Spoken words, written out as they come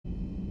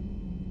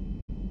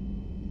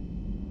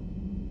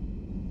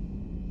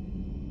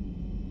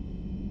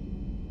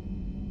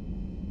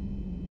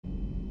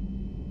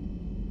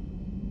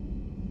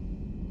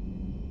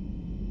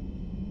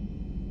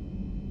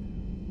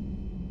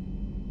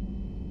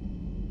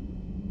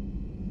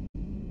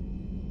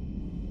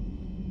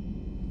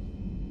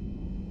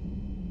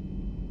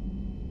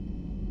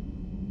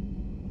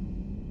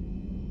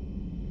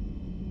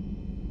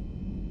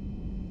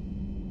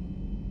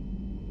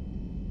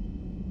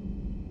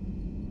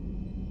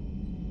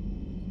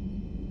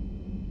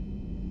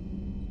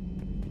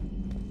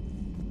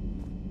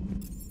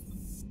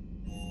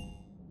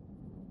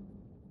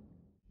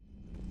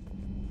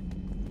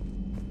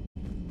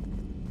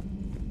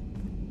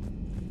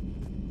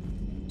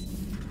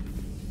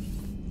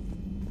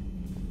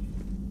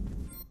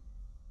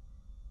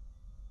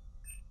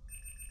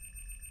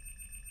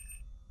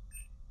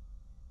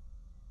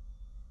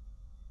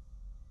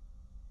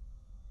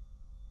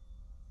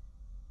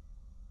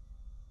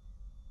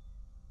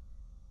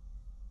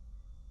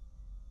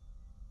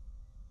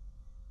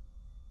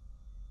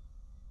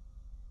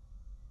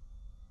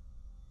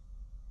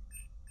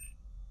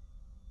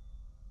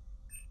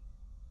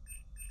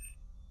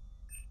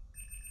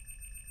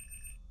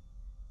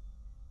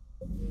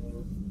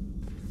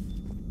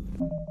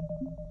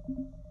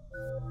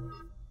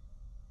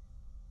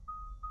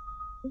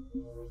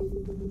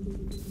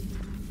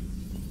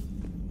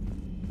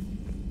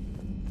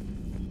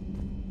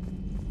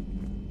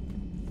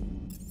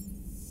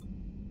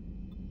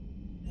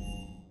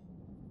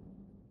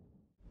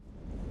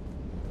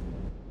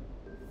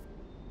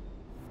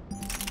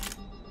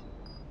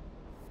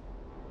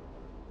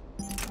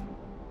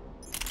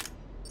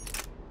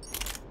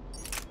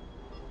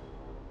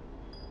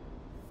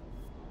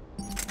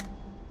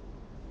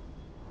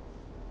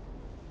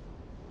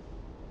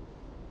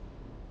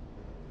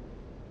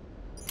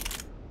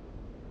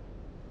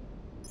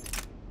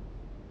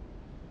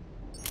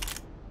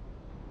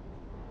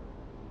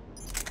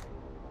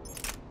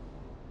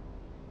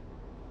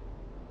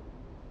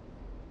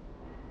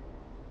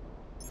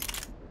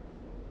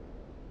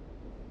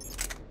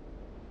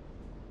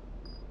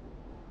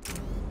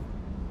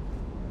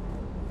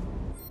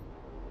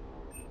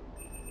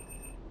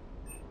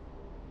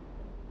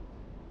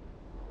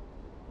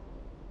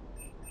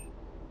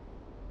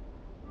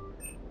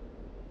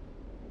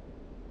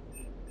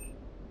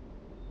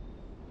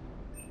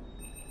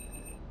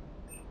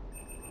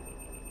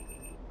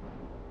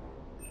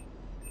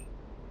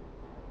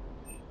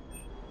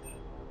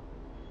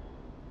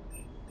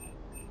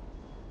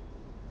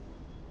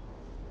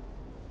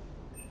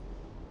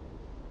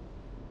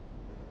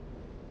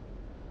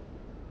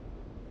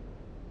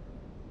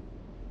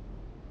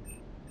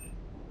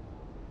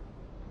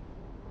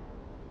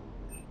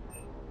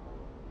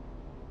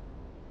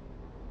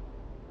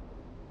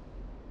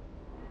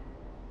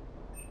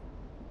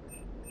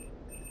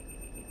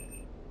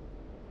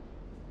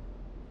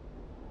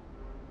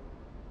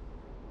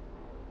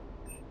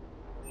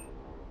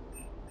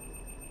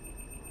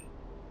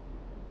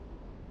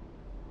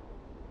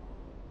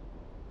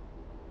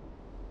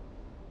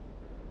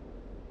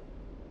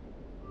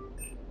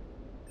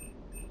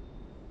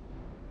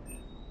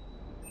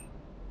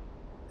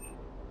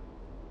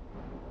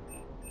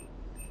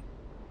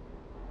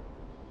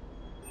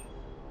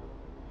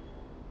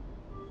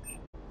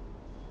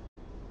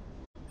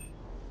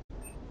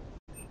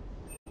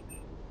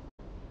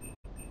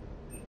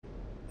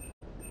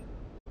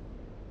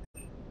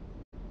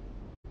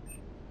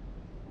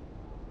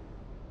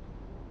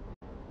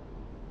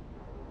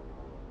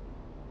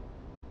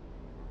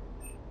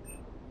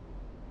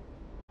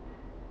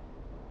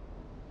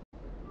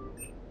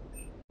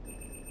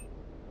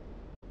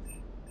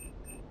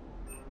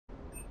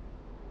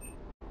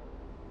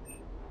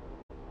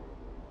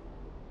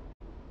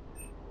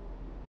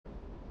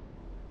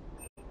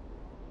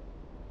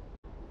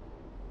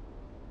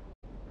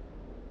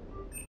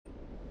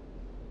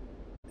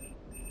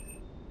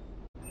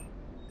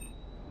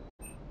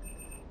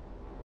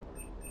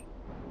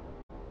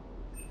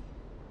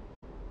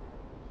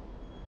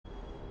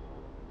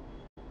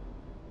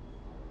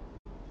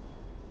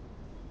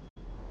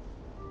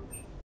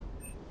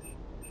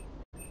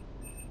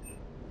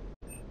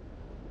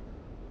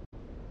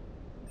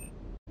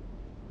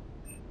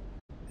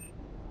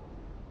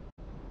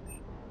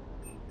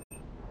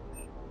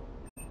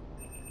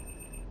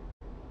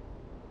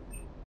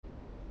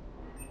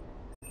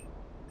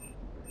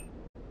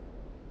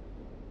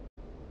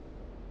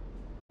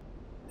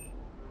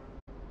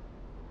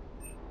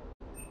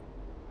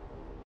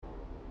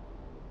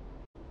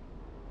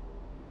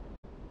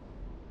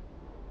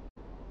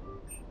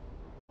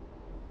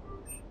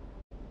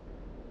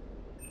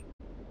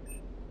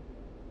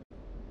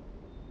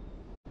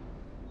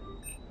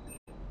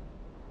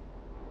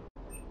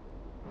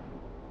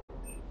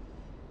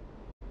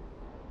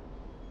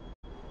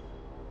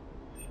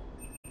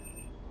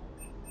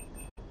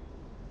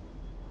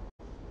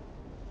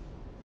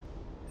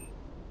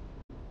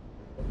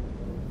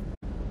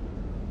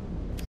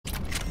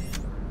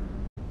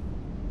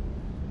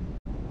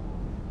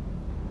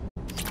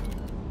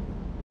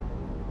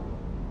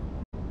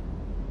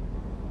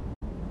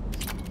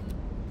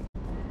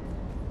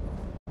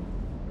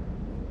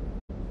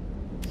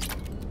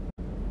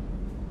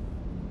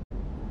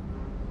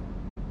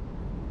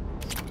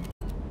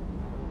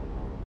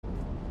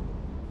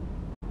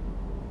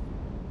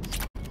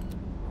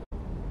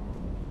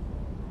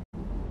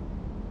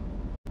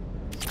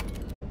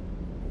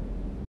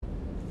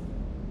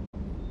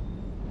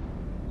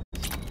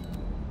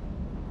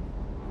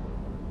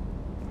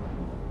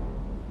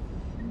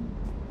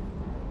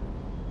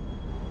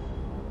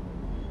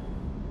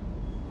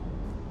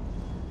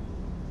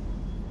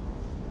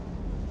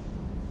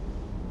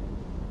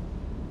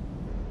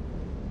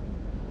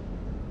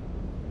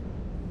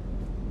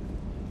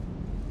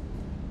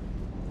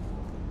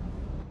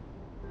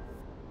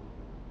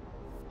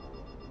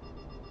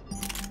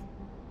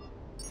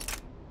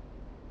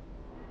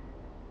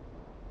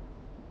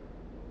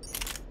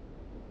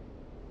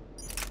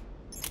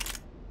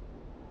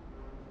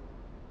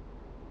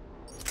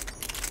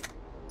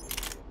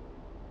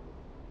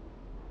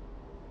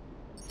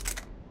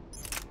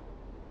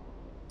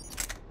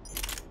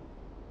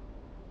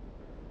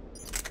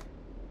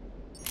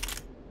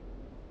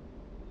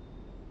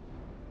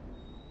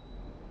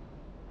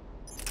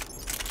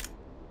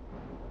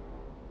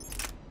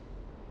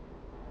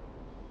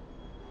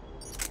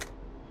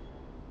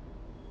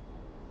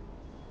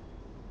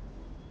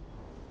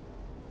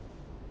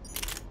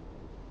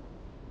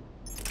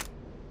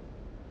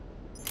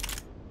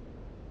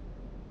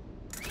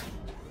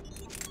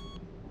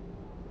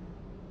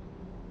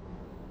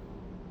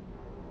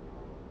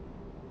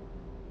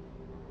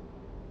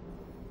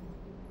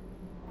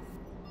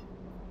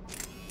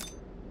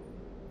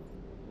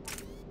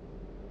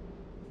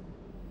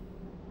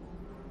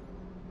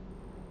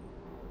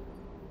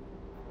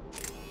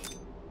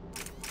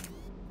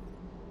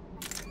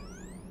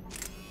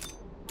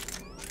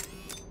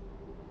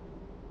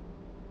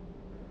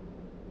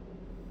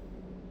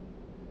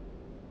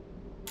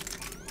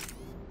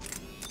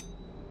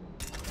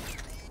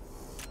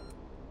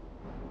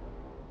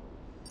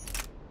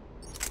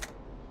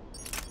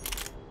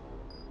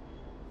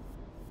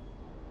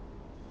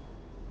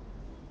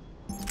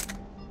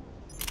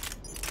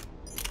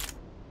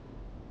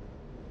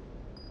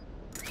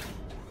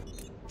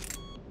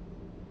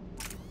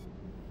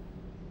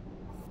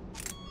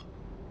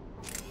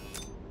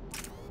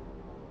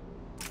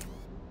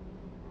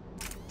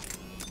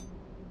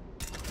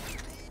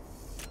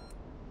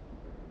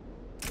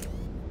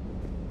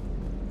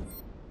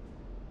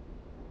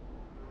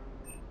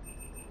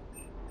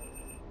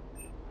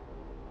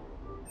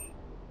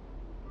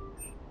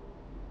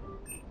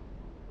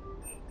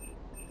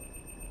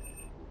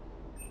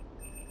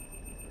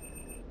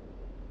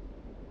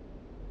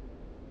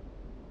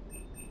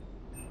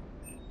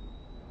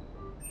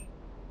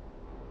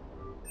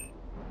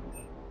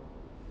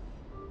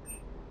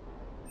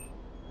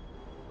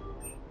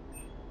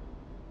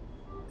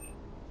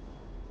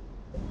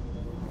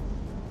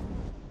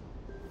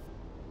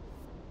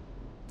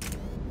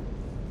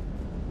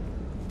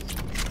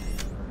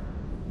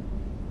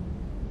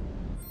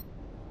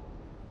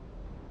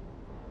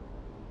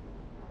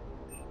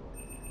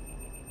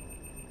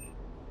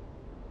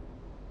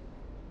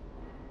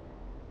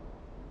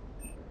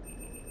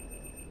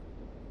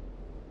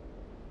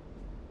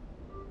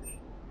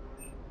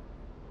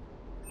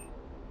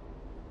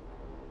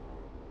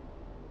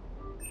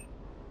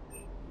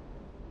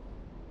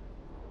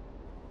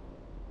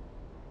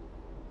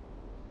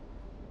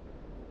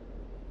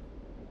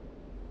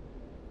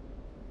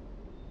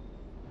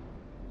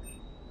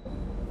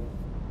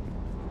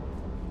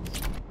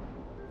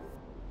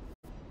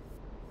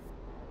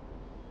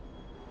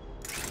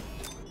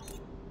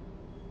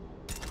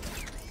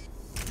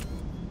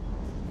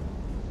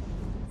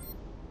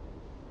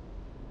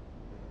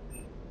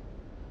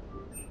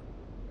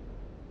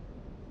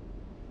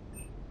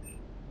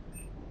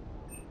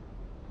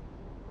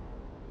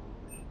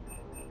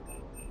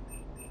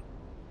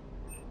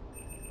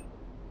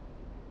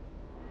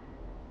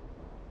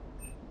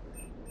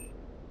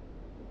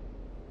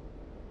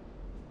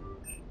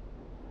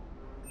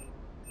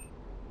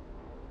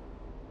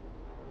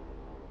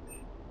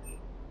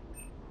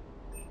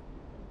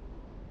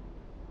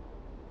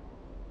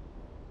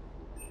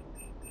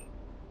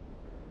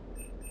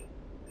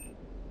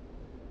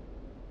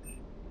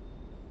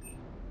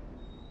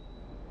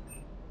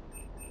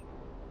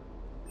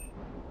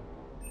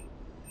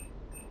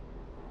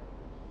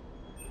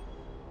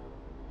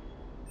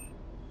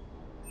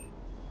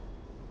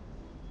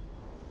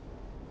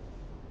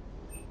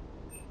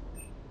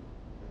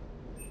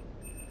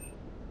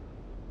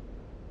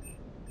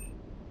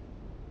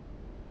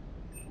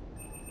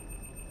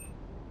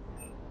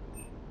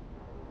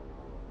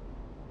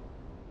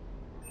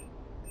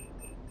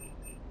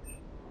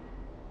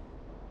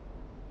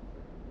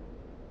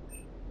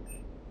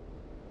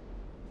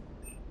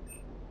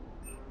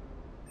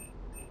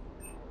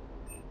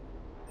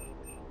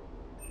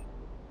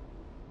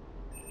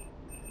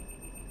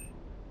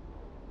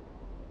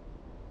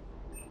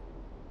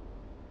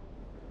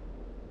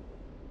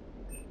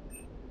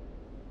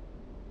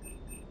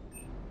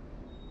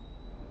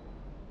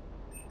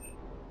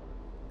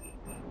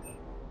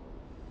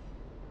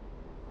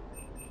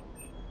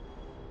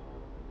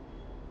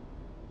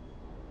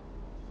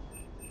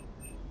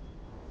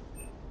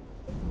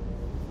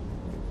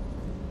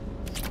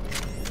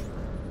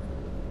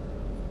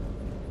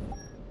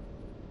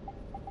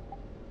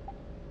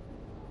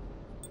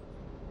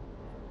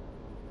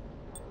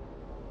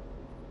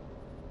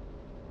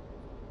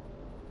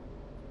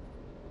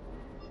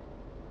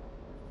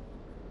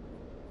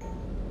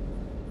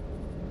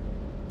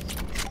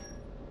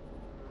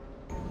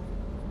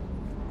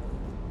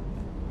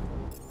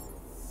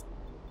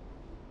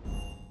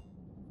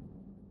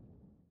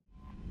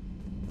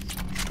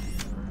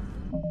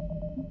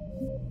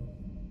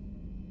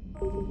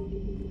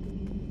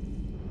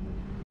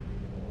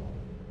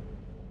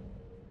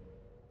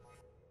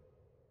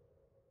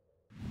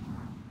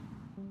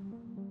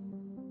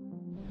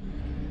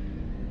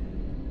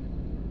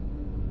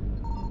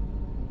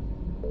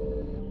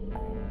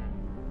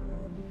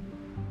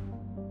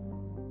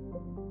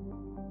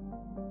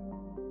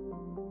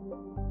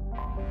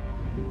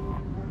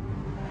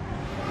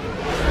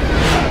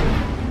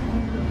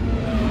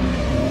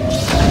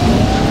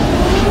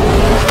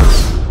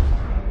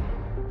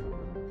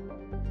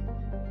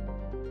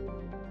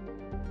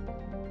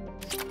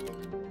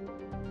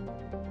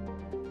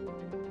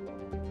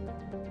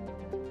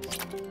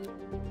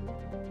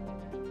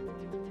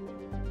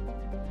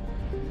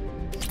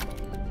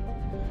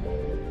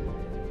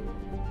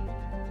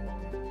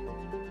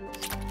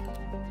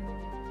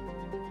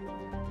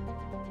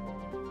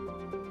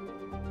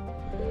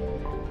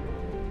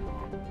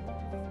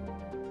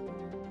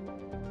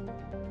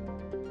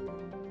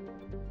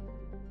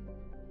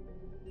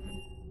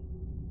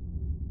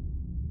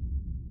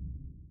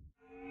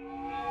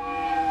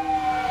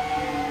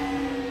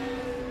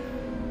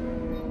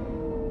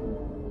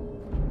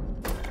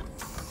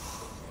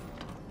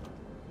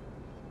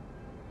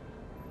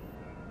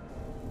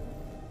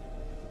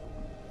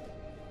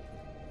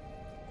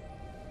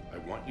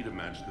want you to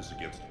match this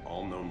against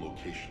all known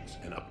locations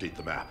and update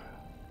the map.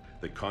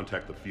 Then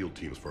contact the field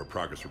teams for a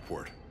progress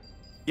report.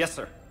 Yes,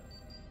 sir.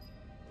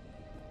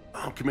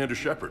 Oh, Commander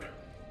Shepard.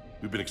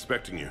 We've been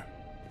expecting you.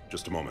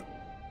 Just a moment.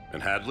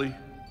 And Hadley?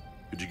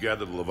 Could you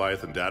gather the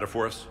Leviathan data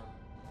for us?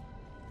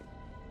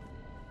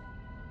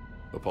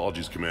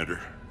 Apologies, Commander.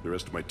 The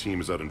rest of my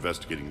team is out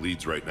investigating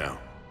leads right now.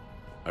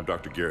 I'm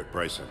Dr. Garrett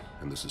Bryson,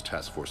 and this is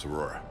Task Force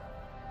Aurora.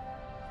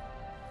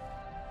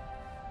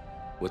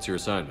 What's your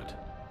assignment?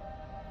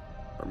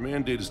 Our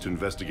mandate is to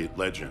investigate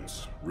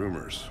legends,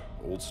 rumors,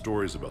 old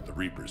stories about the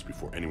Reapers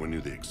before anyone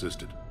knew they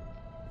existed.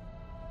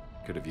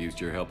 Could have used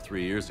your help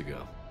 3 years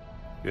ago.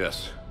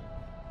 Yes.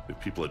 If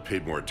people had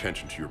paid more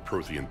attention to your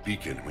Prothean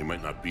beacon, we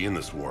might not be in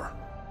this war.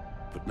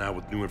 But now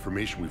with new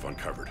information we've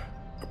uncovered,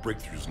 a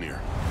breakthrough's near.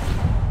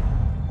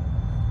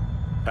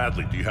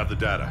 Hadley, do you have the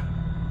data?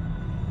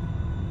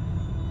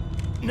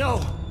 No!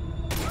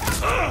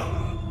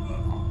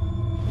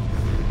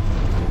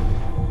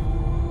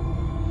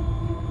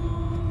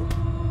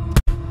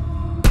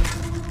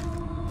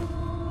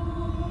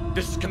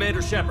 This is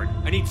Commander Shepard.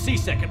 I need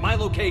C-Sec at my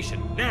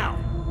location, now!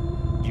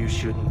 You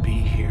shouldn't be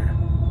here.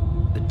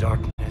 The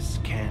darkness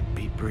can't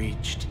be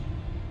breached.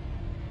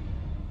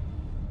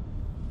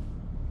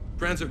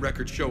 Transit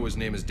records show his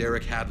name is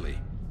Derek Hadley.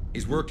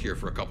 He's worked here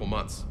for a couple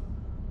months.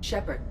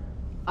 Shepard,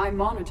 I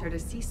monitored a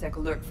C-Sec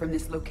alert from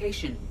this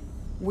location.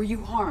 Were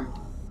you harmed?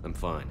 I'm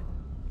fine.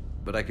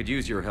 But I could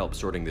use your help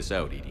sorting this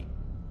out, EDI.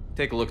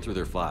 Take a look through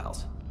their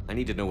files. I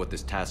need to know what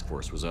this task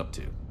force was up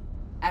to.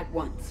 At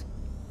once.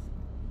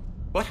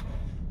 What?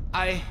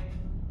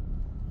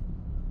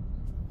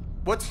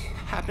 What's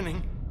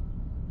happening?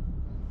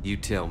 You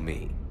tell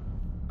me.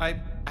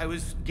 I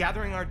was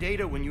gathering our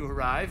data when you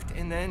arrived,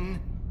 and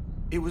then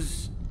it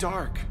was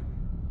dark.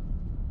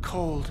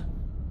 Cold.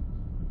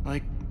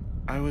 Like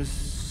I was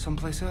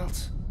someplace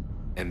else.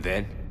 And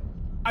then?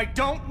 I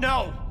don't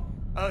know!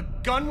 A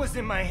gun was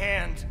in my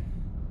hand.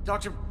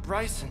 Dr.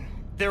 Bryson,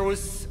 there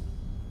was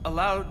a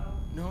loud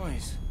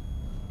noise.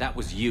 That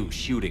was you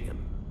shooting him.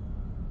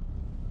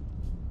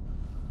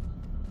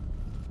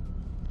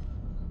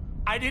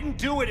 I didn't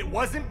do it, it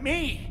wasn't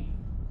me!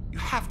 You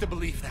have to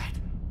believe that.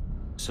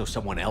 So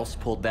someone else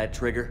pulled that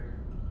trigger?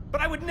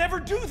 But I would never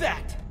do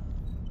that!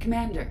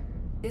 Commander,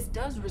 this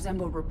does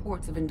resemble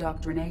reports of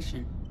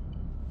indoctrination.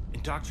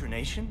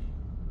 Indoctrination?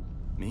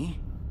 Me?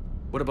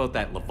 What about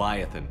that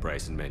Leviathan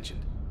Bryson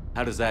mentioned?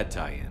 How does that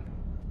tie in?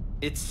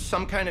 It's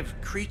some kind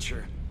of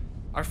creature.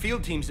 Our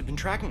field teams have been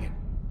tracking it.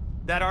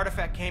 That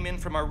artifact came in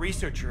from our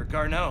researcher,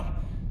 Garneau.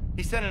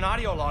 He sent an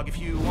audio log if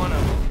you wanna...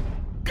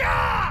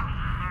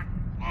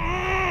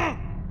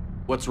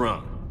 What's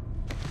wrong?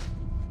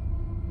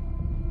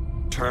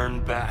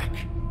 Turn back.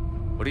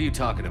 What are you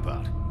talking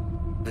about?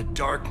 The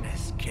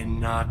darkness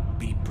cannot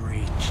be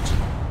breached.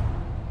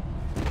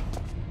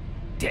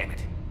 Damn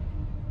it.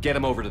 Get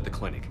him over to the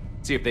clinic.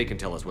 See if they can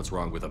tell us what's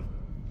wrong with him.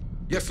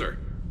 Yes, sir.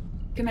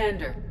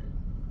 Commander,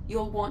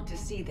 you'll want to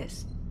see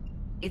this.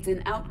 It's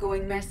an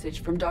outgoing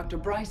message from Dr.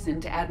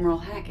 Bryson to Admiral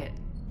Hackett.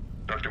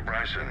 Dr.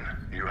 Bryson,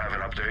 you have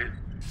an update?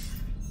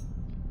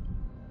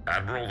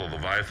 Admiral, the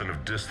Leviathan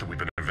of Dis that we've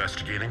been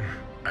investigating,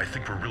 I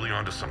think we're really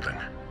onto something.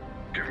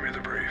 Give me the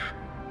brief.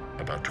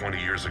 About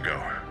 20 years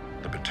ago,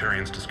 the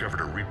Batarians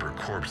discovered a Reaper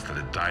corpse that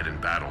had died in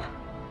battle.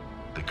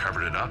 They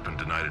covered it up and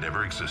denied it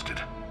ever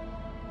existed.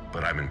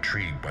 But I'm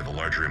intrigued by the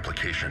larger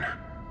implication.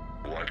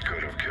 What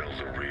could have killed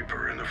the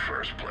Reaper in the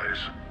first place?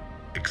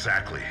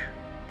 Exactly.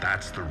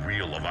 That's the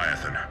real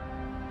Leviathan.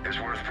 It's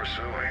worth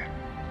pursuing.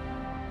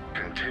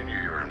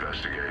 Continue your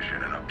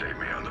investigation and update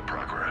me on the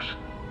progress.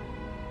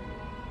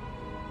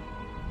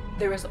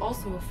 There is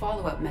also a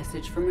follow-up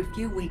message from a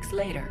few weeks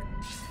later.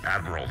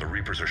 Admiral, the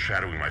Reapers are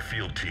shadowing my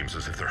field teams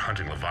as if they're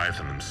hunting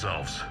Leviathan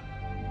themselves.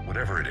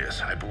 Whatever it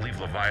is, I believe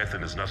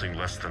Leviathan is nothing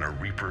less than a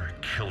Reaper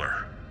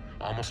killer.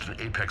 Almost an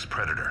apex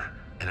predator,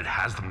 and it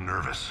has them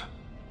nervous.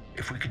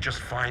 If we could just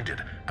find it,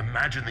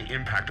 imagine the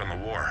impact on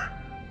the war.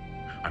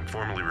 I'm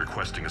formally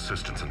requesting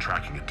assistance in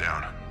tracking it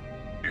down.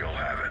 You'll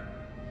have it.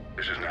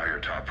 This is now your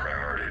top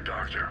priority,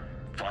 Doctor.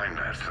 Find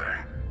that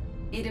thing.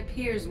 It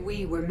appears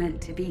we were meant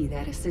to be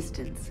that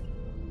assistance.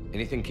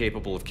 Anything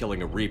capable of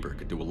killing a Reaper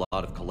could do a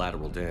lot of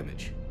collateral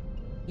damage.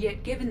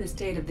 Yet given the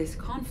state of this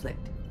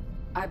conflict,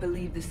 I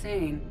believe the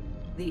saying,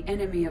 "The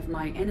enemy of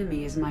my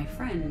enemy is my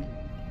friend,"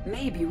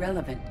 may be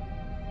relevant.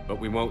 But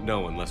we won't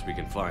know unless we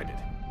can find it.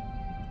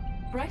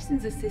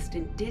 Bryson's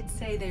assistant did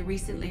say they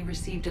recently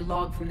received a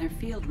log from their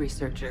field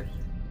researcher.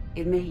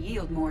 It may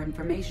yield more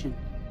information.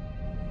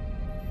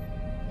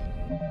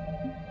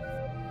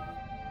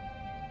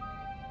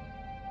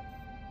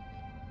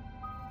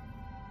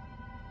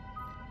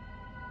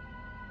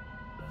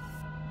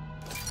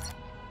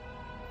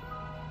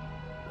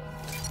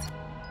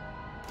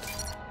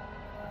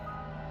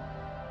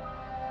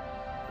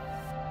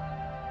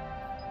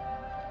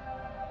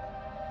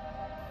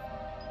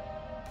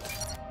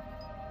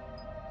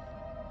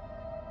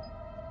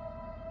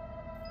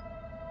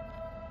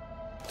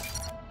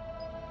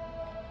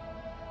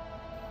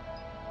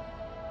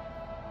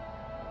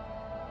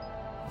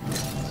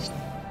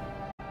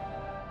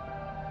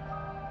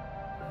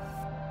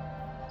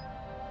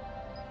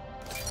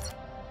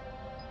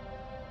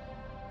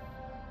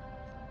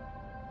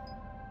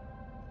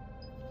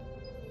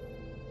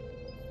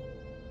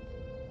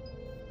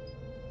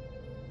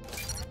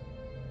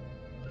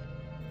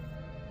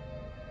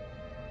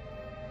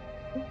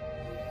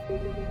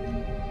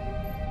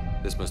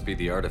 This must be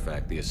the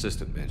artifact the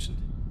assistant mentioned.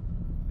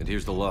 And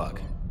here's the log.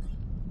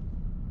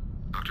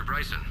 Dr.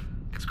 Bryson,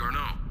 it's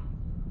Garneau.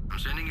 I'm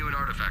sending you an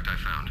artifact I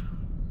found.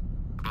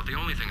 About the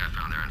only thing I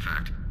found there, in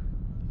fact.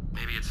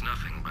 Maybe it's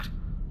nothing, but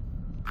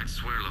I'd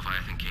swear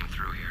Leviathan came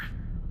through here.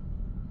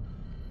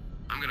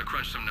 I'm gonna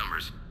crunch some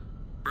numbers.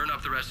 Burn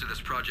up the rest of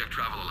this Project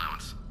Travel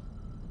allowance.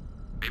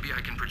 Maybe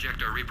I can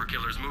project our Reaper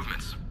Killer's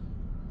movements.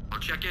 I'll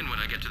check in when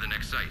I get to the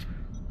next site.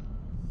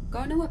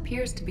 Garneau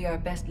appears to be our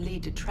best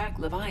lead to track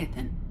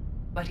Leviathan,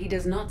 but he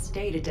does not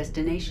state a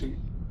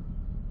destination.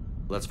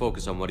 Let's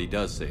focus on what he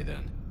does say,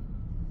 then.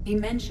 He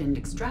mentioned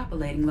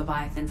extrapolating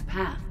Leviathan's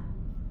path.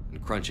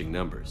 And crunching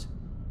numbers.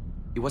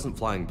 He wasn't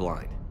flying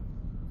blind.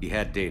 He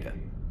had data.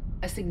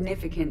 A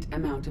significant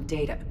amount of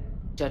data,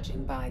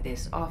 judging by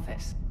this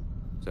office.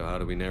 So how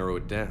do we narrow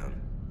it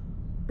down?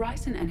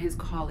 Bryson and his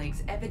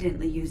colleagues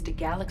evidently used a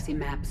galaxy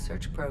map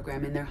search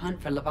program in their hunt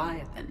for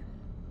Leviathan.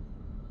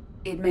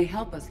 It may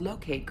help us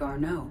locate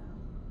Garneau.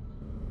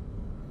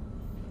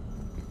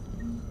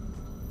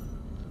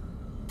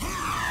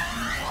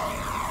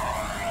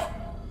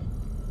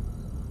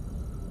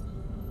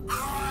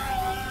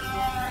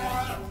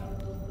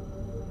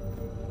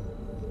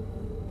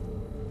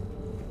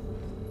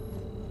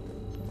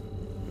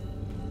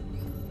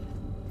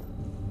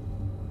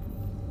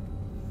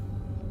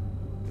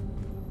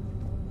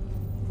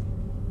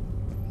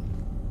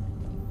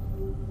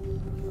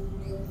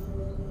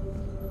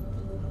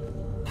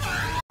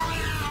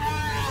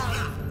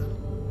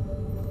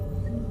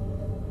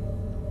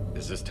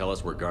 Does this tell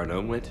us where Garneau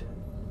went?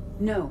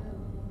 No.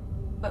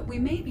 But we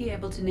may be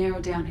able to narrow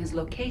down his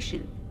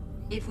location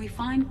if we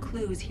find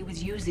clues he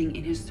was using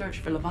in his search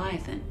for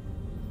Leviathan.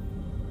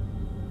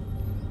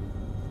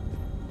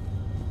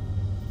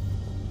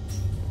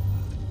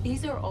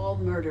 These are all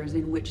murders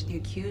in which the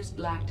accused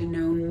lacked a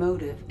known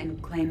motive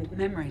and claimed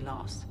memory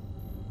loss.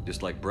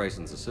 Just like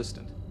Bryson's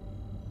assistant.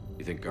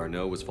 You think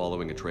Garneau was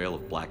following a trail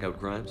of blackout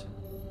crimes?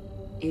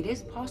 It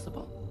is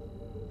possible.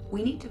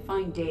 We need to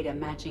find data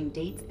matching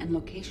dates and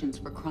locations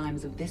for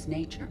crimes of this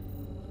nature.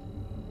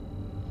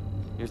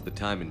 Here's the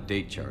time and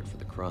date chart for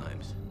the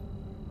crimes.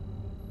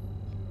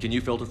 Can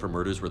you filter for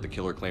murders where the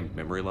killer claimed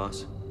memory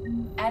loss?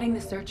 Adding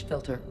the search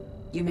filter,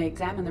 you may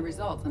examine the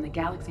results on the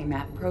Galaxy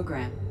Map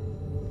program.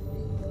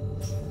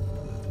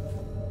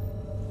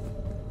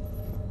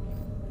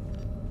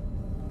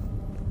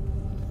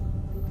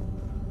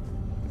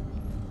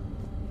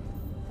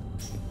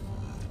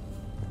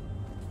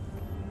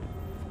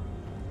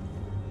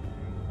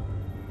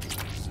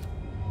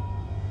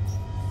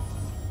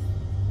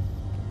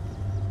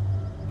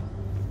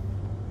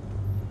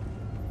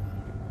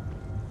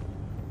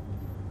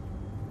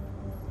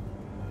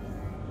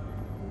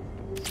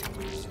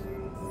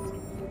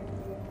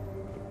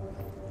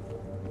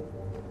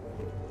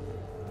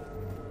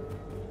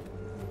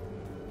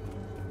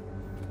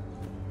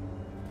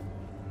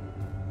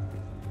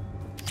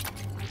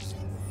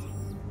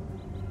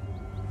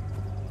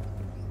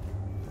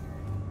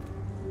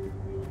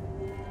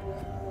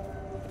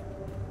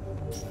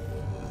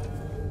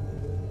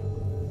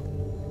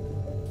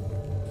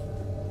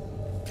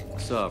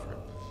 Sovereign,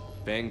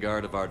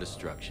 vanguard of our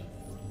destruction.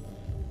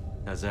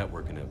 How's that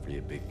working out for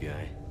you, big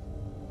guy?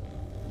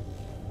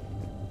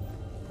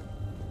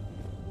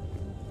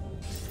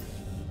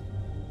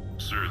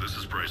 Sir, this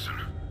is Bryson.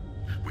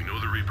 We know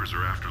the Reapers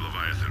are after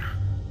Leviathan.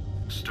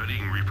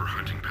 Studying Reaper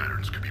hunting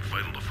patterns could be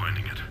vital to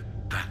finding it.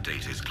 That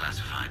data is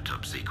classified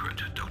top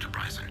secret, Dr.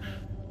 Bryson.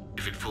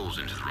 If it falls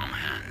into the wrong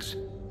hands...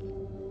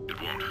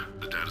 It won't.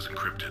 The data's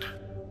encrypted.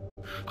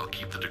 I'll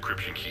keep the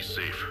decryption key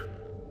safe.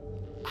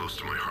 Close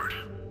to my heart.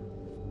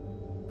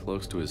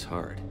 Close to his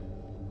heart.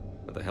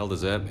 What the hell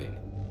does that mean?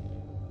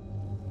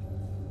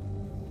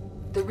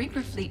 The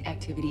Reaper fleet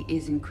activity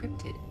is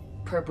encrypted,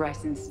 per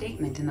Bryson's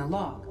statement in the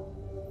log.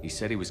 He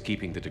said he was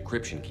keeping the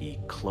decryption key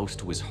close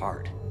to his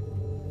heart.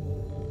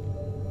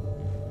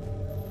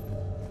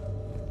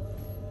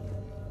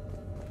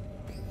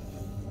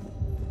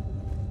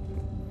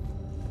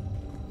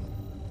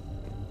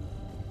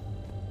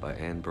 By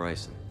Anne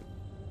Bryson,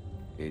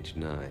 age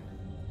 9.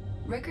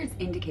 Records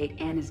indicate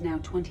Anne is now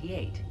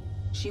 28.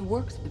 She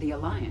works for the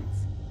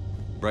Alliance.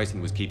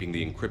 Bryson was keeping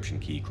the encryption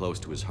key close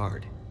to his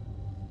heart.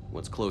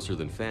 What's closer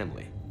than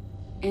family?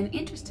 An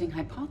interesting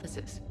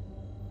hypothesis.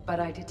 But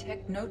I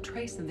detect no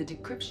trace of the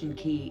decryption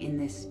key in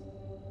this...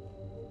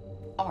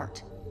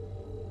 art.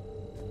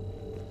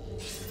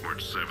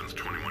 March 7th,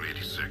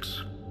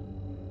 2186.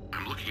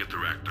 I'm looking at the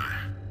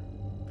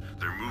Rachni.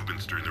 Their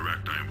movements during the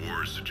Rachni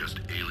Wars suggest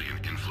alien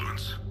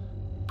influence.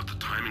 But the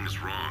timing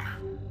is wrong.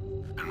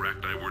 And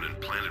Rachni weren't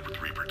implanted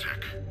with Reaper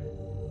tech.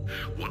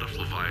 What if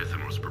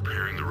Leviathan was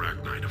preparing the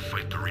Rachni to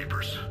fight the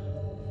Reapers?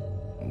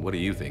 What do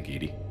you think,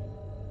 EDI?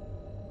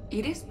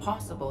 It is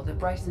possible that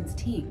Bryson's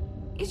team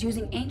is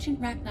using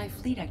ancient Rachni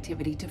fleet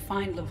activity to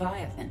find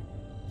Leviathan.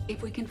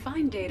 If we can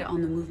find data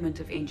on the movement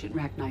of ancient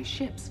Rachni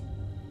ships,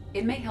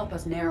 it may help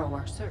us narrow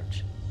our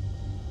search.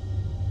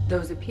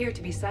 Those appear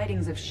to be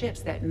sightings of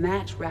ships that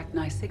match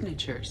Rachni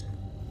signatures.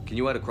 Can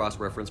you add a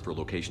cross-reference for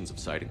locations of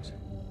sightings?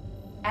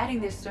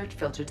 Adding this search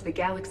filter to the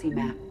galaxy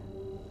map.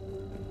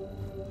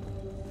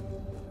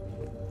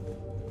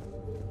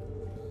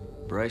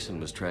 Bryson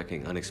was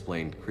tracking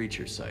unexplained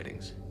creature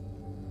sightings.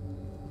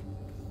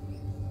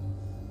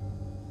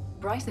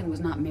 Bryson was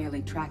not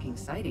merely tracking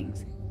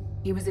sightings.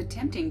 He was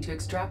attempting to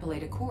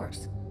extrapolate a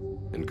course.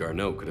 And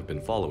Garneau could have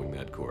been following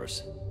that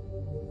course.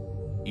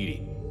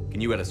 EDI, can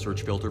you add a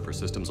search filter for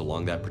systems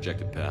along that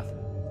projected path?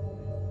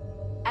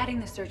 Adding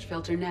the search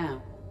filter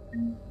now.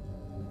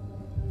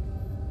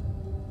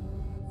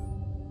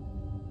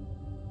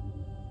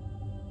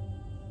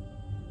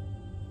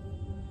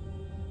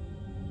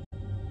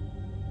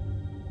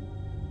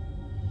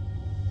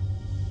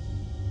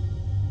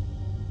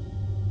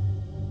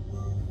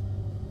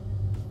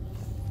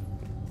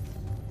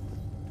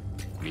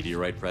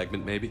 Meteorite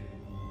fragment, maybe?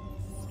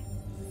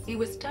 He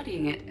was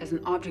studying it as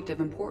an object of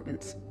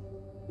importance.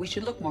 We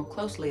should look more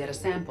closely at a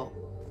sample.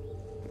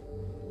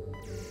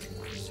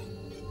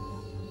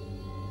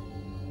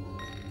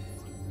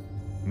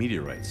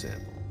 Meteorite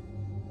sample.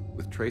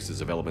 With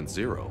traces of element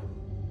 0.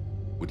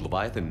 Would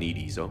Leviathan need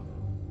ESO?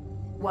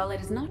 While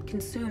it is not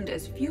consumed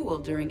as fuel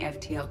during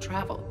FTL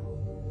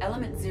travel,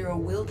 element 0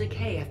 will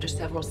decay after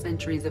several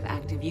centuries of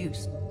active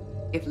use.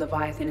 If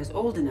Leviathan is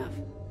old enough,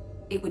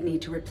 it would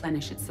need to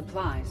replenish its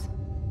supplies.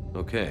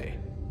 Okay.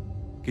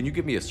 Can you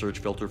give me a search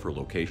filter for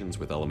locations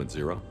with element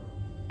 0?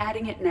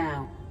 Adding it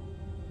now.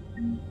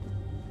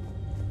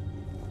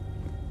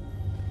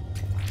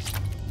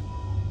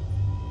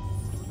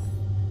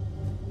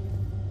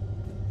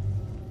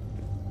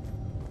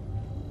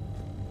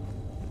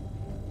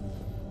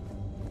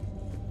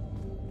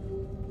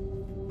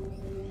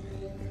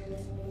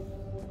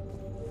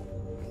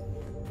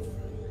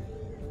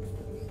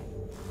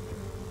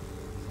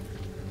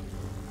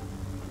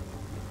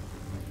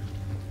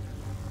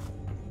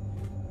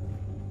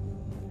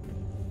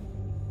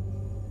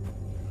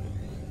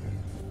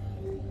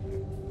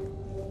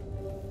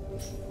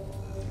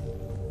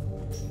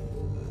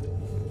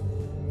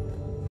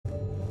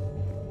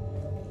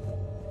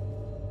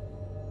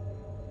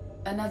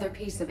 Another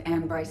piece of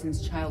Anne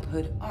Bryson's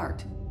childhood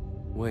art.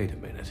 Wait a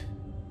minute.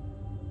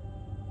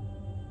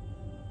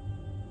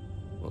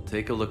 Well,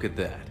 take a look at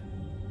that.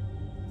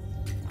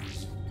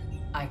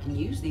 I can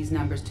use these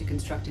numbers to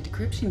construct a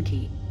decryption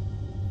key.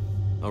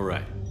 All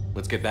right,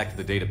 let's get back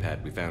to the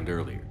datapad we found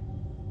earlier.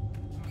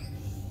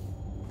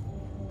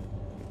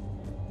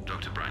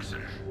 Dr.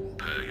 Bryson,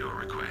 per your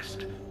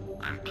request,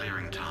 I'm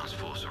clearing Task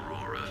Force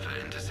Aurora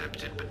for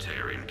intercepted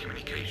Batarian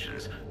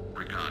communications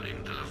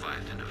regarding the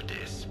Leviathan of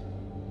Dis.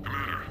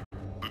 Commander,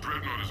 the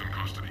Dreadnought is in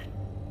custody,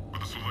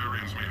 but the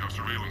Solarians may have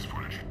surveillance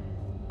footage.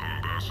 Our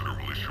ambassador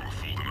will issue a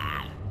full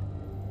denial.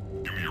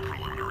 Give me your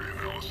preliminary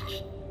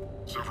analysis.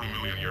 Several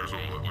million years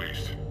old at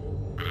least,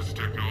 and its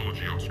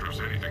technology outstrips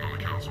anything on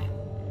the Council.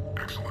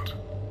 Excellent.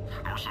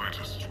 Our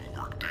scientists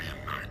will work day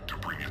and night to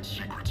bring its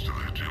secrets to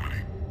the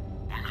hegemony.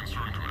 One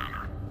concern,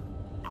 Commander.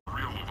 The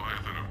real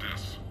Leviathan of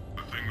Dis,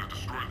 the thing that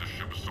destroyed the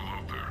ship, is still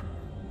out there,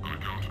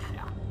 unaccounted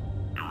for.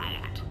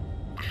 Irrelevant.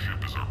 The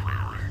ship is our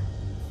priority.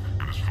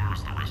 And as far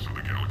as the rest of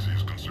the galaxy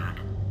is concerned,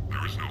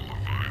 there is no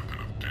Leviathan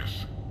of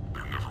Dis.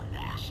 There never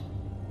was.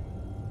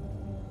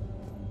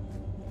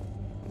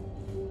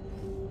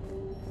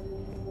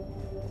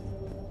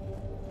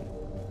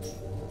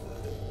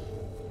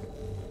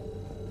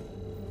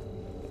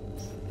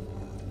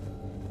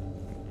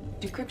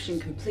 Decryption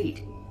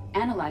complete.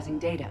 Analyzing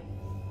data.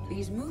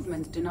 These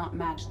movements do not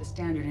match the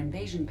standard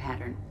invasion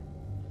pattern.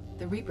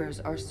 The Reapers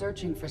are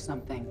searching for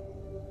something.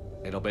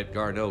 And I'll bet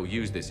Garneau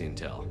used this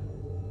intel.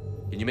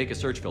 Can you make a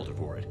search filter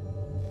for it?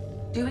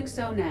 Doing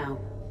so now.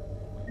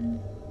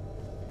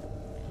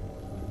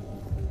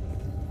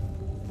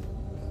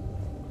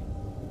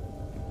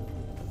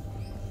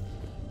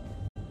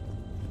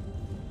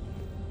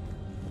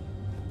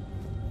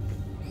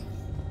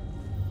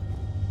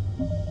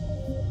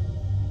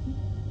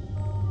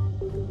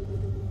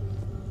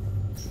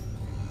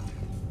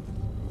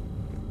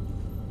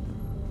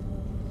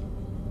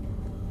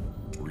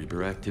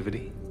 Reaper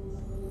activity?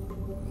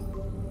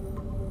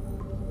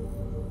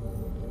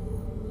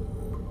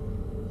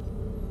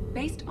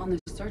 Based on the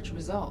search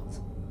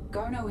results,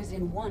 Garneau is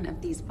in one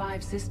of these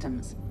 5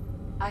 systems.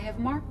 I have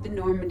marked the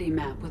Normandy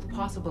map with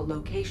possible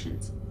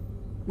locations.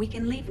 We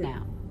can leave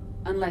now,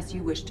 unless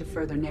you wish to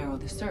further narrow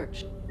the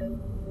search.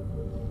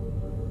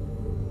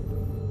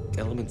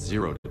 Element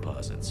 0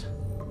 deposits.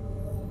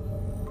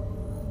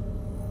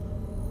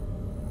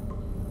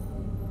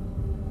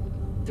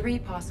 Three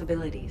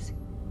possibilities.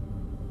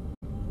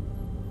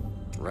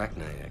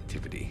 Rachni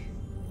activity.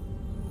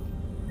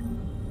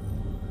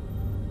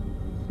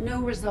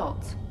 No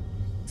results.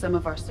 Some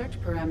of our search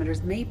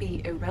parameters may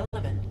be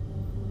irrelevant.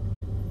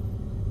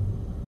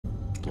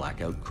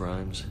 Blackout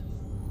crimes.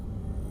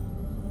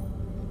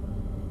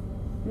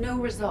 No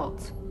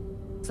results.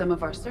 Some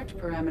of our search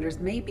parameters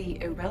may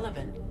be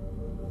irrelevant.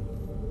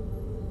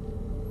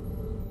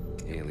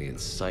 Alien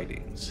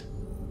sightings.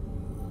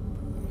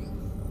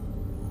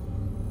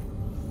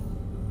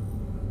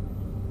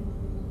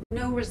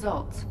 No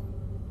results.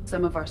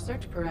 Some of our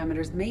search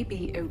parameters may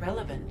be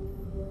irrelevant.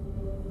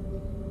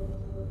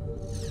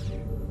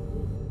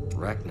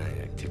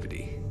 Rachni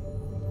activity.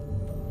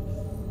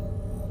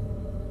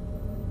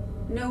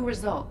 No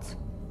results.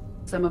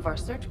 Some of our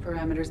search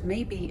parameters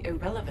may be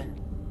irrelevant.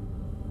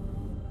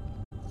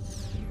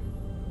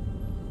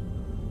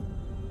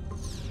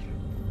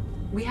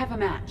 We have a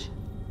match,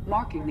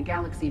 marking the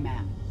galaxy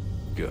map.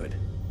 Good.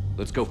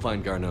 Let's go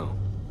find Garneau.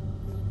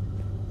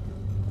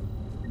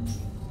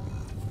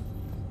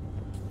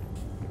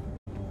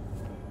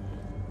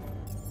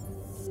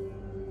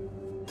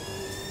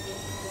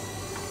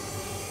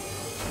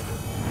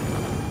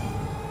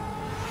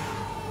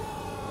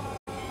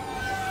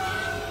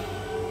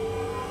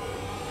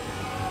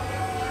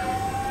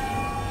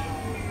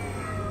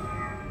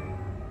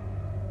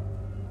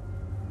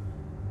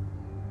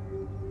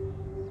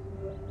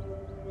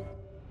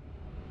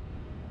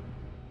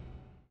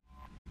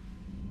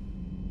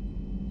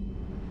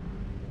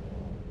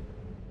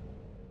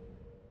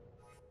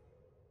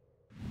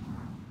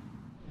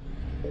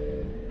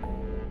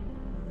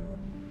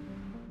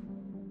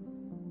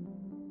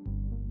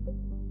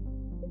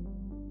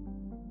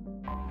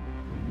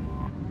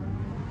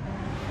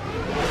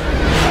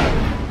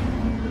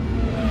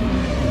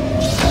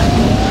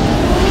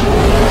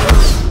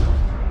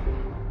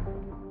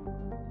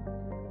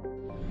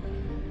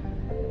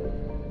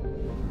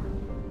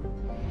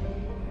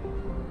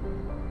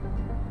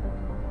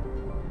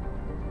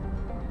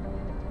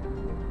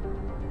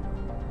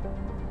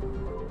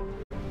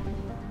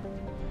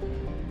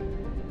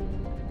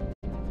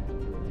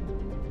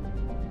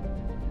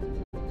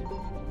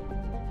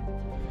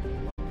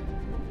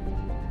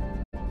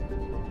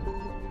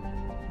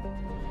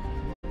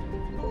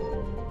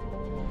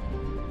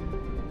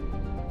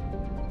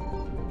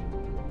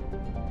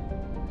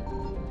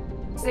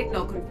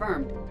 Signal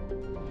confirmed.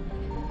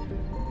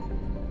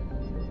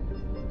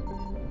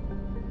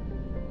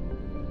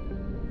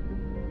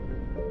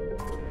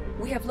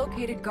 We have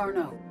located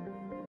Garneau.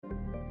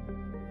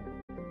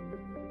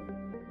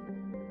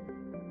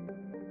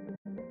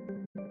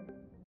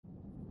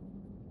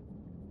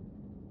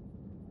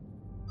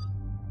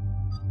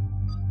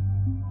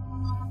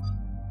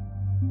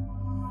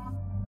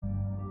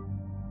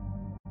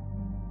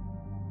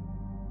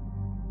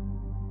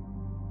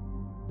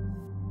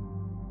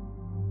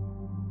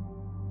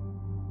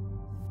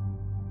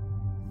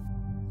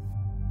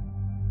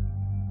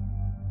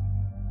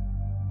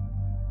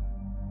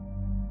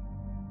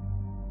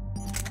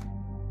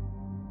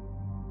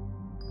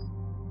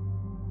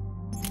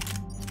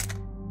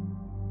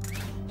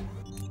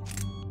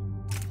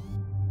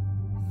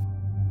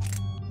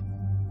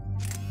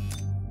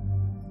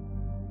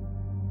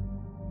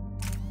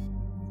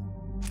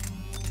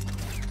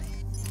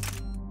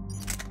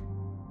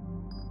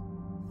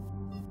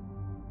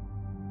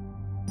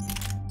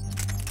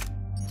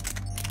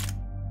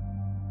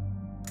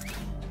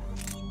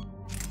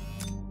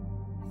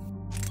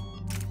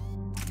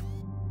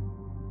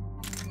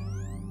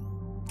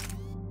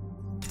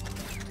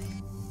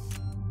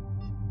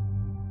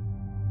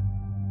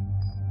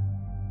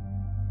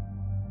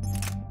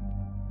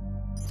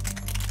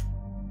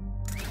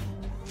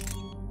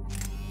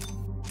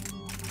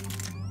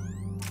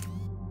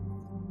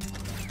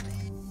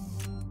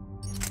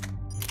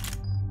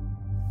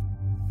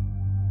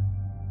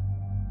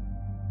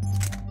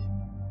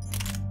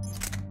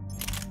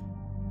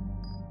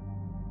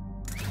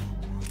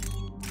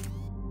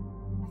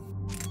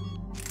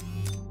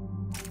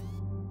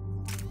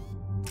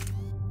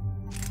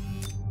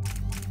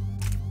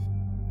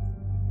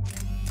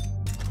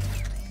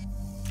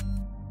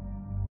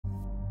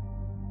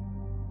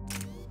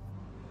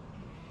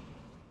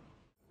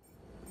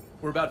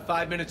 We're about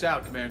 5 minutes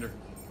out, Commander.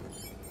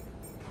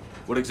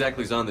 What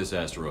exactly is on this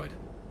asteroid?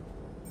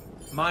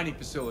 Mining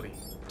facility.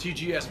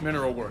 TGS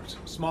Mineral Works.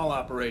 Small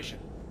operation.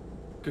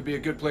 Could be a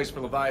good place for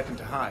Leviathan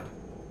to hide.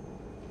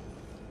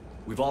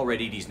 We've all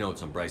read Edie's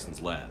notes on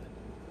Bryson's lab.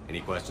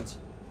 Any questions?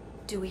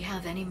 Do we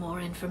have any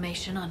more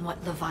information on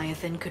what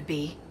Leviathan could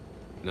be?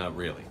 Not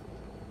really.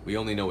 We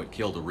only know it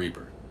killed a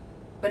Reaper.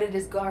 But it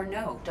is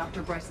Garneau,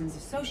 Dr. Bryson's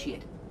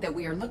associate, that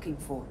we are looking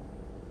for.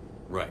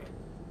 Right.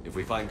 If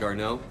we find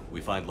Garneau,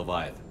 we find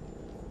Leviathan.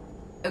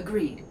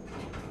 Agreed.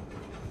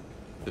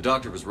 The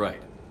doctor was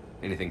right.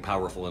 Anything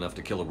powerful enough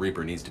to kill a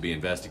Reaper needs to be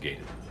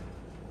investigated.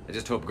 I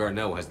just hope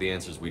Garneau has the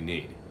answers we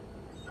need.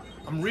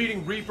 I'm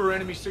reading Reaper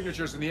enemy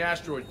signatures in the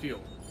asteroid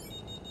field.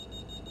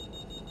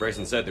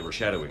 Bryson said they were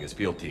shadowing his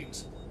field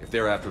teams. If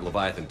they're after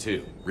Leviathan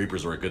too,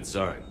 Reapers are a good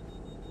sign.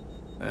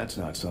 That's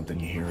not something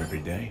you hear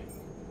every day.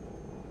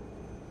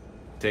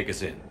 Take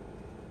us in.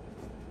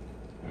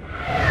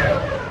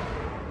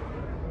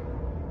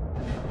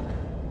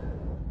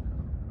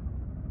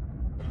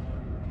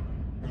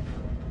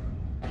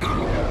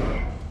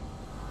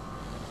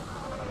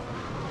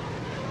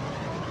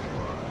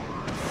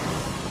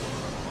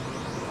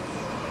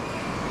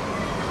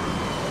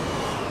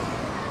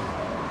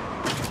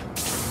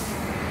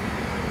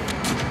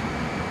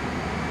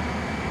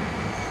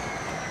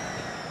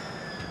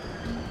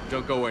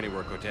 Don't go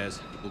anywhere,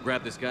 Cortez. We'll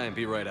grab this guy and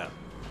be right out.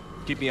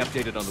 Keep me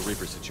updated on the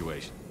Reaper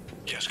situation.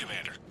 Yes,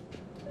 Commander.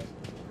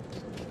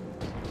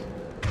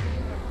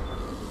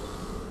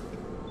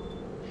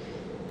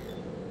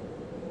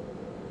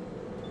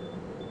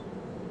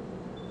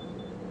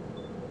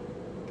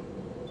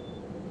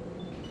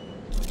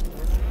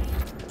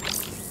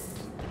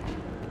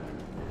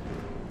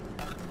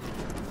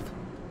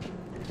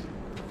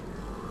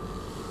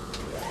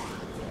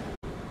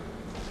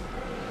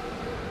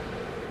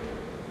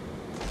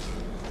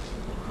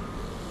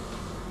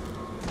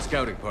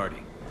 scouting party.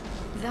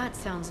 That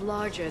sounds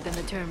larger than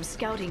the term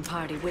scouting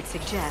party would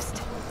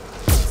suggest.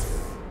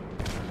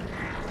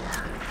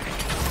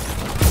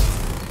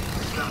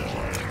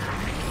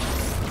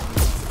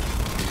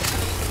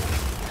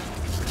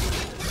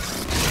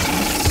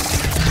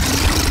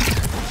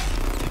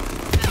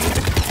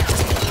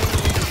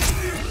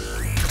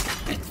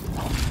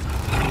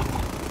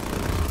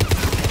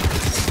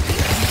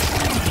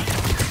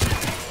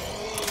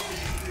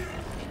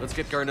 Let's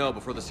get Garneau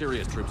before the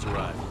Sirius troops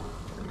arrive.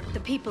 The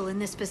people in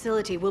this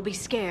facility will be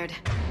scared.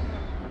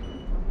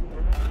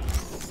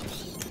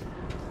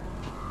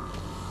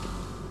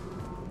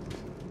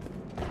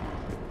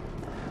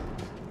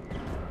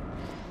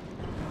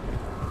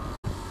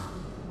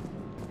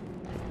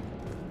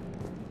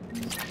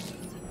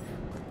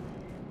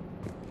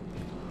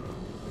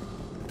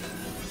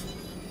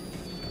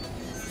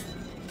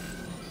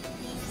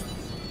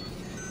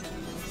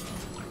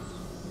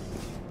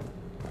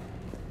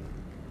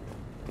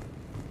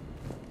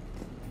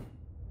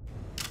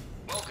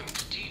 Welcome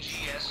to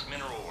TGS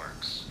Mineral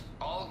Works.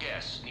 All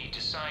guests need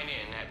to sign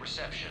in at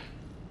reception.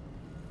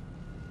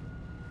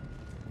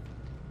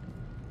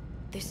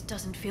 This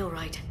doesn't feel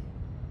right.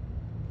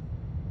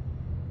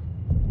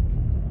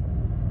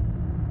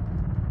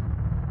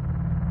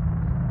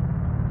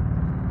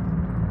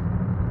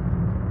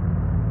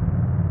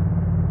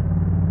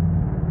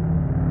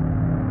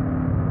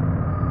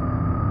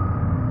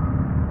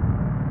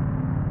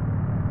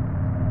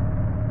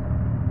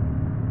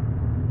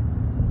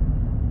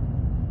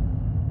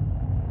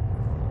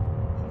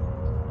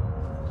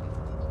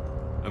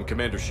 I'm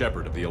Commander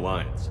Shepard of the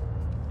Alliance.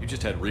 You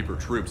just had Reaper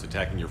troops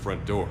attacking your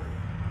front door.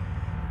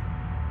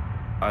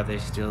 Are they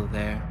still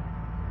there?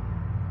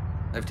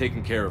 I've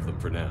taken care of them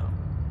for now.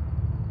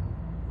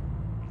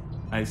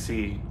 I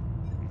see.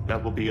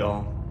 That will be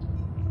all.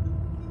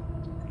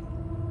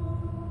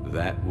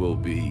 That will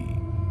be...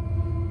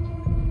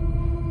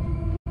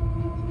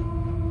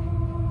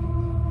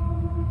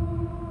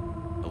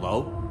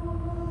 Hello?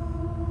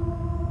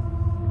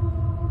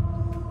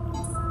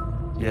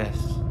 Yes.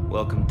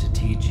 Welcome to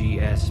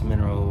TGS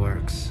Mineral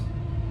Works.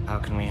 How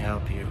can we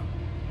help you?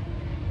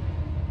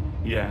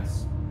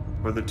 Yes.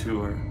 For the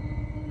tour.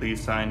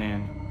 Please sign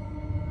in.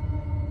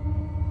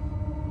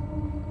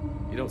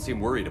 You don't seem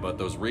worried about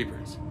those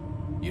Reapers.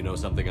 You know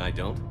something I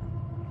don't?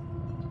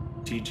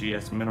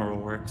 TGS Mineral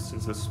Works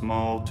is a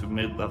small to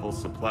mid-level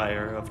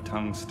supplier of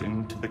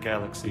tungsten to the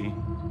galaxy.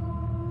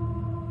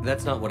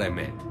 That's not what I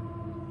meant.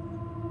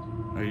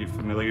 Are you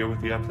familiar with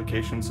the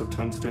applications of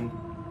tungsten?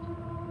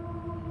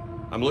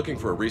 I'm looking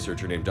for a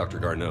researcher named Dr.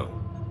 Garneau.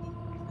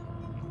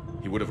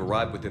 He would have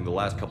arrived within the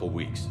last couple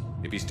weeks.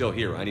 If he's still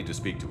here, I need to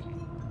speak to him.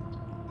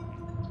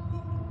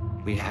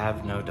 We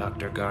have no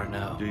Dr.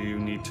 Garneau. Do you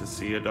need to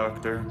see a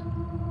doctor?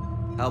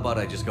 How about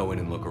I just go in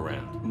and look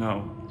around?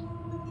 No.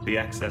 The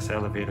access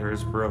elevator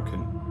is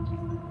broken.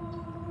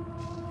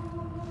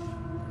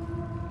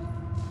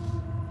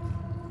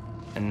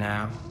 And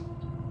now,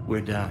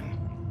 we're done.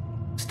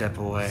 Step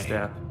away.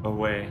 Step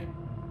away.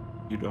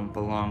 You don't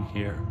belong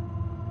here.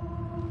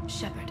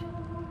 Shepard,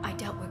 I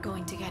doubt we're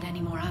going to get any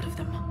more out of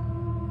them.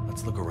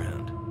 Let's look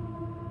around.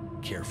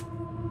 Careful.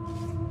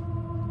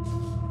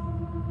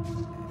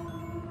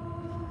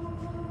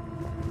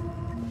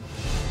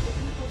 The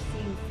people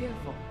seem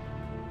fearful.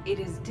 It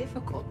is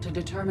difficult to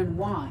determine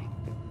why.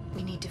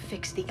 We need to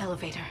fix the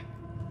elevator.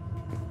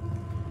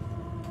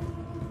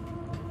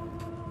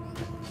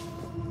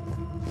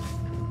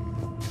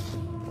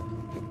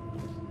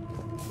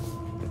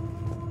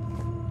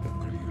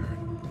 What have you heard?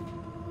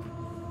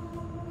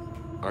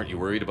 Aren't you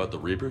worried about the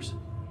Reapers?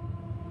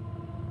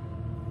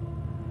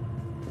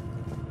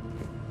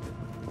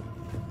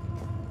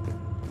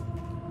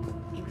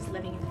 He was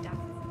living in the depths.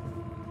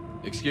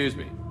 Excuse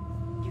me.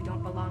 You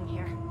don't belong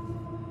here.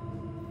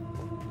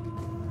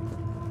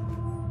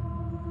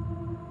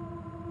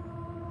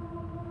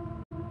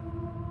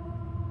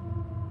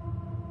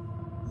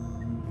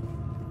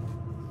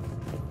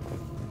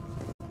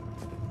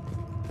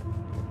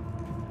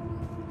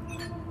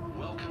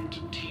 Welcome to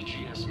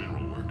TGS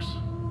Mineral Works.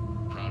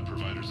 Proud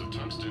providers of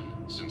tungsten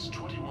since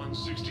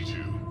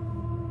 2162.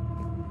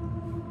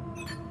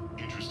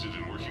 Interested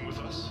in working with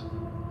us?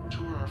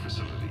 Tour our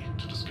facility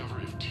to discover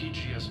if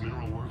TGS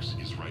Mineral Works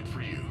is right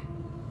for you.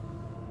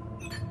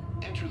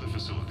 Enter the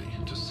facility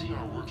to see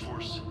our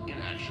workforce in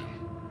action.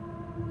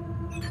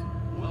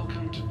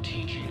 Welcome to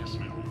TGS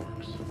Mineral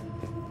Works.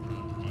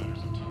 Proud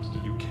providers of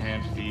tungsten. You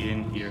can't be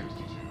in here.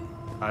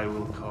 I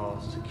will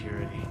call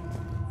security.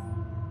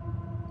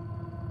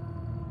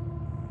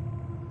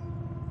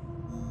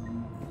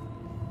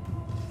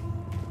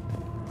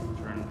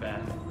 Turn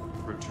back.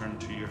 Return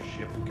to your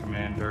ship,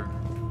 Commander.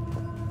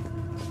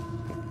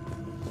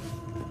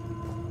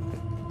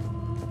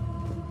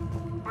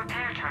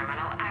 Repair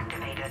terminal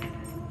activated.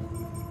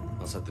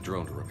 I'll set the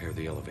drone to repair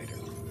the elevator,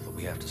 but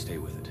we have to stay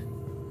with it.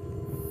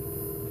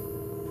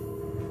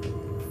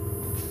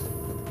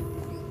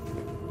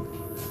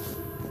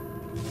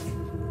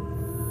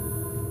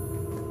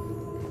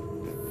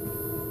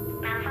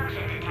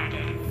 Malfunction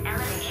detected.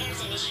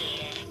 Elevators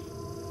initiated.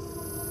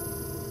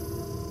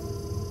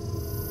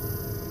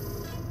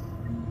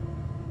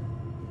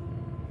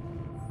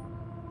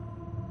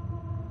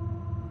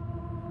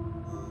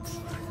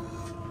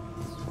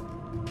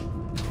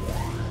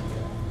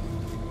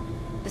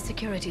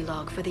 security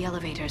log for the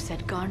elevator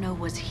said Garneau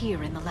was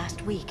here in the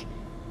last week.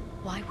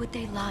 Why would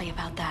they lie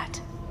about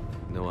that?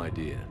 No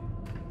idea.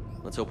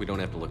 Let's hope we don't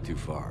have to look too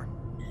far.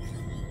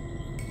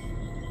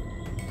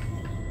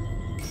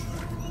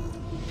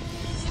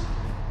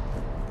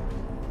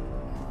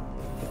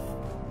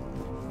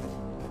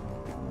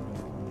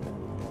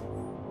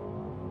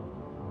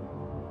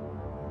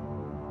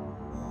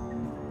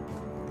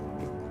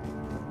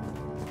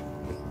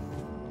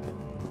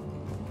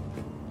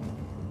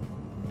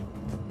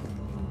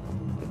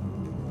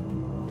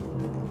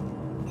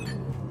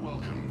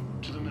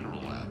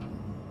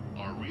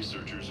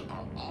 Researchers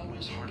are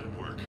always hard at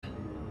work.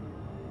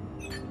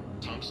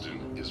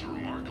 Tungsten is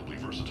remarkably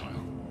versatile.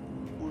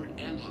 We're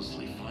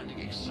endlessly finding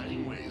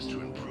exciting ways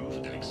to improve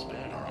and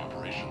expand our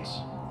operations.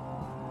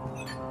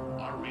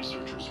 Our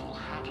researchers will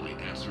happily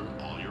answer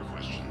all your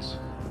questions.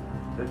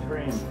 The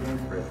train's pain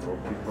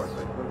threshold before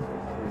psychosis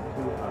is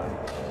too high.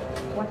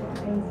 What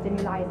if pain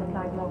stimuli is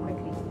applied more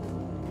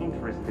quickly?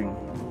 Interesting.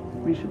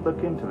 We should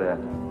look into that.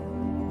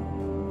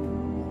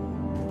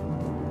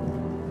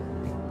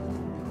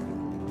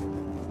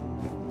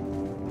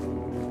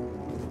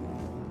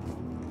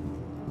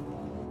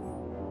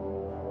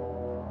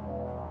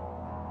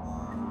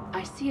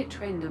 I see a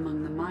trend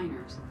among the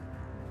miners.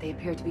 They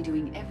appear to be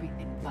doing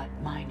everything but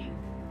mining.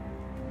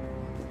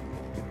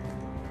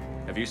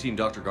 Have you seen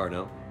Dr.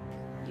 Garneau?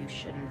 You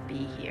shouldn't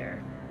be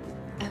here.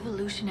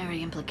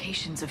 Evolutionary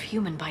implications of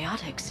human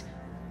biotics.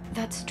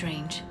 That's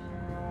strange.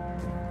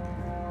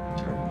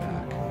 Turn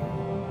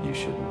back. You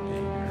shouldn't be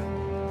here.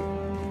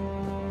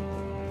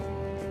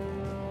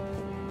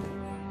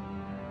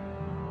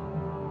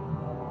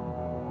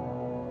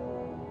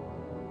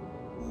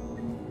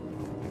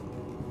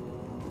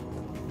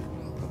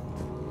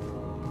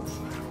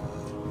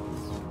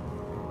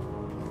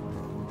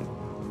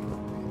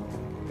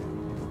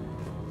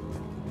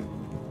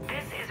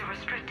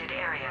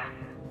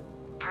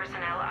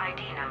 Personnel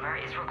ID number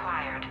is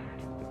required.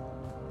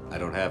 I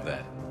don't have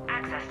that.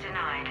 Access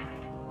denied.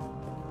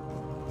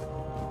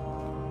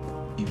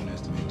 Even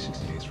estimating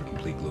 60 days for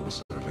complete global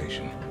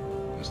starvation.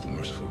 That's the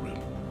merciful route.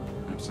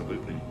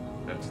 Absolutely.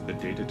 That's the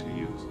data to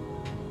use.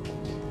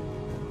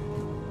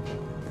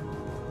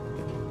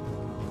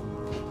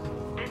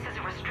 This is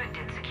a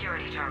restricted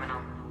security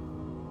terminal.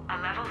 A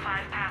level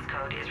 5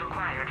 passcode is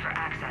required for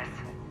access.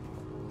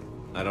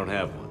 I don't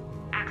have one.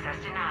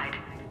 Access denied.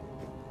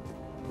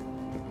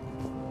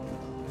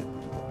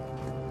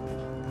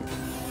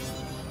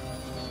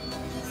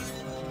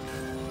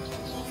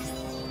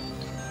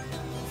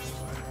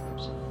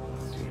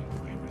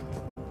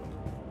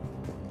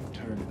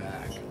 Turn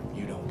back.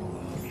 You don't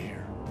belong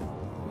here.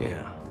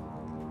 Yeah,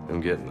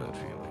 I'm getting that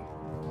feeling.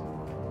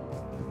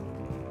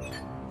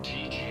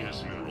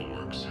 TGS Mineral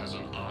Works has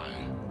an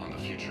eye on the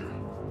future.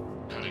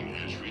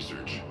 Cutting-edge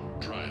research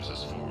drives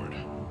us forward.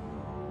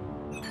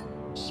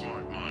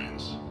 Smart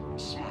minds,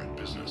 smart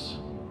business.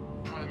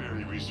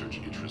 Primary research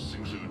interests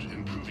include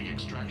improving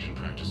extraction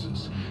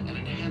practices and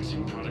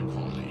enhancing product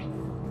quality.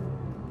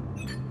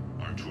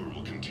 Our tour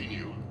will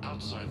continue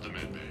outside the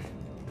medbay.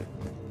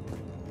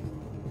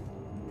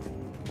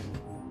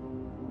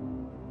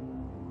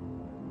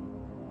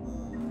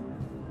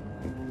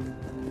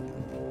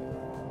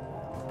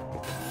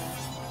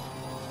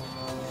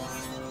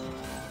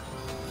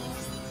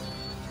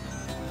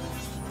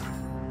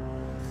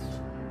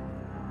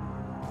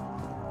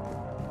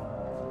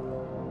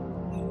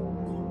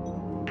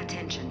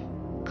 Attention.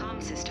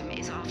 Comm system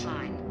is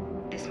offline.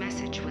 This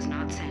message was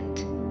not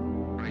sent.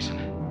 Bryson,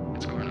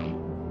 it's Garneau.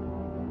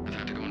 I've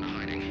had to go into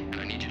hiding, and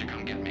I need you to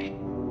come get me.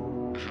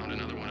 I found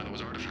another one of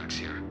those artifacts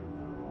here.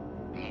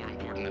 More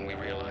important than we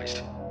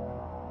realized.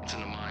 It's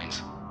in the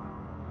mines.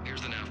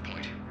 Here's the nav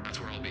point. That's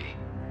where I'll be.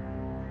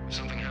 If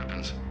something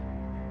happens,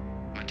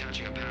 I'm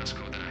attaching a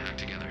passcode that I hacked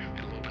together.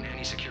 It'll open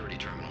any security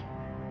terminal.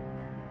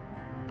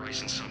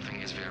 Bryson,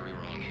 something is very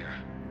wrong here.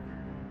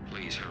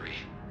 Please hurry.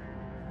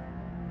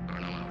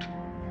 Garneau out.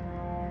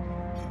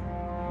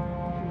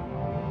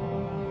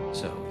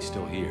 So, he's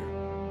still here.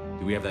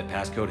 Do we have that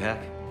passcode hack?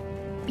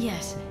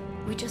 Yes,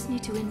 we just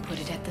need to input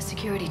it at the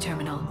security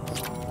terminal.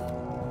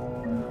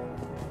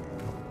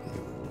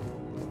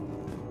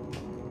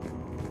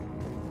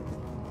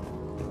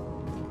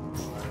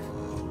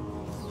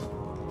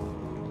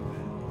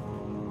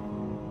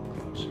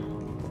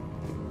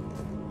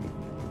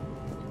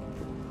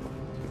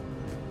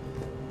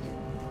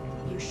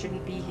 You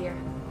shouldn't be here.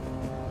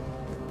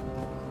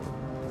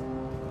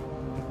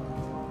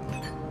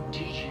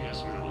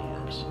 TGS Mineral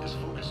Works is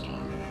focused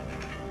on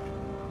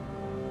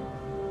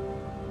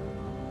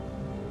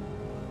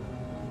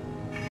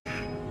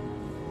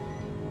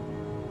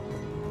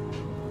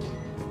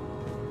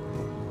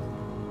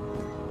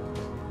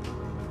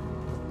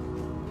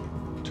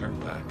Turn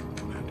back,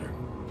 Commander.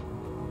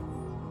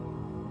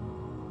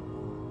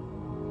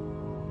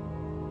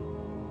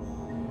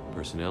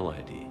 Personnel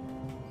ID.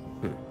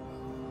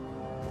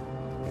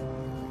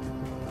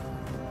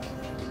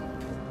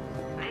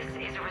 This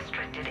is a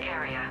restricted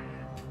area.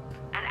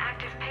 An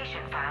active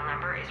patient file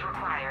number is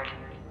required.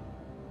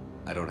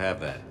 I don't have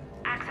that.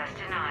 Access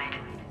denied.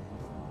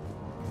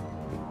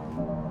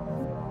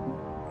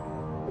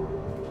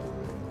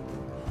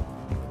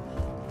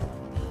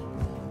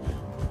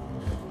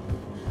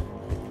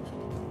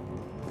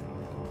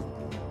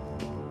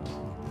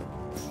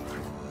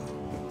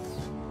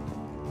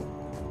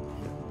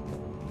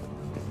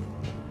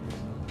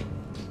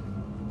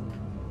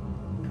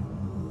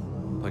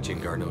 punch in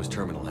Garneau's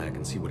terminal hack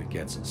and see what it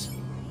gets us.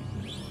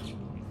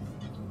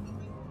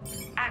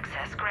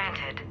 Access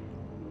granted.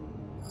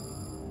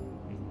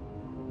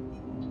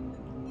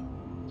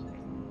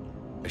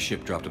 A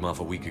ship dropped him off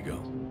a week ago.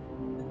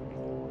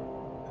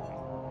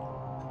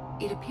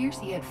 It appears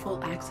he had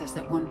full access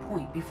at one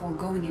point before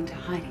going into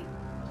hiding.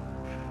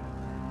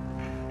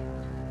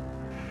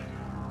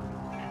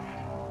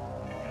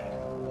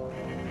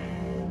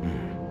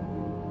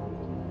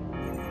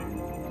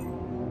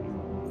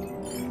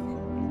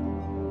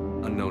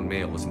 Unknown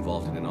male was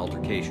involved in an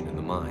altercation in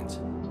the mines.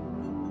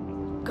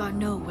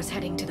 Garneau was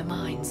heading to the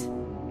mines.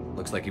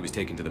 Looks like he was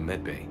taken to the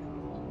medbay.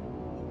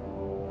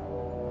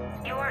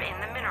 You are in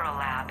the Mineral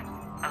Lab,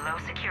 a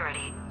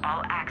low-security,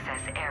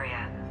 all-access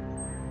area.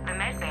 The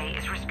medbay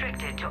is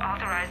restricted to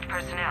authorized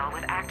personnel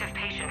with active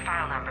patient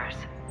file numbers.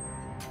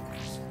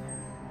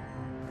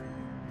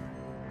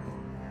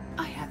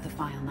 I have the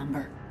file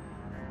number.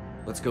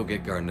 Let's go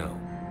get Garneau.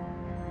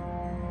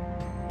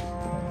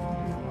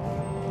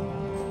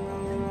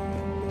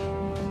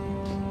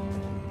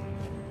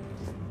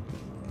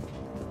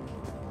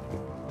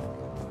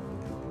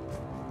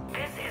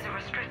 This is a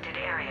restricted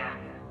area.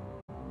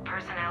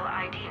 Personnel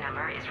ID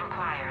number is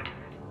required.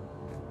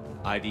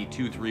 ID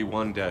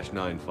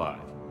 231-95.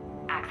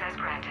 Access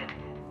granted.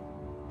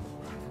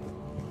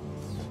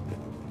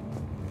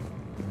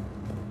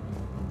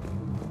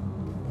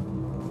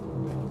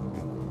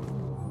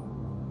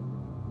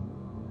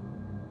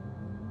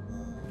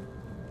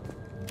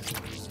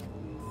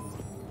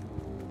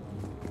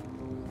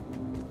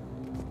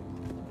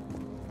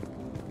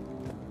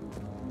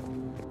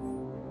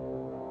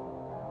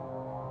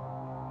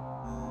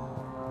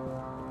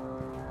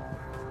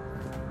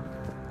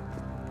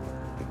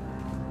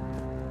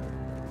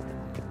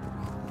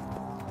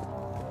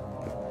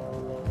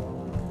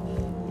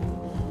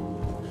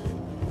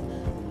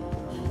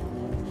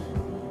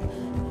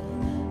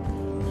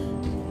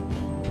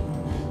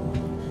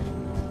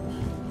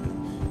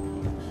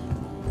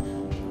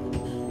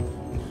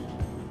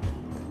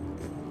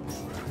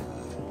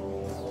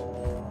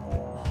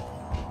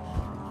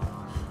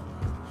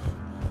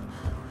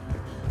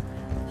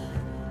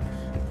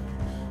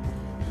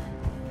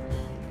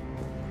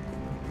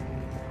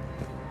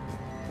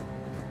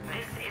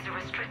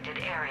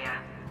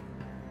 Area.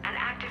 An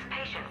active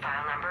patient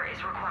file number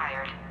is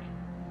required.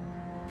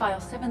 File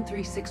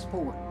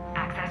 7364.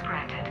 Access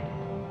granted.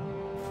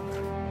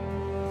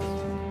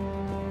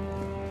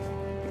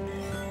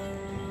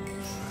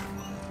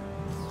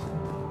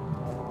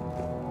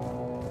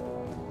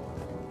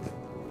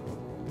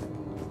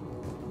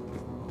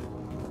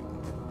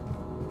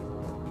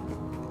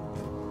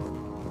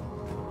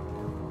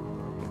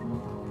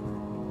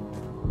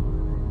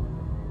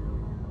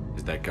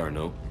 Is that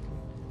Garneau?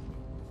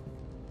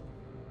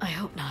 I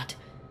hope not,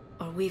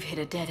 or we've hit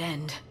a dead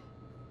end.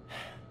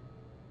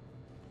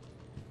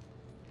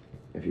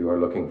 If you are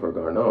looking for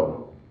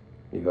Garneau,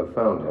 you have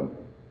found him.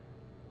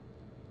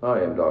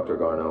 I am Dr.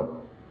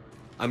 Garneau.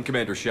 I'm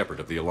Commander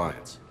Shepard of the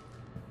Alliance.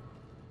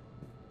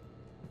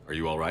 Are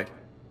you all right?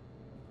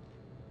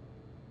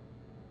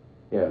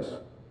 Yes.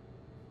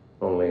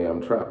 Only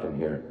I'm trapped in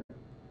here.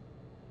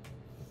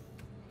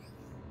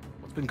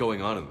 What's been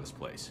going on in this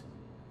place?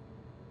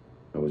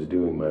 I was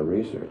doing my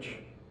research.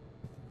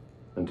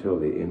 Until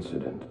the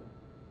incident.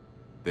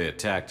 They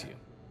attacked you.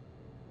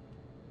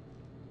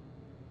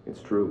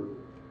 It's true.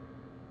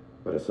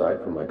 But aside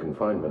from my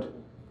confinement,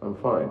 I'm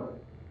fine.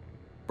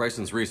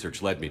 Bryson's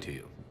research led me to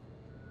you.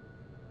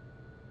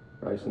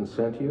 Bryson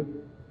sent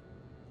you?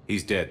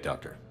 He's dead,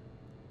 Doctor.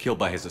 Killed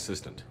by his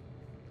assistant.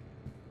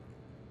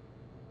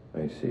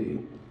 I see.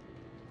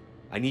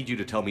 I need you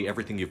to tell me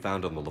everything you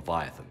found on the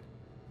Leviathan.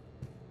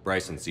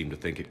 Bryson seemed to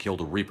think it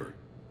killed a Reaper.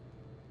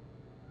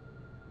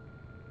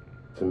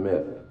 It's a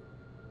myth.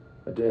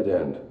 A dead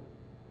end.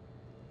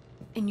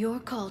 In your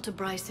call to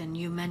Bryson,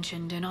 you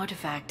mentioned an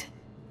artifact.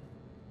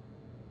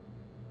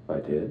 I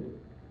did?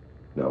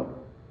 No.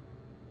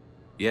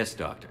 Yes,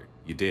 Doctor,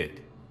 you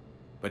did.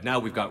 But now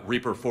we've got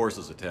Reaper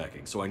forces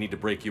attacking, so I need to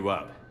break you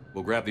up.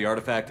 We'll grab the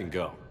artifact and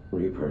go.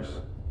 Reapers.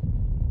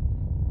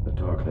 The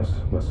darkness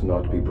must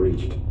not be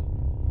breached.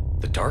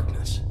 The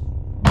darkness?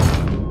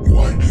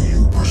 Why do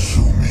you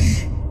pursue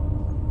me?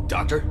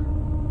 Doctor?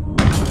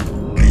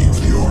 Leave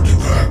the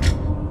artifact.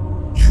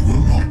 You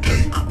will not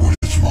take what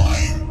is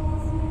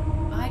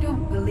mine. I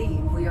don't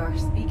believe we are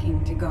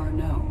speaking to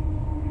Garneau.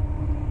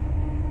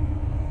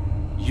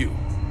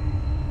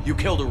 You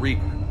killed a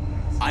Reaper.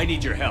 I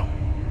need your help.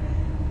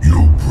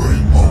 You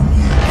bring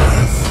only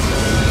death.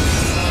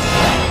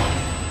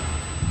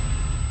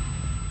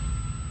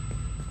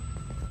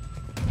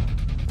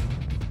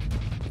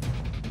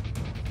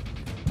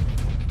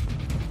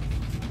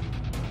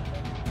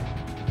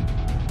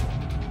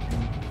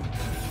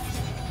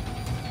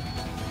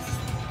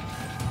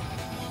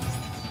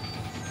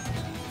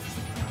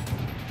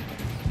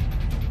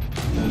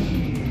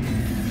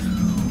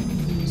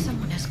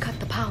 Someone has cut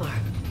the power.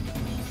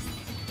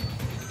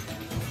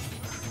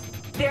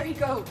 There he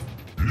goes.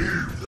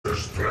 Leave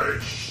this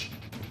place.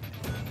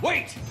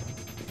 Wait!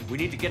 We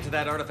need to get to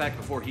that artifact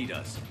before he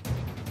does.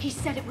 He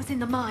said it was in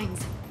the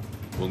mines.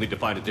 We'll need to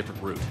find a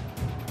different route.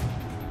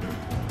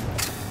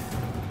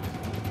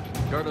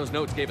 Garno's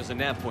notes gave us a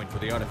nav point for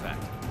the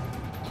artifact.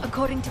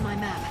 According to my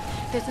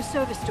map, there's a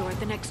service door at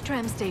the next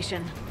tram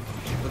station.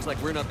 Looks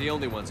like we're not the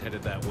only ones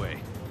headed that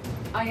way.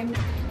 I am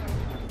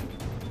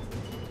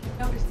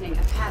noticing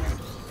a pattern.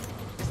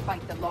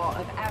 Despite the law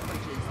of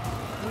averages,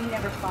 we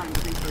never find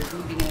Reapers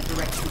moving in a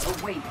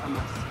direction away from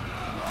us.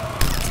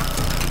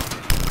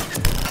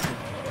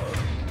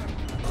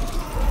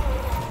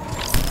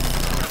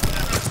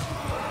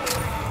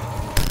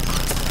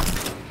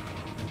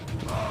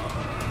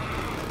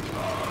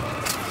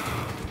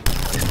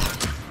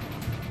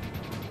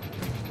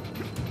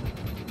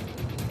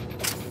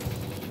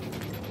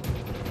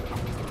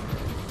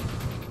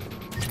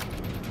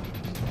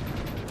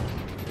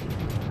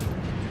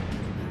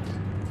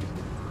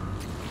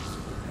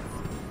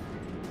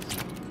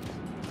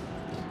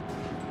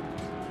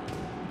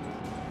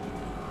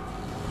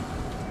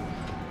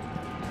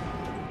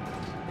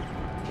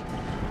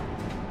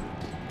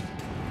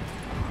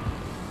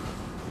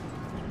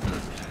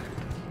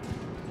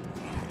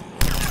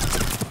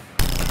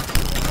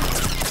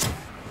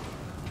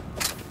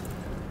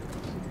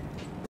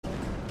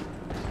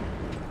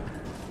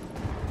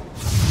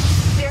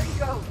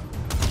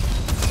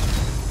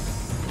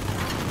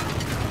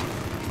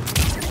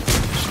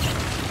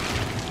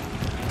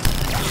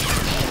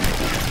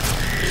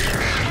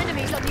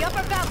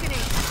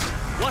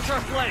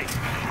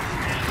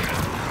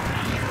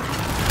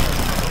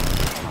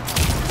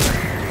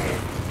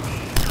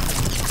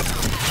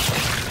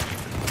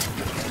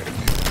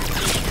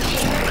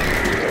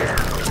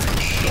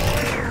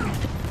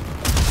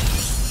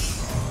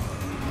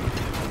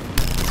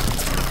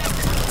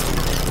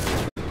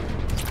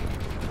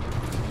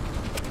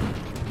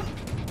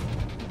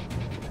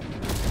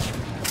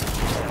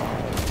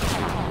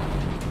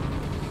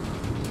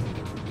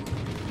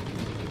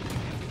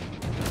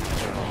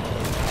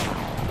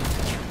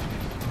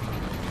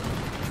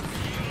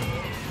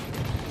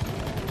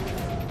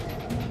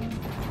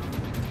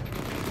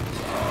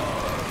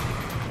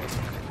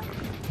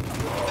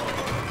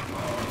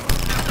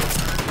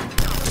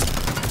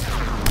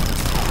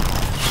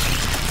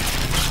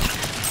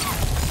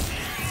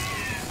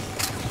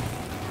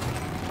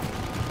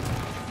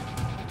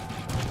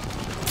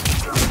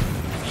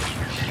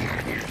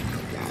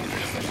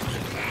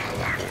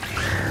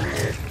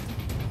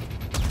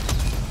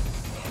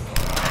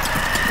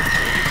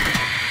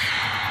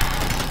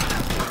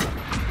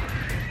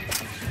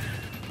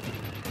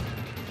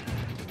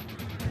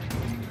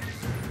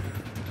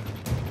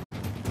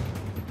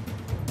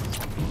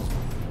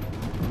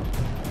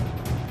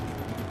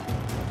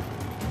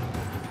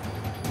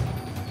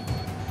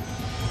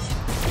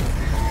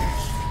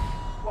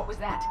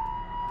 That?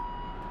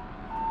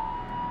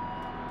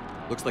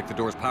 Looks like the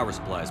door's power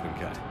supply has been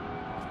cut.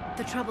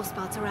 The trouble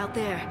spots are out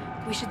there.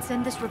 We should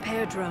send this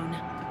repair drone.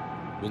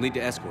 We'll need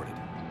to escort it.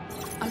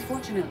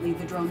 Unfortunately,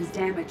 the drone is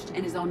damaged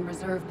and is on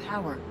reserve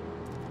power.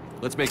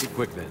 Let's make it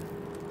quick then.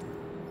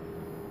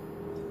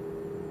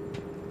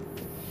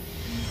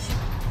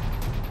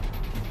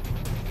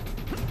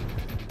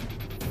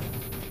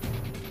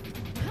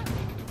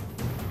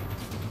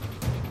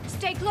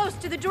 Stay close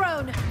to the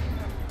drone!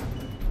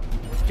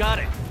 Got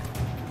it!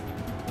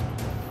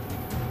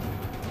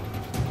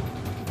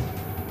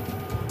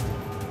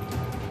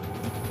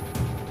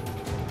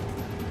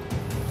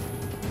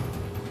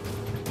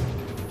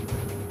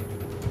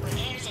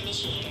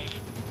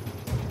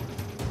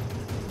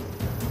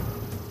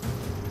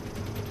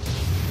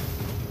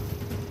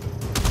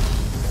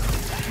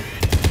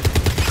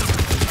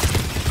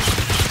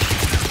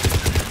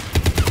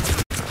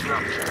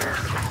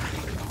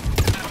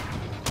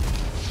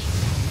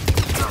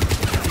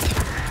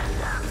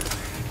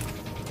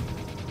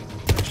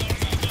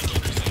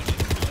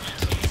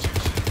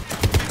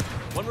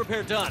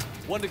 Repair done.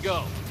 One to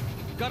go.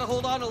 Gotta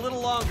hold on a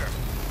little longer.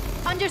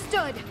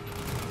 Understood.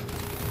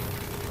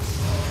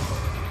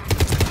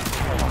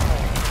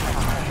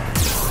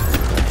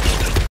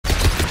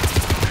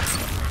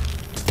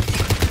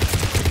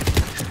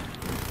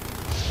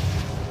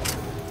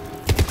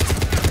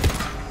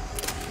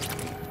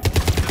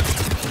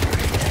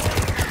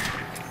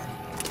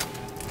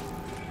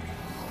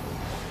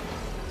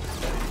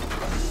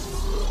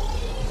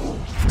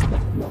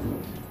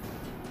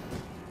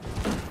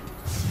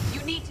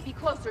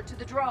 Closer to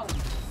the drone.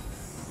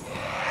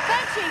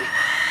 Banshee!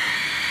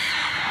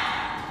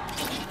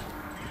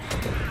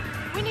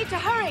 We need to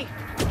hurry!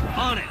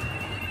 On it!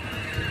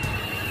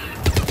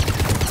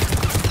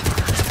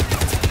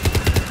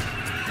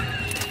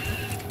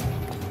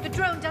 The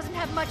drone doesn't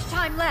have much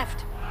time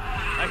left.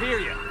 I hear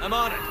you. I'm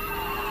on it.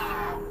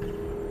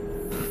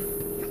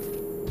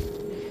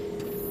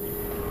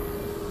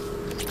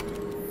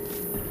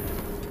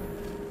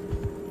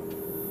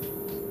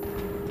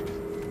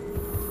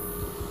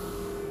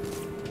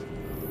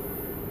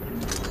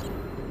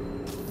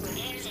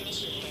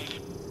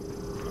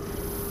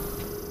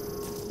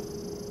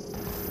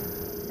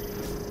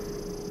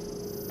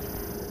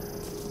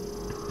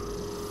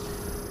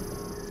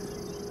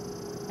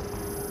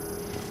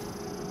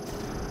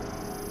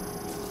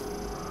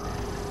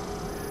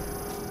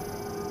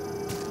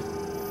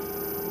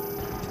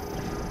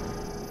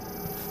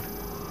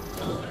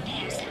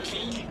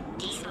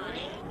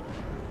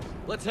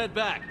 Let's head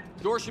back.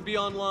 Door should be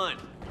online.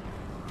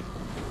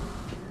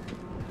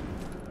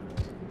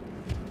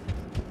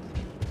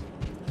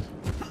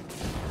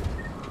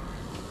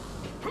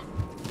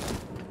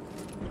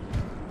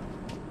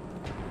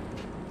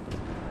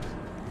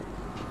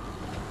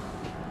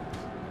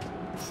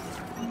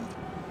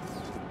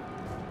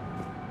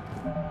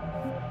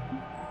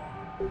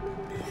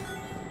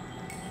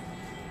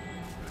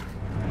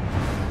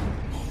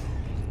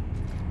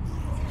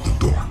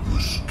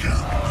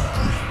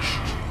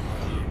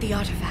 The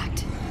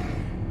artifact.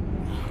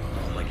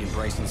 Like in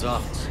Bryson's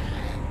office.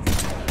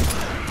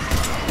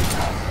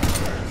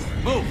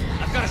 Move!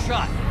 I've got a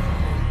shot!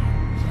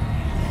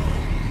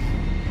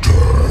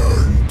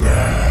 Turn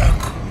back!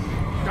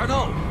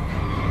 Garneau!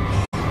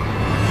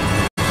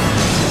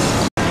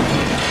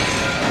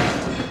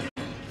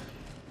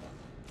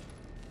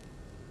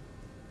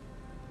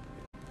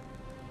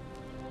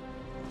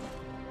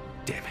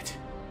 Damn it.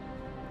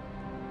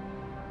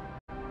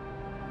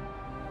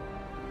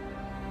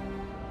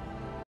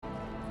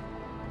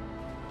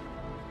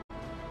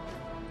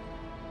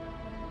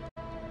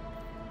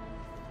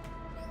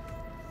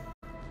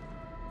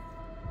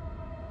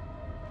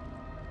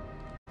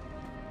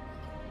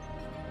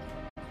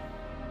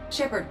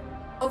 Shepard,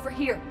 over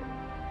here.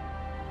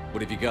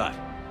 What have you got?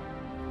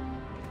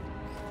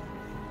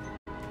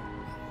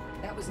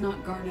 That was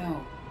not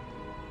Garneau.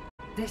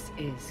 This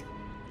is.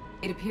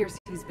 It appears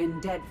he's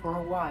been dead for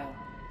a while.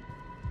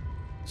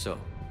 So,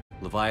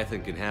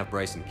 Leviathan can have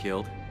Bryson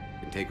killed,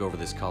 can take over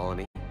this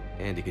colony,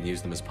 and he can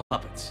use them as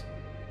puppets.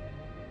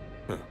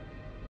 Huh.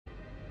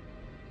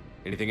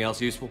 Anything else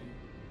useful?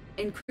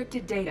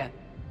 Encrypted data,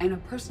 and a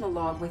personal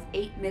log with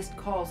 8 missed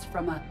calls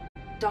from a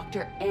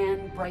Dr.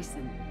 Anne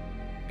Bryson.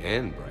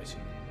 Anne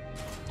Bryson?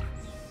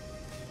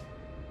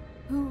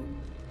 Who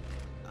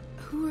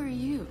are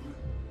you?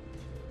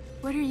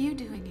 What are you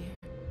doing here?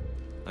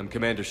 I'm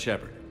Commander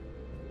Shepard.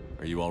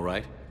 Are you all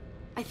right?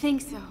 I think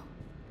so.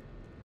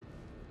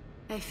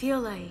 I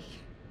feel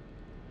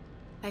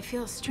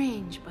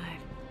strange, but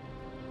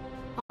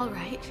all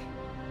right.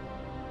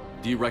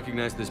 Do you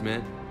recognize this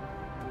man?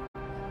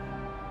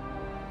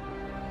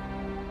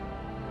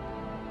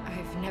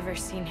 I've never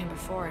seen him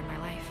before in my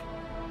life.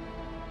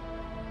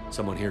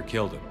 Someone here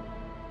killed him.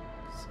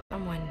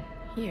 Someone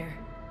here?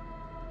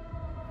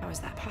 How is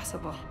that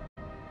possible?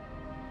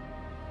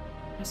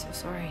 I'm so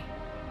sorry.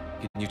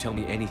 Can you tell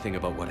me anything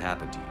about what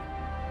happened to you?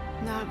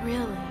 Not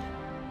really.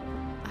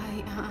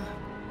 I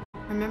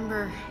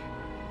remember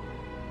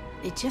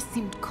it just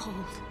seemed cold.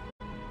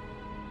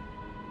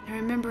 I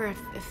remember a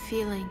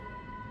feeling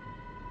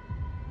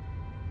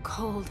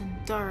cold and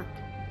dark.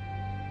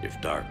 If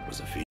dark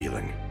was a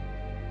feeling,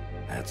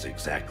 that's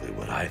exactly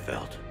what I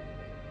felt.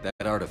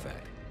 That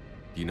artifact,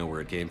 do you know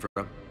where it came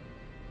from?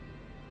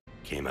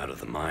 Came out of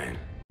the mine.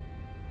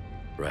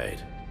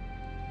 Right.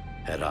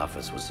 Head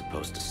office was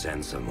supposed to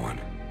send someone.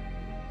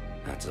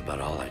 That's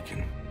about all I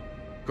can...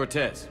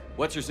 Cortez,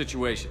 what's your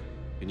situation?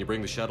 Can you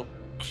bring the shuttle?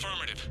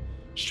 Affirmative.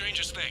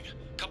 Strangest thing.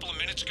 A couple of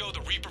minutes ago,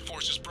 the Reaper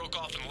forces broke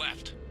off and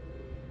left.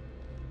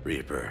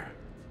 Reaper?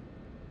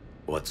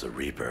 What's a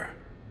Reaper?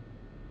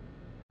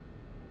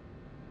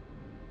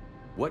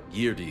 What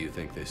year do you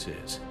think this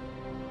is?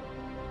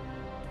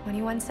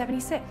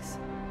 2176.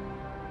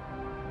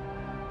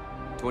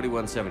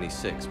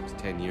 2176 was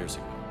 10 years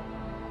ago.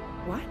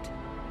 What?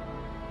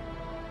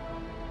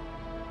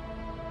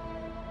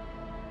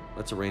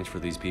 Let's arrange for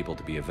these people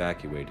to be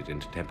evacuated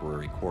into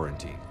temporary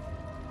quarantine.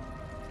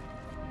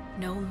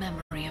 No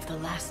memory of the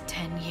last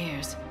 10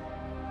 years.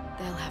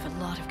 They'll have a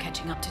lot of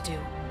catching up to do.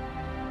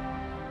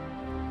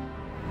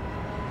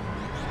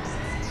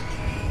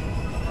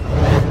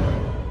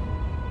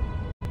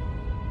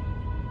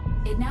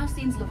 It now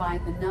seems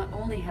Leviathan not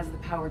only has the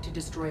power to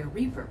destroy a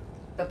Reaper,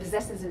 but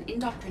possesses an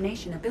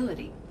indoctrination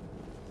ability.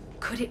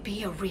 Could it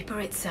be a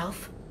Reaper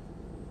itself?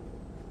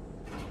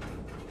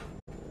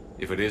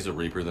 If it is a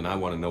Reaper, then I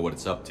want to know what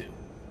it's up to.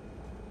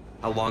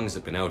 How long has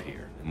it been out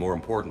here? And more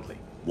importantly,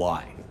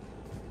 why?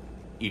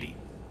 EDI,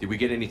 did we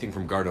get anything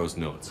from Garneau's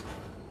notes?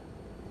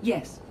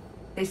 Yes.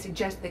 They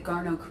suggest that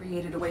Garneau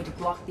created a way to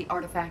block the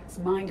artifact's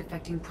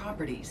mind-affecting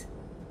properties.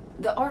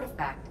 The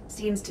artifact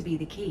seems to be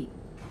the key.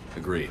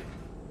 Agreed.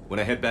 When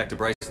I head back to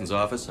Bryson's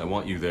office, I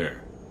want you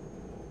there.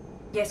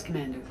 Yes,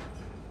 Commander.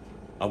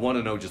 I want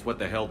to know just what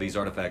the hell these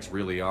artifacts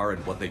really are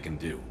and what they can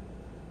do.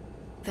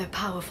 They're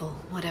powerful,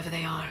 whatever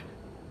they are.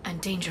 And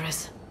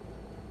dangerous.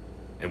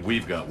 And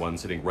we've got one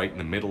sitting right in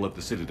the middle of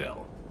the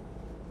Citadel.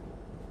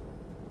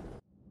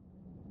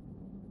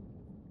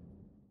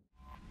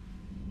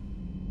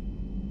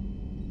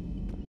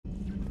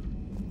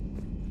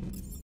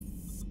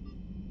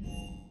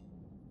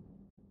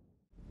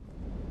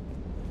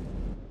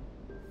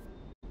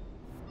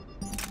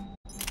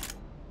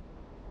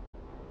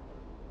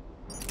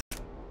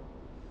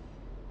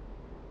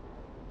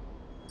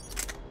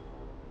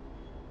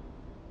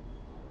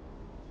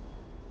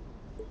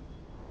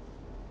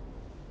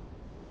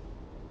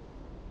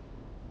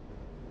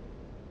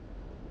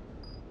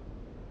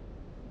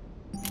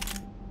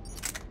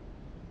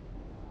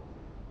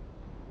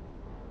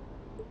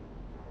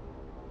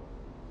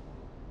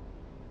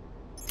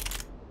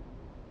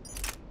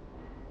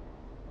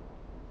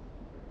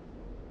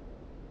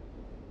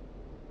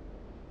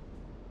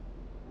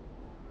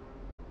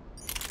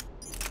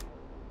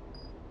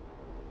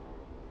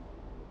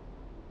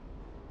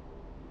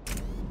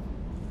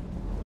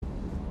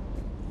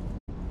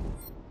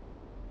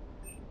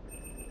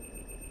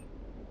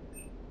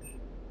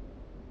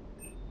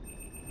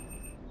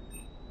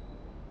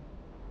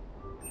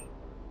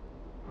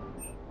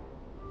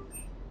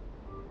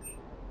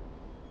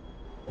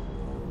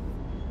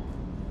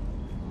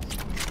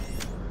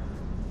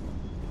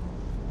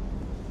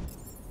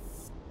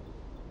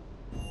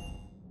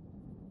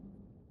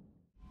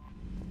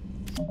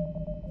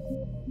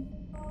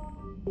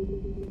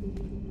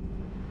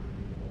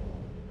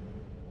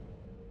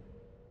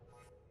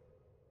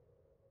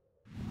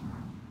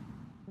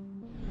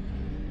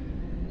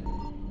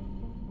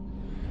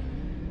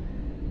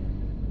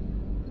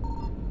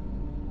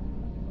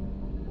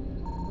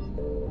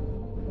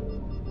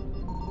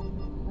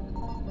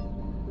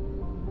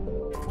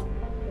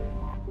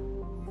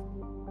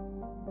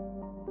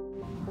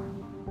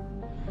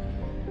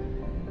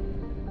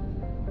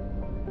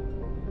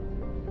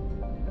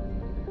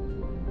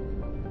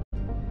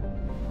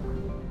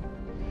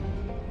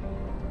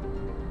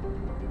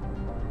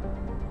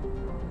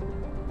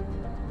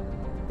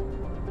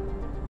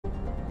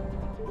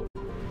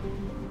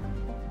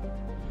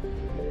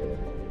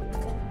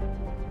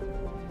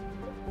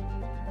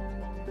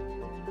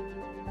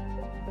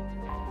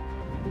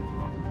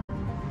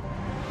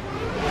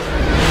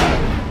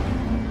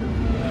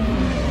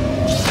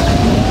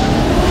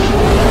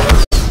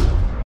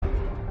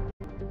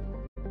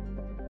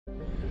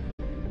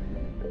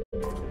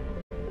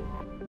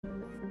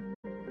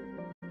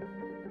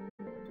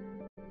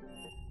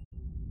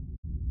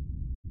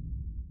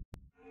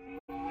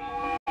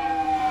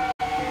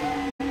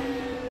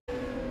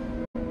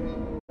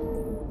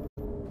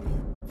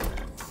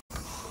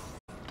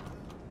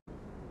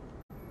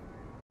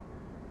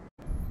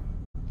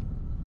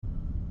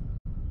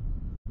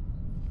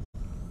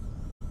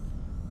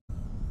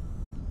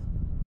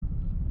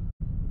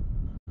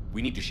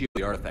 We need to shield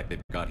the artifact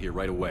they've got here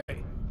right away.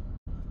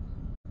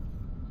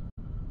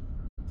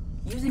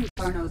 Using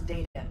Garneau's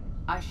data,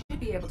 I should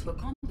be able to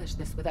accomplish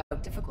this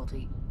without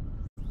difficulty.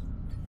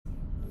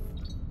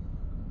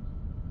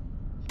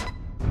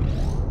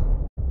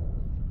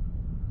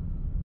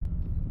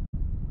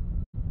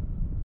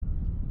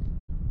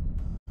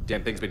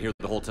 Damn thing's been here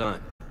the whole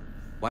time.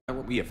 Why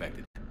weren't we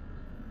affected?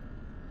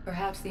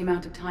 Perhaps the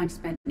amount of time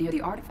spent near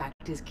the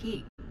artifact is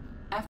key.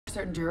 After a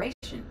certain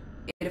duration,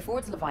 it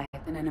affords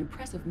Leviathan an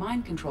impressive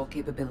mind control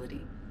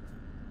capability.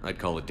 I'd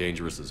call it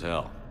dangerous as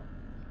hell.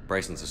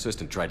 Bryson's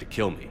assistant tried to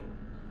kill me.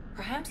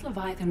 Perhaps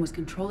Leviathan was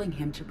controlling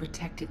him to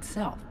protect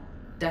itself,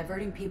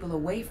 diverting people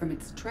away from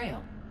its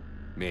trail.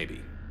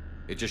 Maybe.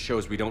 It just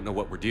shows we don't know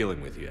what we're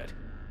dealing with yet.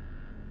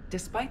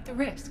 Despite the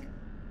risk,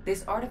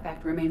 this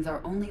artifact remains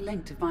our only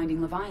link to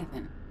finding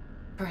Leviathan.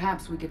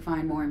 Perhaps we could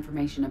find more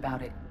information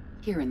about it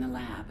here in the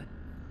lab.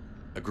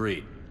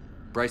 Agreed.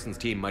 Bryson's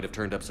team might have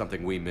turned up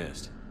something we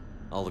missed.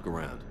 I'll look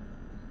around.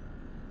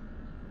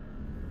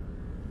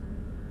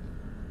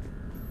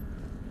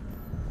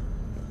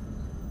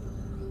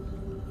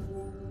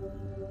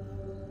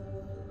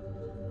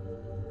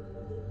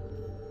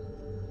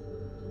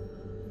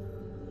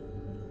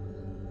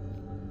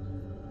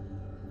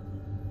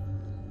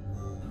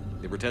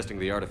 They were testing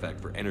the artifact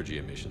for energy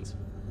emissions.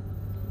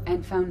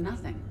 And found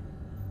nothing.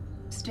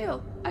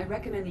 Still, I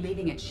recommend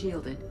leaving it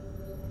shielded.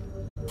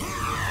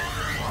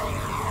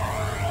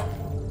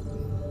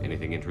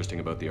 Anything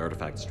interesting about the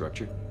artifact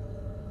structure?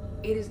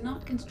 It is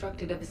not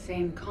constructed of the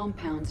same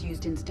compounds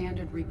used in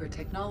standard Reaper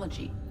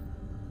technology.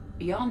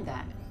 Beyond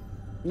that,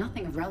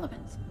 nothing of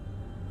relevance.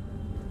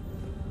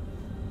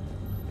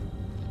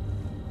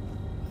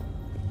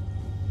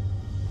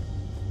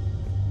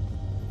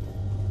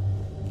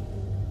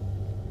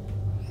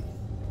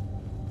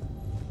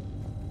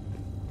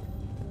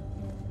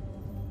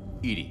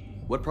 EDI,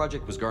 what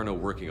project was Garneau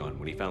working on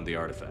when he found the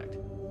artifact?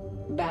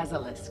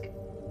 Basilisk.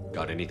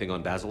 Got anything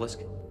on Basilisk?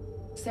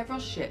 Several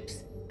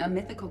ships, a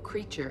mythical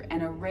creature,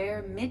 and a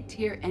rare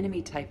mid-tier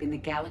enemy type in the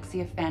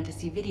Galaxy of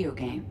Fantasy video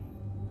game.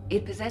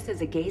 It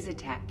possesses a gaze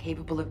attack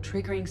capable of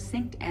triggering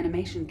synced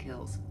animation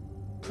kills.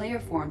 Player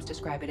forums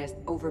describe it as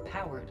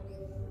overpowered.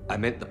 I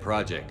meant the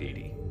project,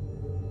 EDI.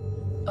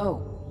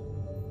 Oh.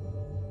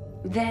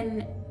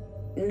 Then,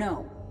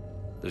 no.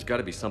 There's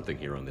gotta be something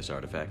here on this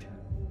artifact.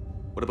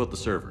 What about the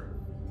server?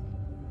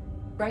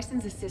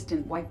 Bryson's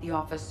assistant wiped the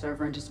office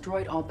server and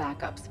destroyed all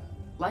backups,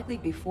 likely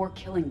before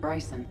killing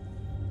Bryson.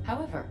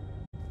 However,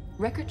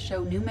 records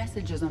show new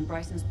messages on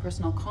Bryson's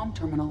personal comm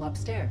terminal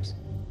upstairs.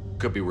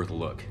 Could be worth a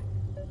look.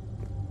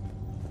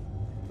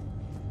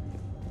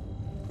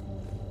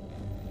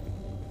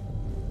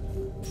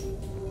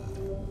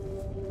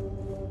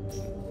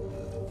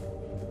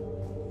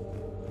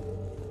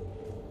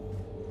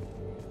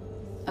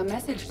 A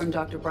message from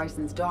Dr.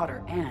 Bryson's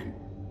daughter, Anne.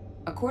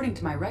 According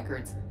to my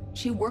records,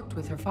 she worked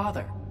with her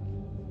father.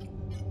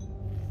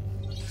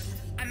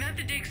 I'm at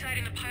the dig site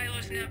in the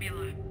Pylos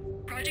Nebula.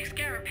 Project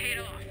Scarab paid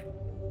off.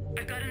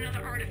 I've got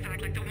another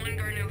artifact like the one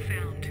Garneau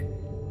found.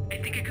 I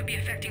think it could be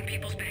affecting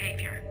people's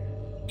behavior.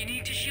 You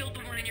need to shield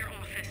the one in your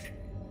office.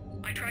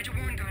 I tried to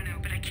warn Garneau,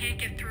 but I can't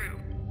get through.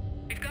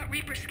 We've got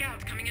Reaper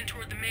scouts coming in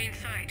toward the main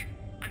site.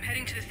 I'm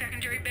heading to the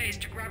secondary base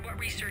to grab what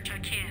research I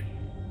can.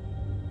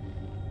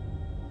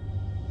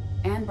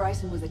 Anne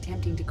Bryson was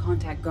attempting to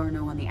contact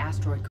Garneau on the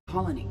asteroid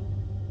colony.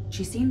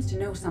 She seems to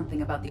know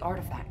something about the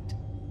artifact.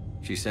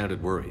 She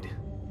sounded worried.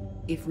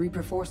 If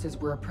Reaper forces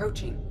were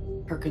approaching,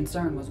 her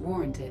concern was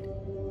warranted.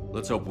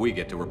 Let's hope we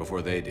get to her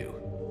before they do.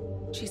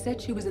 She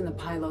said she was in the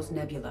Pylos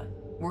Nebula,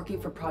 working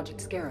for Project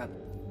Scarab.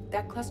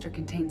 That cluster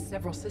contains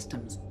several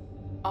systems.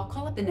 I'll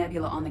call up the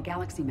nebula on the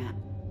galaxy map.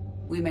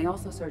 We may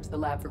also search the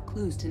lab for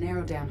clues to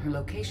narrow down her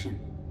location.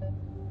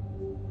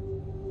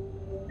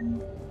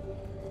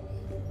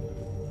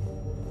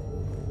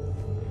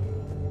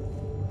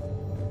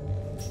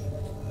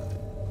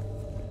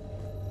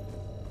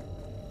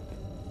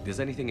 Does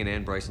anything in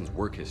Anne Bryson's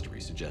work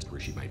history suggest where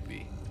she might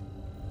be?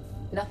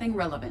 Nothing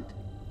relevant.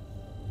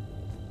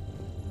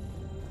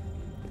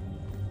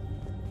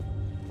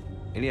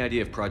 Any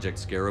idea if Project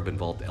Scarab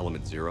involved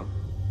Element Zero?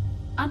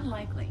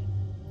 Unlikely.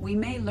 We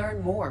may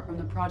learn more from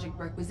the Project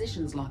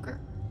Requisitions Locker.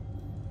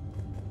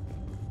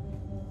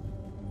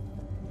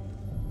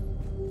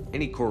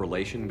 Any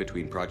correlation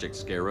between Project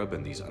Scarab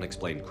and these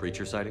unexplained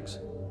creature sightings?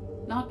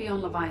 Not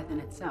beyond Leviathan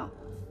itself.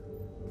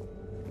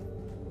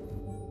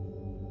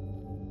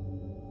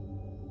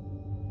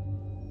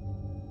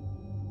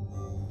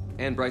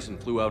 Anne Bryson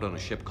flew out on a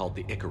ship called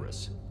the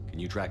Icarus. Can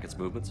you track its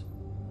movements?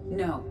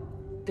 No.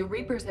 The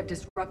Reapers have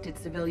disrupted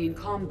civilian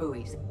comm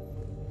buoys.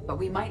 But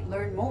we might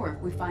learn more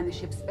if we find the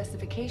ship's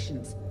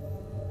specifications.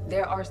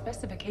 There are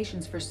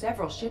specifications for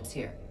several ships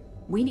here.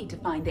 We need to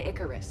find the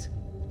Icarus.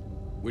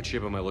 Which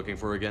ship am I looking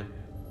for again?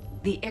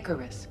 The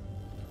Icarus.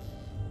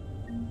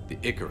 The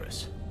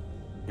Icarus.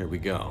 Here we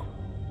go.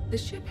 The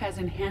ship has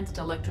enhanced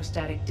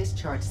electrostatic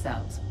discharge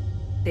cells.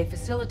 They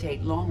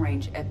facilitate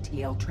long-range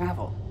FTL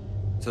travel.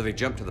 So they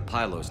jumped to the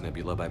Pylos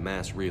Nebula by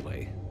mass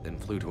relay, then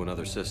flew to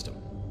another system.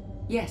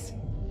 Yes.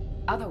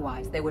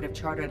 Otherwise, they would have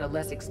chartered a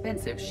less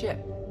expensive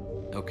ship.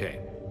 Okay.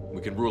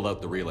 We can rule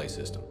out the relay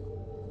system.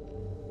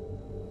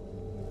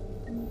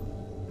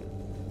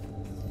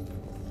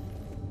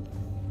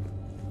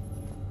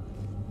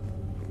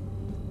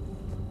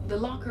 The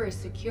locker is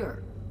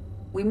secure.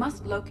 We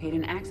must locate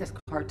an access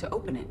card to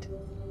open it.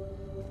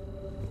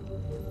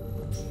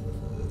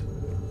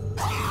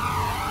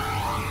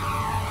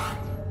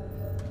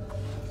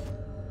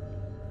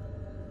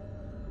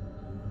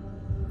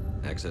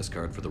 Access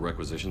card for the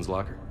Requisitions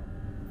Locker?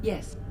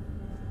 Yes.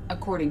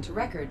 According to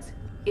records,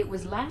 it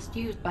was last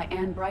used by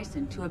Anne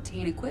Bryson to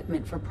obtain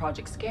equipment for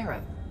Project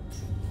Scarab.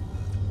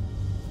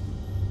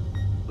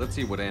 Let's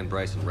see what Anne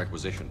Bryson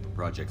requisitioned for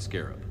Project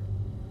Scarab.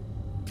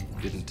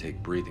 Didn't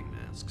take breathing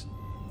masks.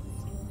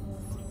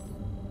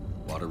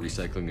 Water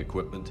recycling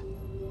equipment.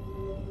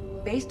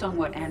 Based on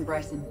what Anne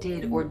Bryson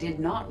did or did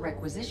not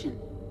requisition,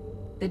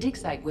 the dig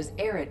site was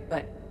arid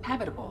but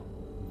habitable.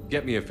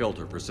 Get me a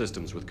filter for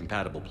systems with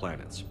compatible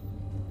planets.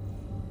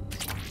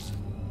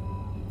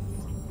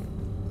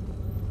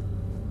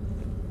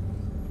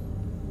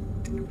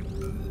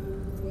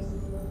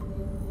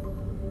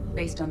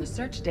 Based on the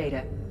search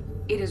data,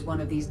 it is one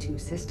of these two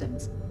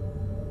systems.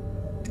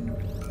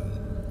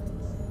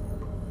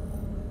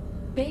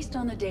 Based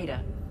on the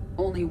data,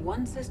 only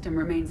one system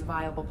remains a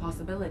viable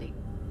possibility.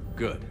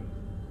 Good.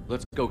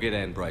 Let's go get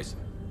Anne Bryson.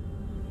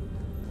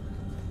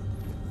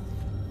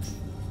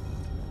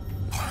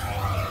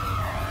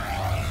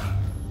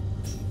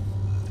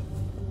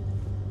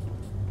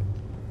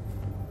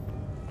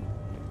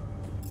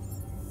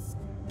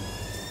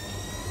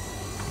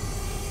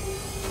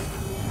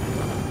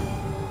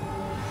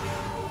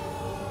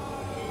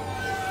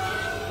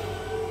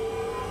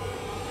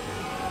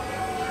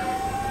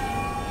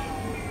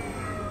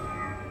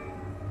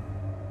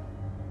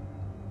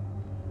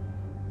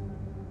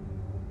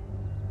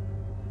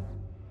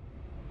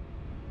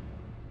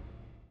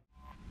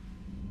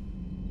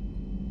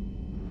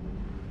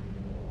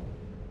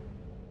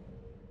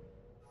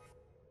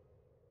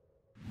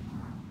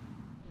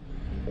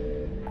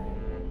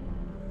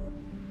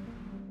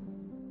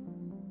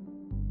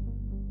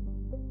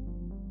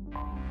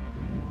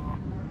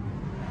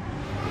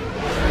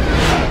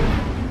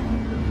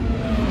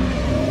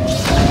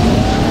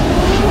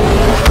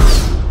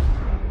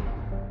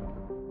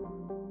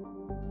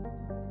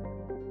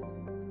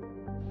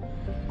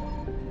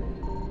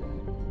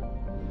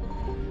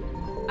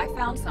 I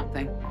found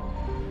something.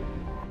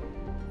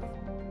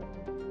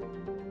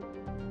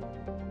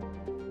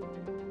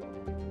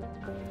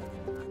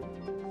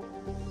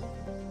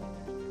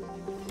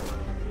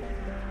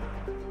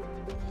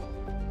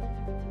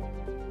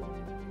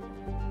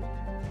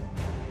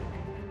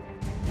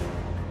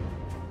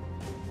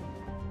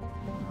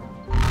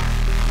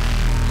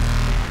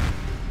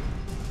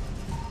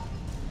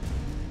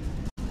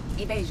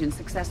 Evasion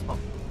successful.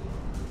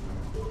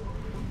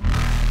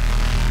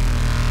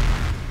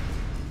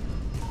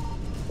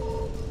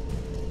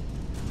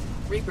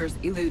 Reapers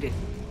eluded.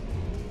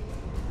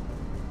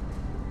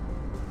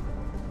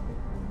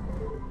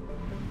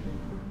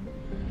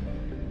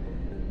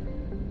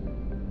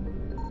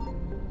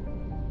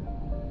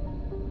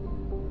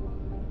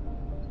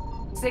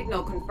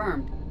 Signal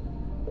confirmed.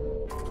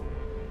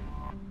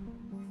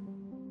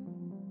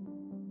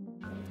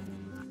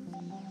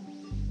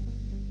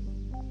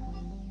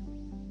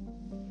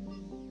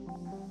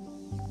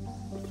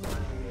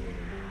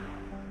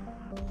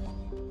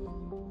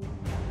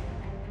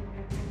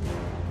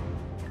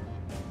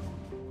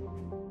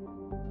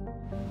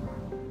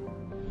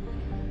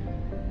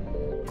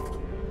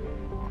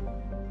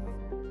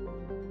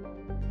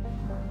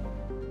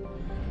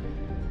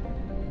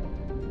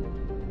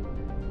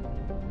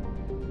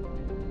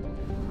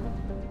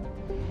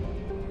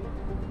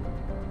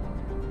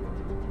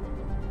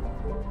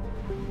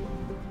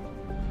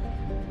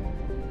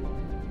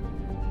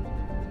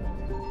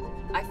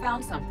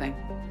 found something.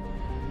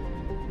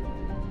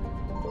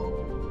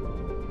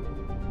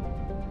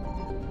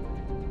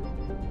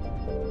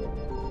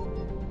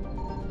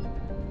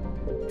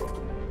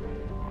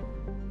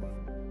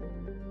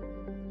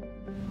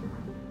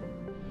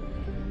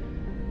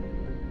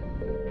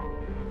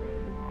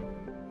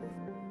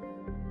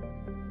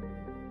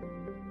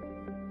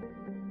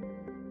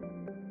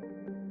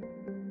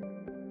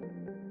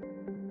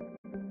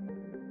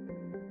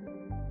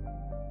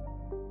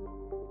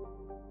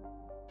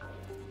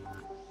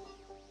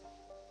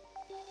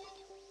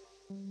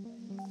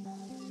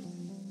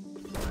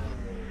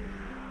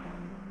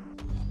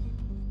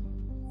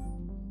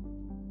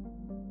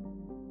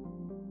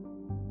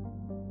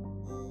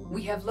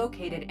 We have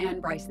located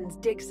Anne Bryson's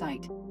dig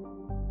site.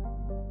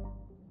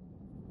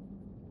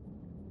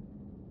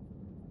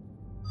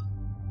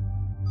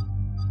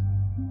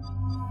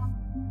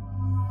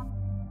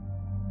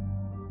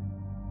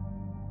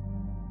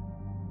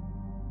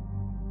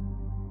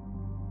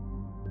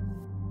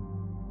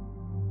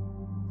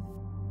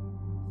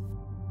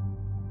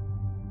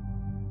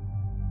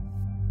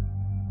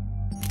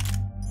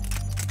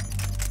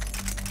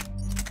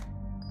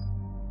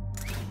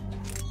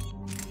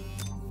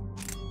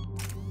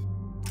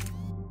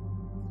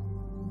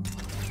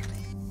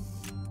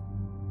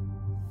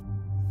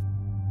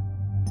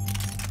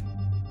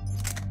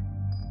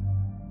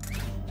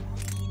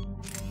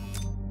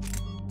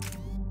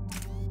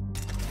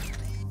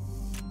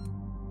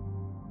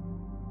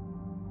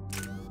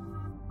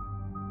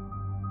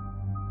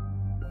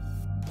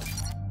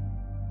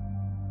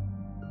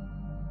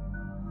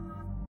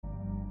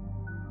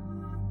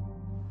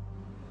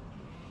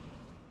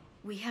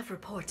 We have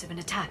reports of an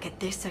attack at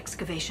this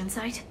excavation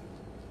site.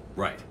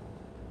 Right.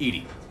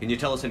 EDI, can you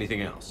tell us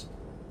anything else?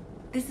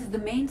 This is the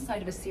main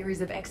site of a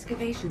series of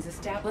excavations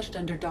established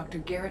under Dr.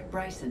 Garrett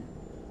Bryson.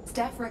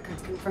 Staff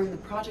records confirm the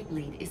project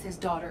lead is his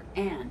daughter,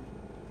 Anne.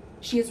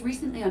 She has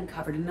recently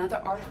uncovered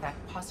another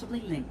artifact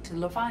possibly linked to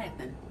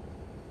Leviathan.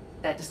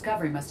 That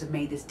discovery must have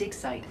made this dig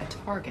site a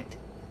target.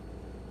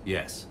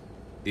 Yes.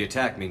 The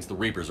attack means the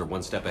Reapers are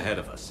one step ahead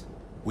of us.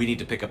 We need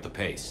to pick up the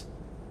pace.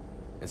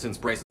 And since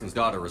Bryson's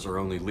daughter is our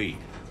only lead,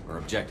 our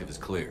objective is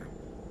clear.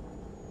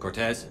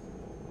 Cortez?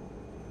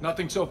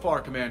 Nothing so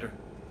far, Commander.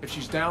 If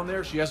she's down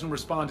there, she hasn't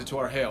responded to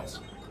our hails.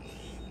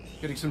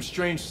 Getting some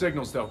strange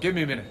signals, though. Give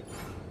me a minute.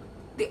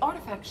 The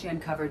artifact she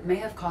uncovered may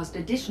have caused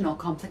additional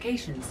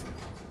complications.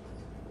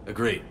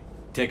 Agreed.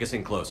 Take us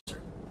in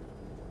closer.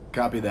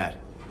 Copy that.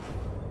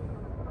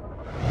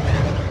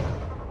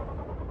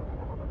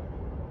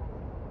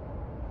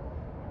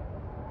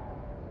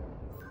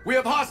 We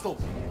have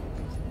hostiles!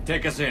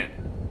 Take us in.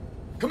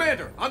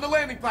 Commander, on the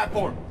landing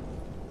platform!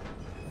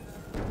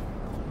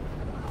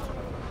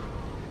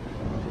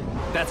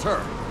 That's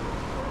her.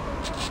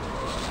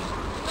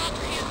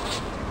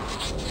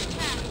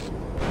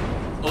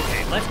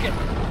 Okay, let's get...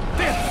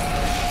 This!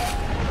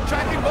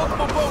 Tracking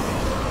multiple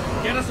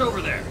boats! Get us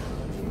over there.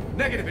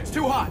 Negative, it's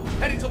too hot.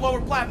 Heading to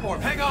lower platform,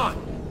 hang on!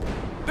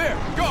 There,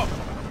 go!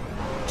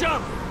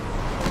 Jump!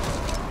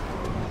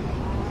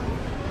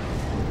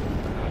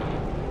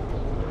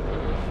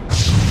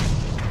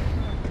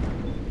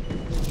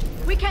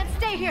 We can't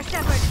stay here,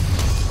 Shepard!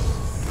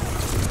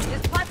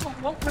 This platform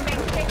won't remain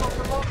stable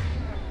for long.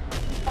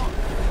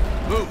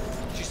 Move!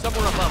 She's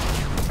somewhere above us.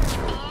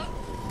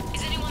 Hello?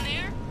 Is anyone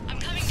there? I'm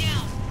coming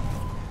down.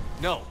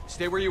 No,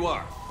 stay where you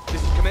are.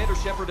 This is Commander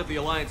Shepard of the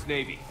Alliance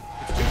Navy.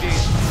 It's too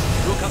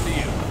dangerous. We'll come to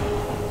you.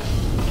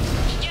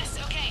 Yes,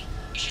 okay.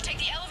 You should take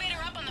the elevator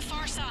up on the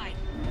far side.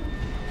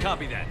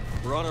 Copy that.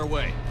 We're on our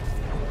way.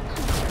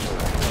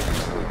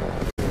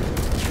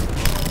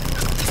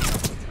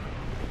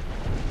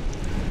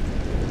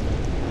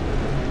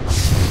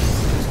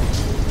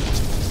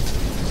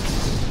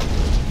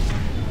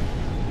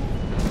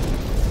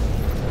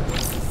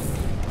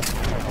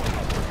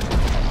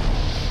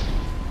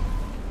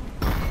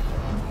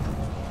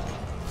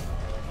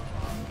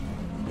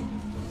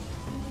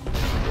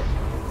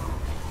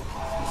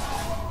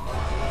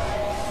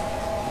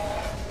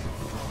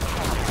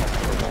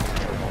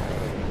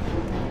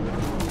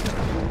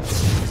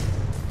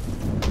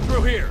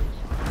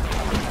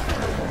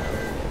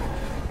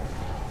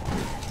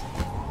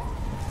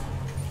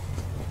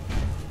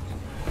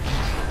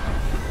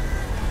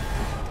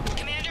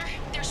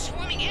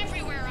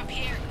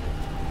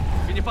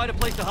 Find a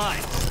place to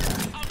hide.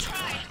 I'll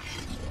try.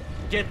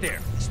 Get there.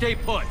 Stay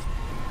put.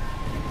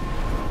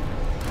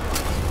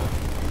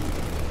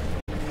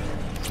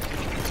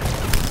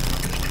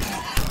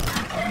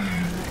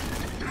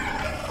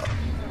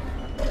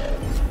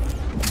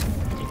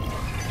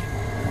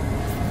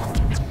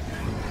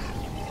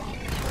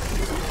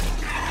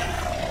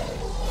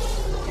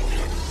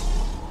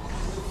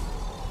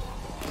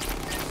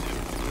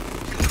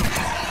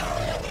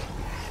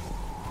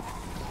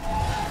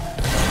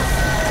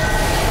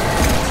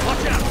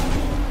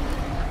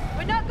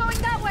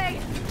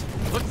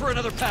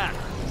 Another path.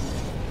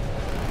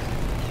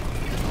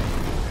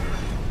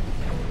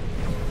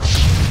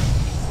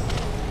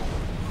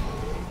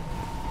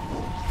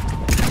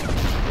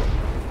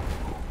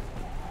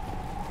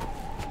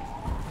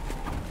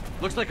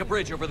 Looks like a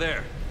bridge over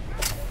there.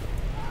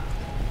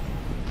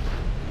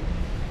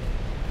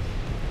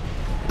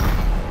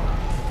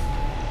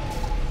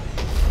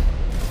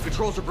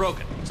 Controls are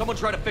broken. Someone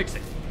try to fix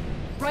it.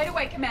 Right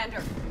away,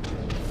 Commander.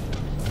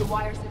 The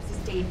wires have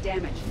sustained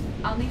damage.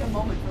 I'll need a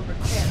moment for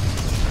repair.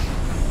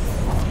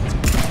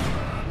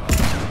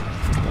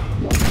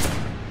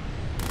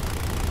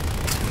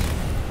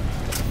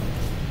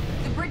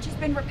 The bridge has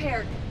been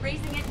repaired.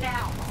 Raising it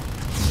now.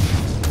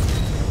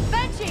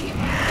 Banshee!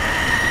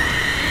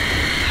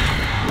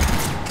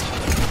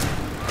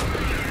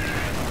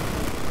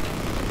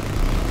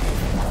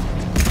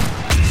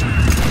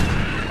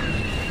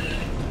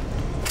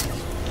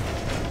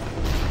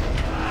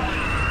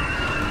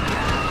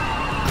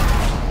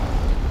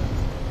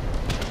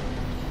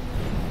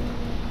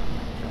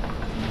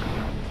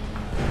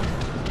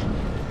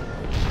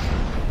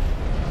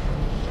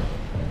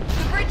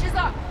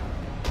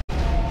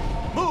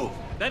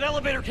 That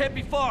elevator can't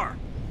be far!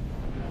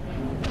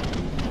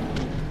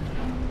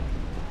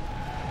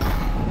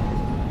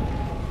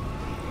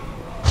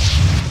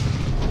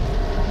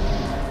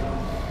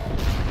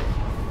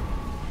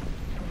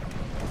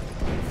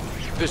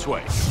 This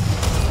way.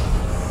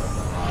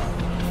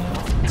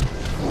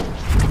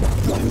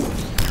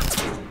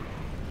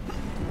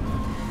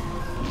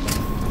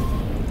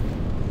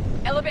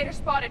 Elevator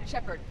spotted,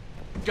 Shepard.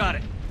 Got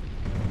it.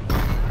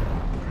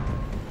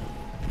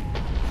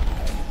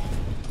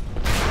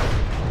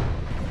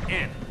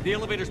 The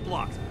elevator's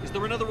blocked. Is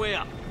there another way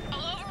up?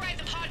 I'll override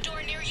the pod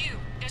door near you.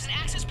 There's an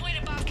access point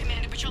above,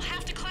 Commander, but you'll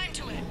have to climb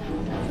to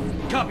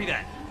it. Copy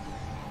that.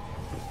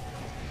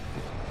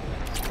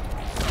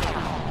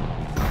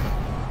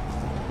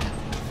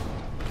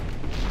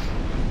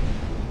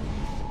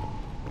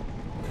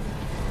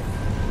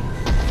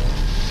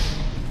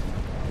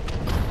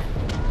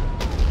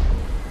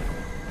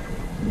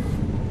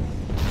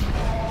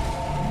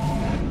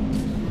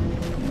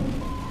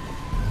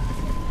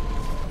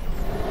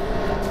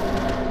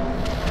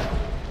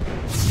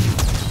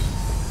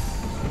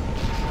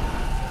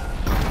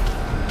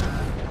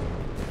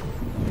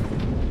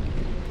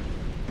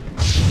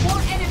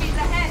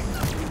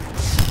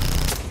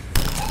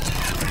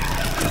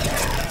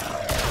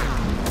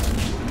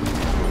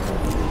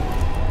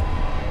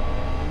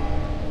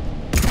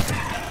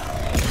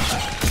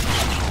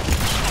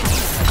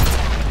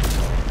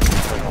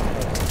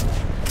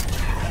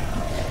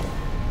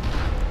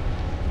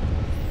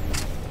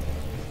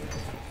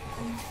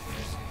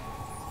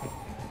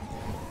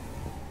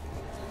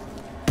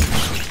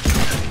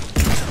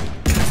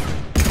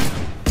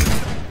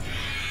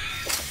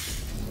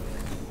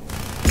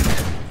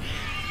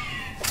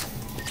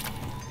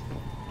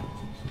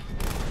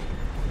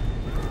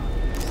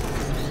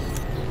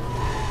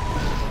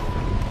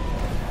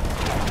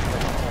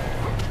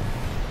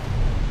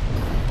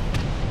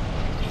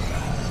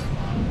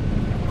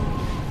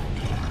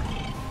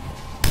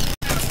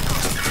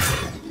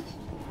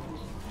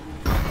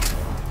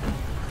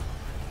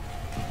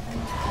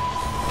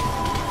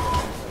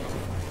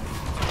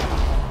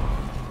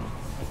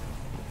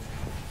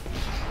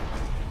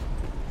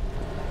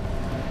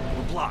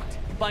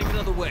 Find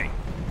another way.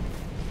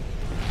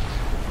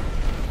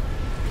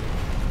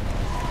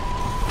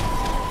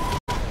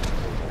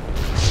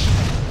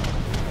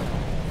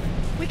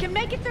 We can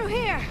make it through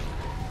here.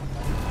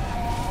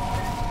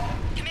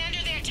 Commander,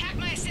 they attacked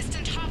my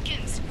assistant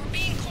Hopkins. We're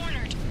being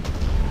cornered.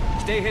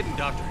 Stay hidden,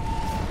 Doctor.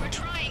 We're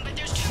trying, but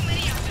there's too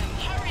many of them.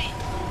 Hurry!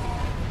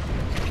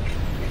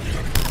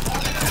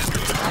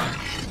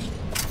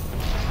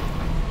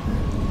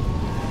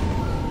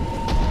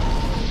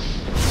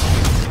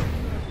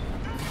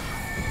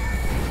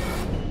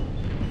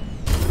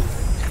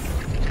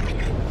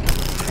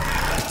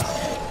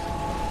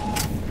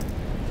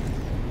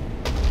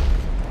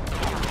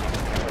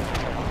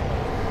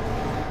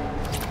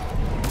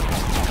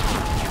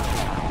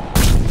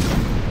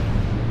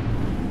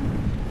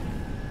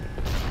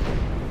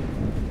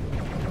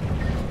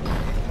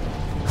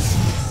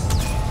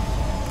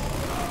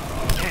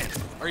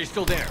 Are you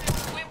still there?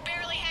 We're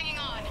barely hanging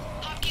on.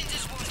 Hopkins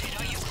is wounded.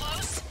 Are you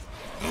close?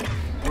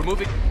 We're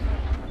moving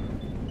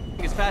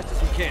as fast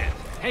as we can.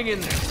 Hang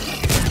in there.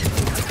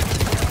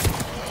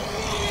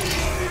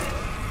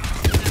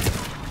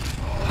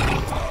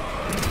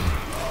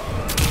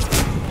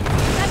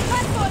 That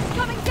platform's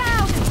coming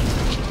down!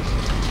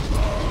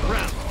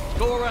 Around.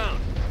 Go around.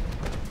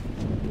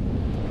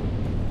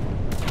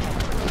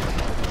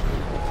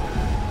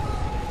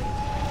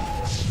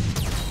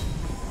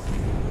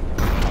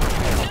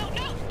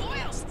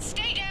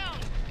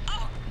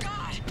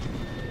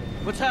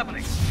 What's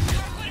happening?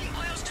 Kirkwood and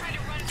Boyle's trying to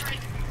run for it.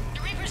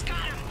 The Reaper's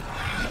got him.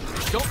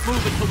 Don't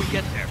move until we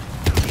get there.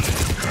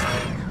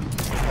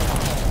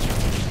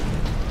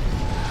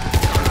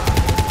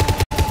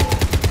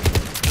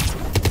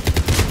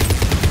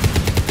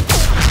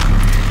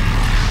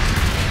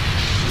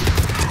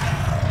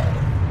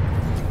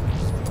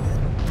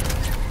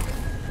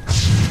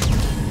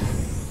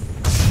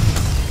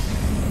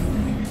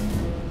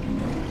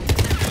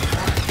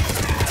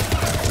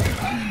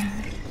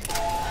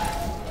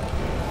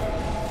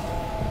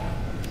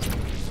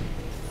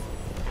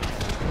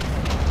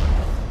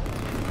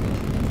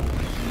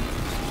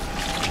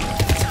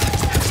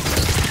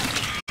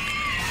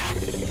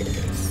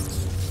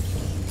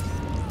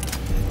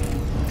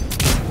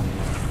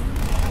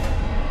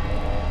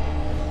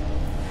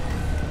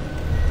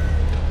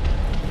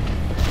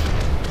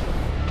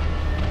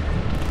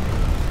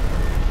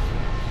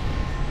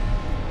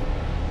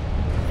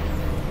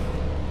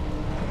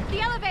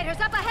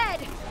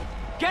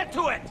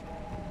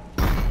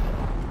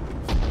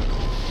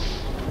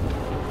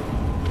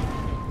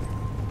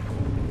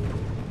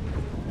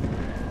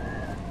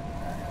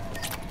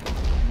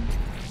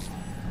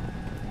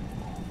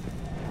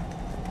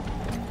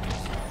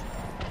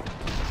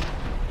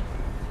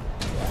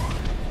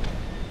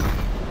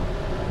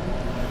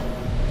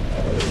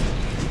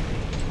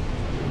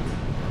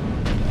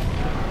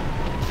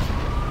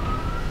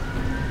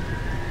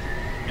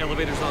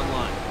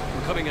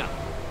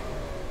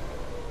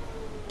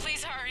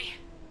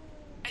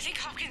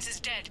 Hawkins is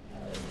dead.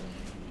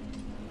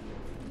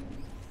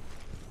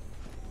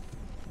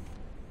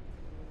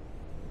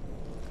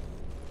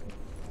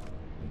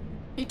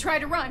 He tried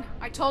to run.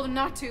 I told him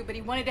not to, but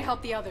he wanted to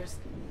help the others.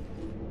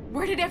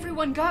 Where did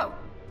everyone go?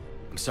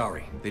 I'm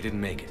sorry, they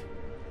didn't make it.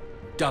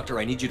 Doctor,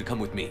 I need you to come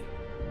with me.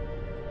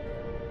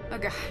 Oh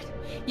god.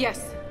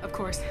 Yes, of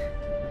course.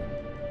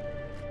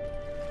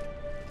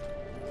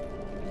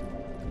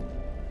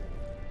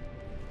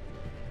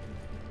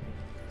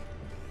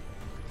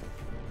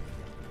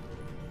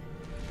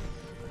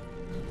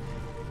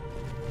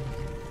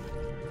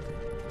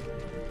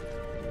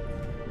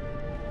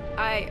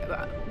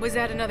 I was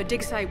at another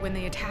dig site when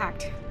they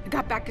attacked. I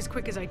got back as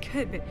quick as I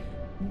could, but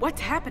what's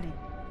happening?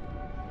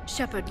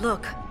 Shepard,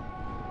 look.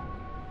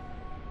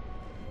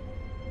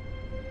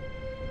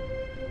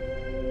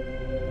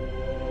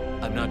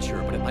 I'm not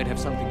sure, but it might have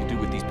something to do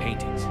with these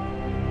paintings.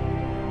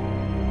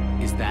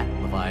 Is that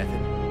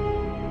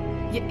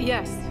Leviathan?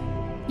 Yes.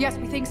 Yes,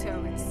 we think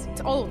so.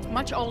 It's old,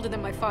 much older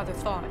than my father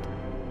thought.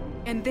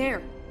 And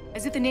there,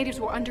 as if the natives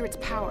were under its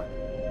power.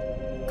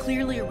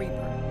 Clearly a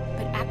Reaper,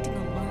 but acting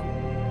alone.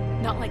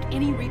 Not like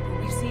any Reaper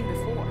we've seen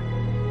before.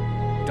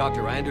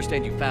 Doctor, I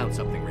understand you found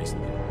something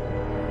recently.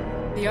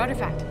 The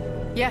artifact.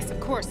 Yes, of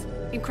course.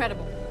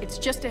 Incredible. It's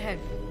just ahead.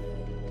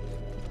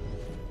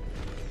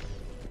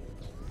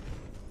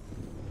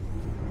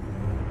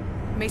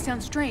 It may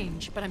sound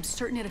strange, but I'm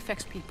certain it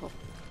affects people.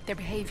 Their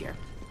behavior.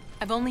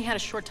 I've only had a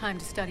short time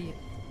to study it.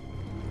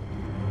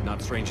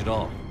 Not strange at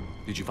all.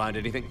 Did you find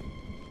anything?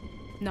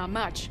 Not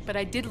much, but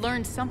I did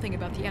learn something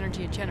about the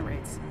energy it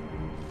generates.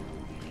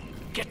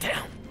 Get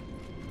down!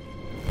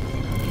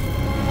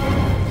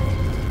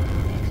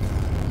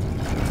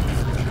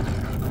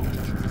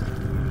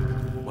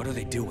 What are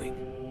they doing?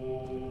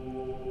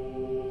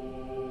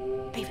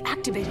 They've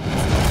activated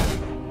this.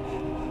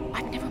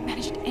 I've never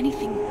managed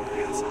anything.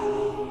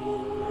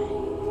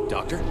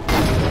 Doctor?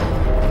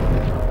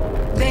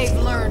 They've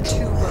learned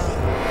too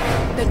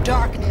well. The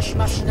darkness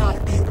must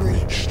not be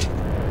breached.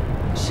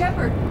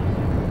 Shepard!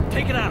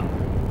 Take it out!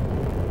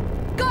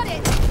 Got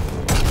it!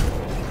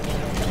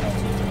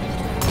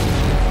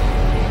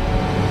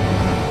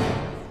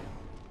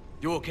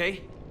 You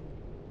okay?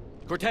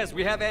 Cortez,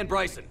 we have Ann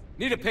Bryson.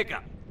 Need a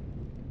pickup.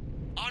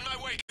 On my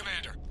way,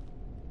 Commander.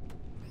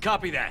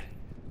 Copy that.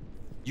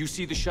 You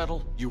see the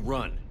shuttle, you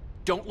run.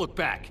 Don't look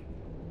back.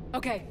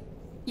 Okay.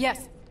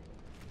 Yes.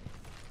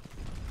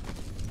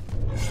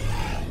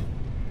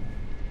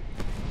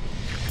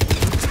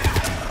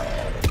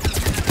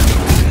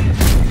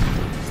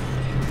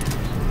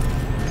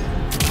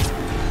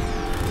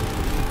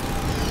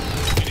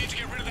 You need to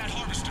get rid of that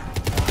harvester.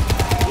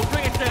 We'll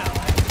bring it down.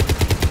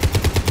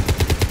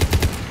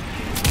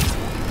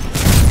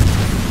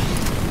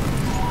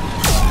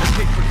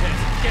 Okay, Cortez,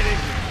 get in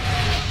here.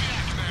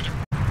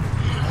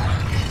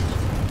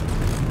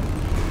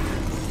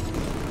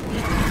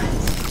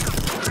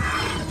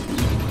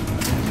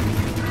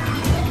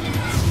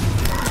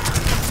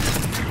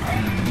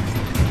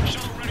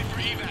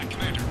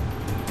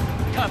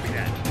 Copy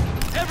that.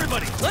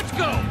 Everybody, let's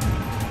go!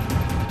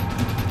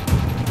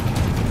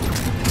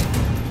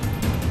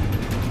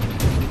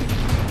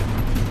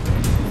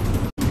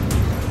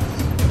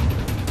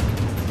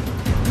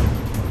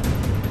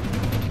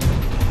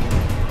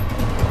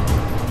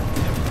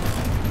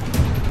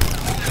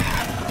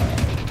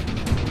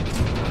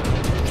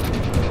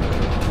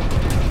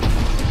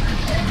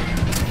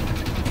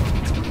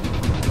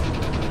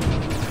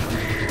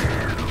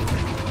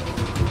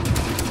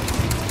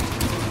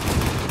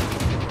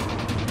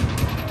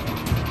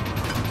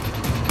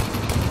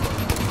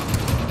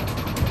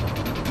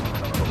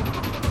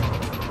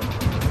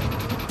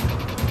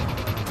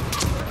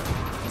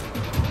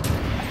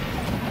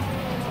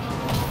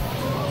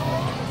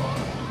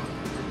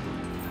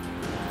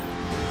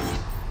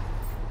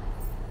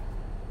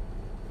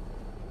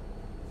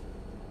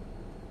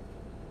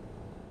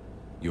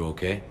 You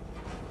okay?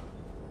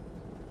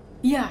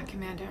 Yeah,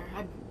 Commander.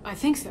 I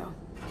think so.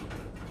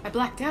 I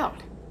blacked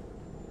out.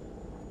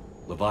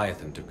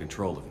 Leviathan took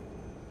control of him.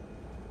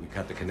 We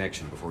cut the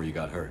connection before you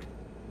got hurt.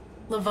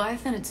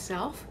 Leviathan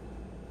itself?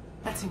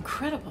 That's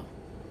incredible.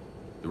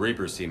 The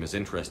Reapers seem as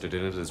interested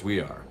in it as we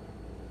are.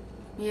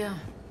 Yeah,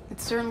 it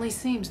certainly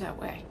seems that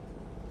way.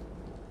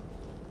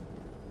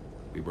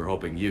 We were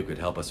hoping you could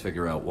help us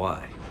figure out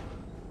why.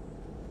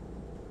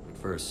 But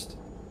first...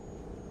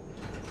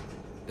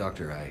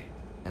 Doctor, I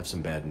have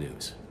some bad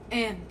news.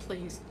 Ann,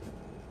 please.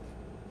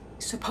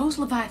 Suppose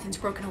Leviathan's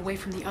broken away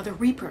from the other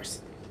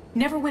Reapers.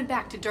 Never went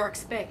back to dark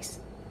space.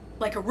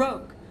 Like a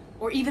rogue,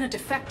 or even a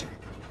defector.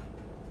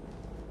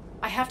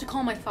 I have to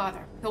call my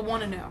father. He'll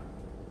want to know.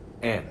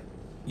 Ann,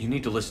 you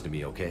need to listen to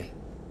me, okay?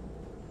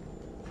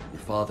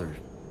 Your father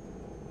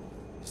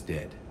is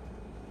dead.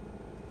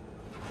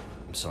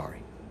 I'm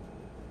sorry.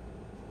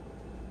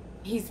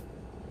 He's...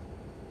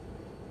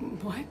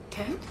 what?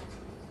 Dead?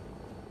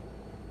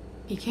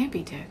 He can't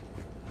be dead.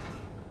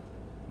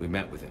 We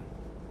met with him,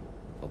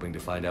 hoping to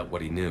find out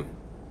what he knew.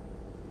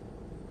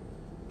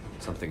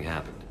 Something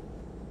happened.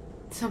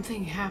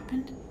 Something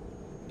happened?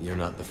 You're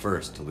not the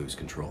first to lose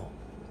control.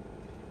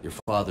 Your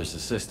father's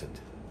assistant.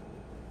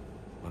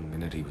 One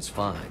minute he was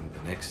fine,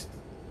 the next...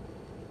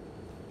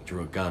 he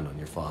drew a gun on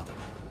your father.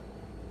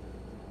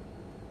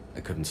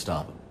 I couldn't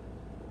stop him.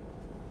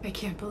 I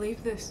can't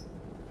believe this.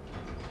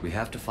 We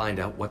have to find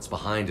out what's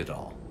behind it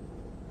all.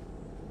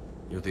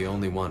 You're the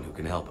only one who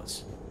can help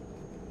us.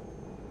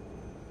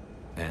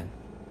 Anne?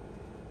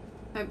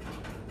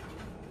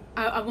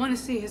 I want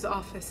to see his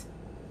office.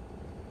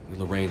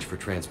 We'll arrange for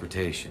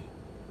transportation.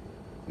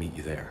 Meet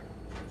you there.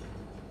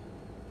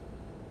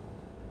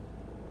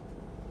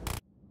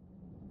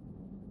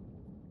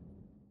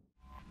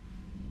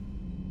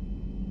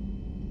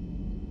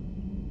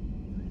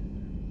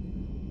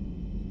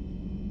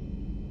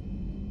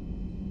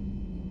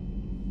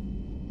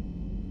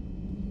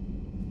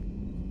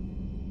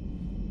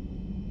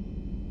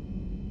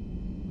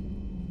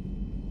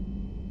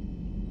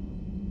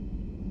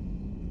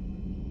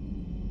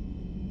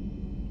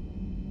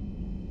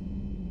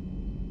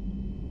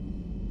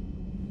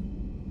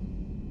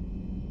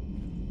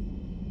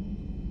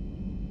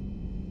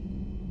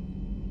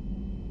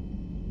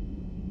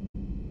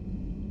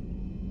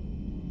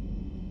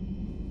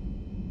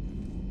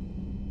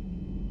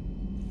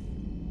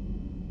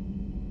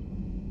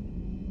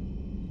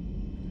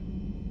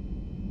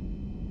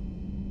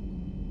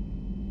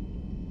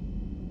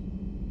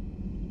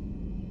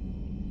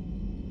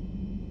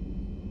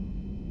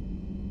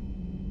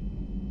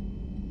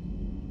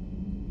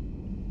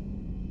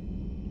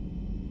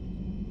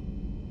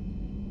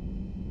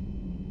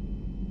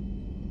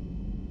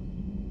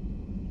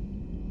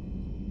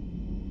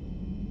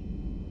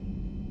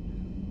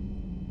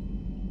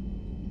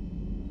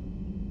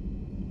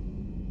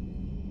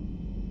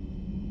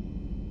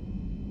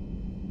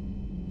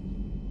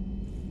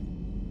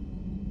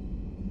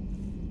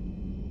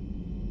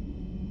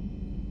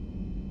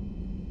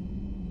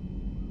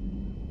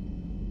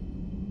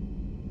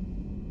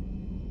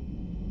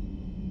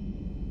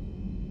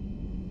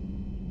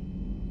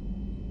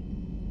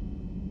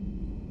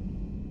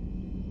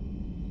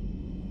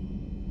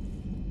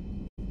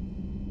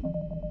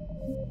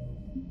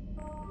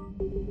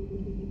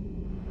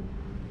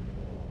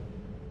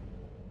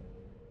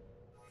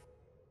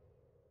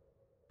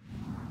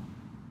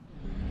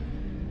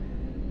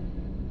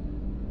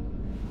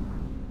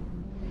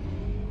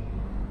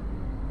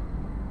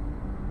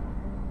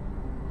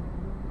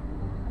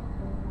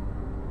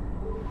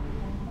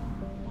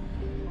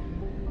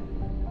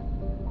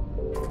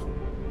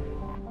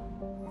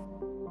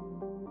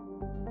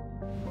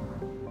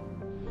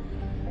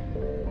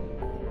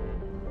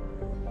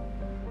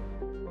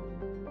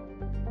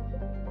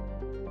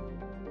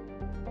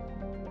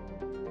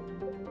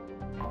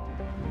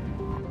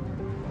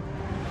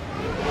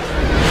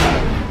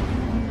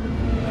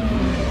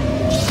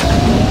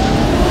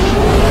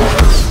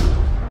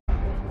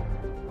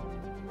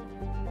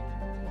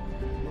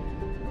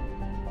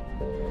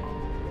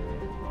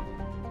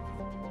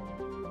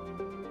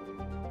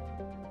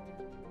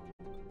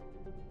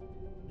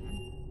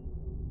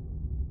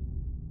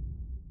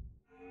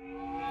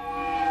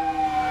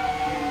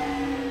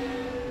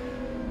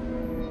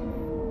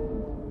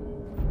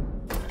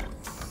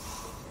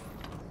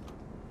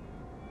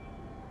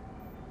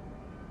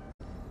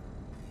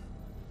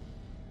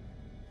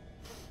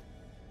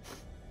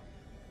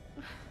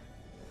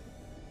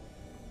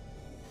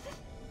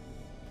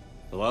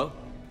 Hello?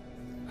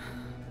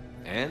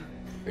 Anne?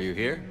 Are you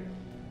here?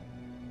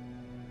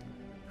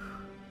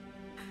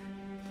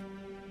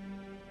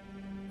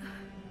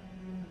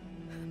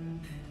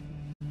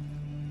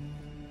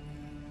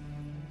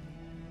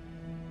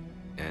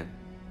 Anne?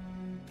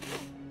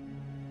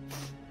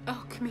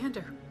 Oh,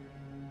 Commander.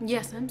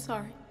 Yes, I'm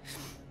sorry.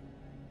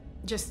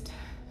 Just...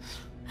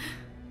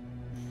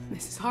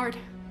 this is hard.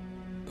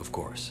 Of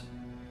course.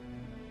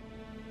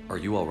 Are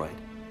you all right?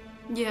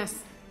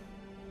 Yes.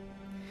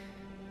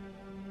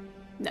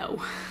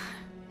 No.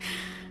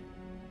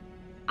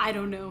 I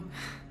don't know.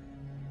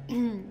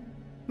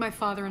 My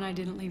father and I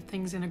didn't leave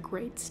things in a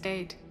great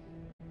state.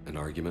 An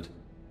argument?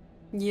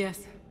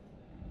 Yes.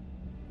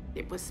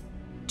 It was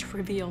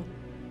trivial.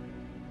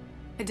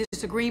 A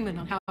disagreement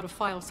on how to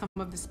file some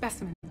of the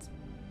specimens.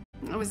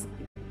 I was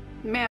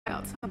mad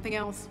about something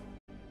else.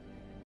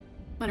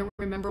 I don't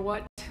remember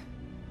what.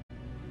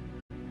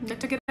 I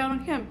took it out on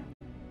him.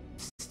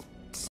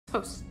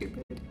 So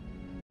stupid.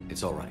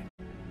 It's all right.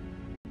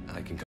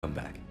 I can come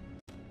back.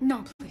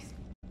 No, please.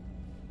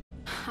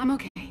 I'm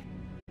okay.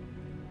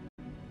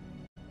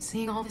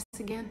 Seeing all this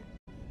again.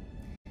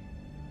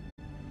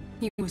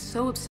 He was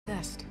so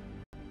obsessed.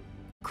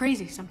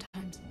 Crazy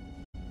sometimes.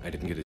 I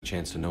didn't get a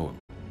chance to know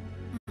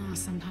him.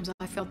 Sometimes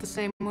I felt the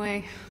same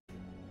way.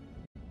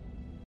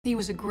 He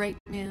was a great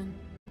man.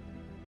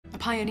 A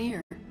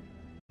pioneer.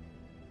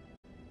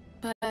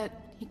 But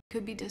he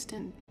could be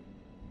distant.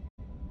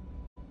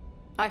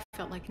 I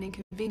felt like an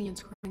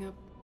inconvenience growing up.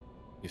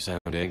 You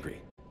sound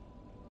angry.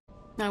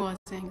 I was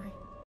angry.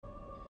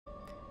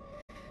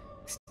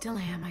 Still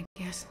am, I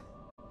guess.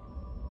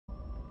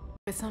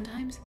 But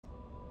sometimes,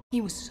 he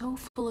was so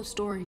full of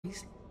stories,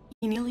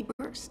 he nearly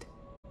burst.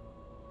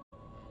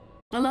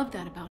 I love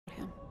that about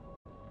him.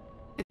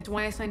 It's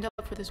why I signed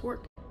up for this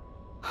work.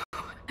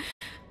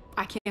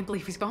 I can't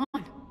believe he's gone.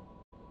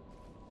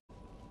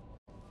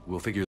 We'll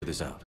figure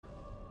this out.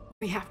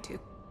 We have to.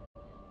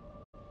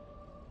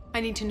 I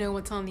need to know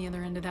what's on the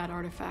other end of that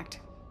artifact.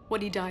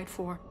 What he died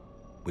for.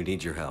 We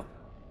need your help.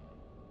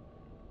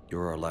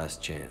 You're our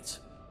last chance.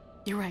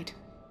 You're right.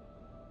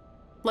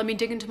 Let me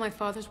dig into my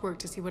father's work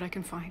to see what I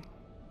can find.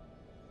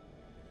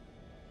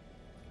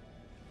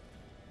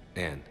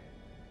 Anne,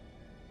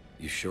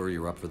 you sure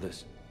you're up for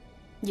this?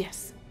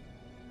 Yes.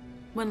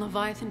 When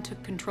Leviathan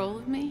took control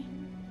of me,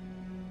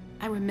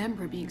 I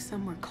remember being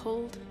somewhere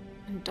cold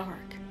and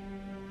dark.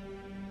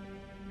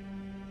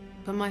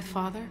 But my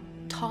father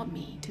taught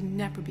me to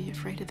never be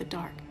afraid of the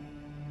dark.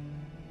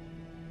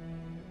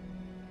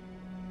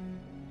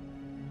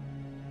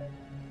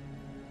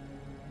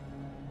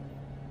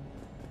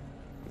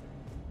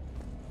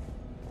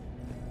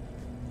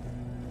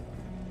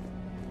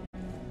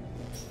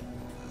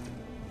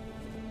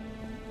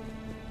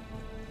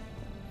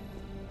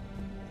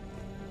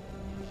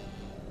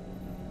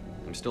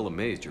 I'm still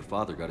amazed your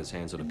father got his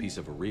hands on a piece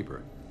of a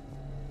Reaper.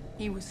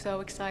 He was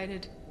so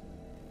excited.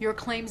 Your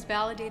claims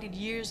validated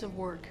years of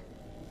work.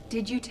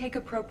 Did you take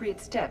appropriate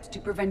steps to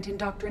prevent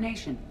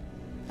indoctrination?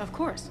 Of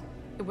course.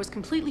 It was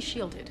completely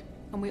shielded,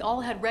 and we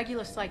all had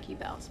regular psych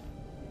evals.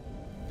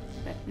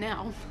 But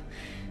now,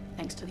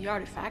 thanks to the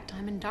artifact,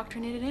 I'm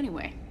indoctrinated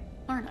anyway,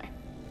 aren't I?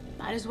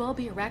 Might as well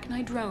be a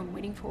Rachni drone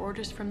waiting for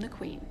orders from the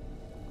Queen.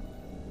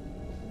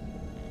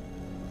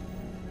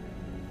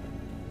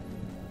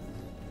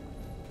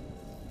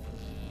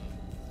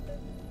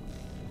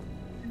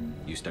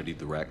 You studied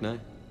the Rachni?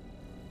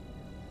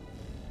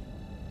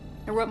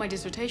 I wrote my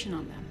dissertation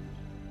on them.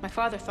 My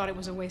father thought it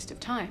was a waste of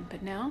time,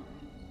 but now,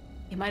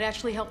 it might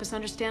actually help us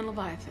understand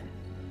Leviathan.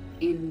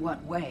 In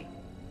what way?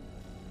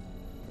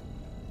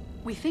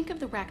 We think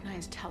of the Rachni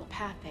as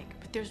telepathic,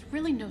 but there's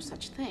really no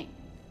such thing.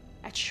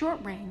 At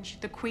short range,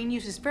 the Queen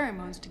uses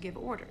pheromones to give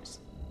orders.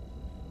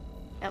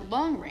 At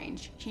long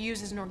range, she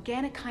uses an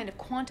organic kind of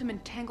quantum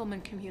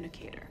entanglement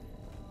communicator.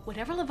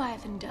 Whatever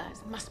Leviathan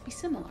does must be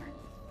similar,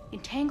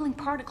 entangling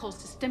particles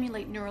to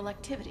stimulate neural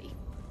activity.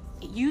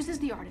 It uses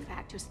the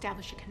artifact to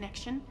establish a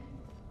connection,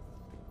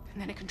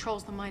 and then it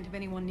controls the mind of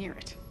anyone near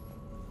it.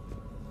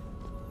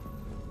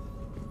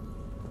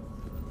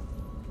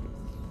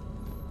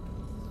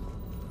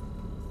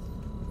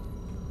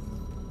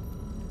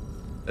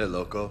 Hey,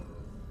 Loco.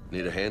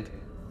 Need a hand?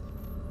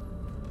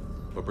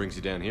 What brings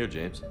you down here,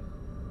 James?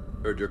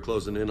 Heard you're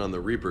closing in on the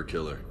Reaper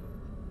killer.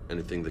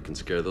 Anything that can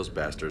scare those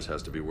bastards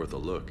has to be worth a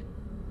look.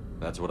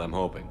 That's what I'm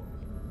hoping.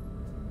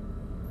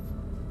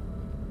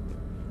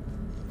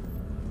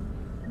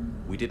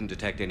 We didn't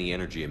detect any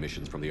energy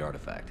emissions from the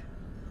artifact.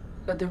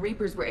 But the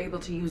Reapers were able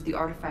to use the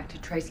artifact to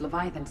trace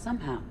Leviathan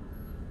somehow.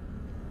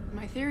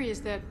 My theory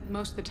is that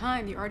most of the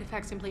time, the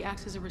artifact simply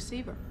acts as a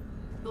receiver.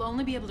 We'll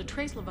only be able to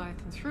trace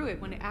Leviathan through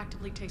it when it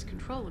actively takes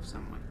control of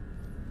someone.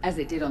 As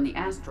it did on the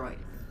asteroid.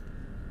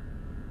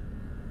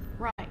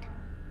 Right.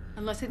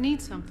 Unless it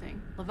needs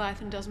something,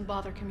 Leviathan doesn't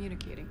bother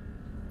communicating.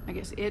 I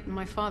guess it and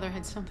my father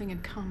had something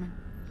in common.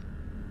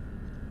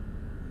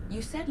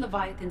 You said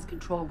Leviathan's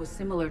control was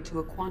similar to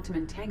a quantum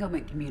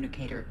entanglement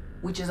communicator,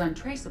 which is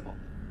untraceable.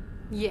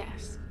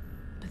 Yes,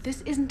 but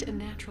this isn't a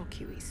natural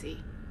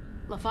QEC.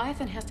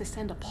 Leviathan has to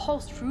send a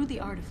pulse through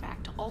the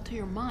artifact to alter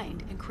your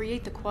mind and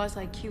create the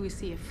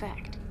quasi-QEC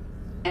effect.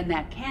 And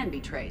that can be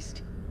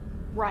traced.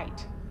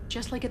 Right.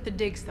 Just like at the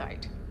dig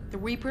site. The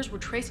Reapers were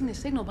tracing the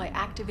signal by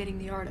activating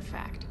the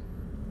artifact.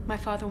 My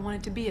father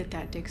wanted to be at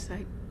that dig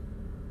site.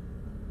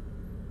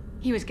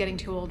 He was getting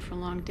too old for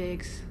long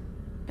digs,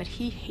 but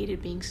he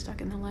hated being stuck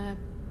in the lab.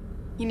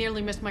 He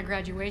nearly missed my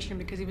graduation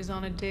because he was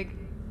on a dig.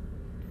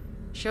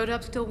 Showed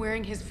up still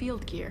wearing his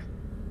field gear.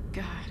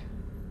 God,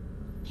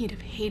 he'd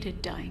have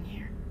hated dying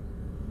here.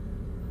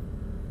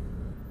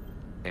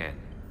 Anne,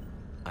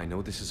 I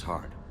know this is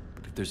hard,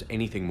 but if there's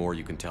anything more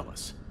you can tell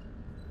us.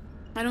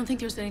 I don't think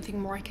there's anything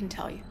more I can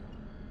tell you.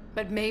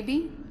 But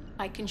maybe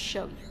I can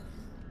show you.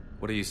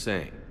 What are you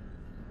saying?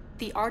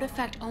 The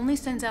artifact only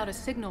sends out a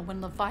signal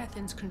when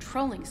Leviathan's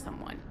controlling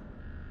someone.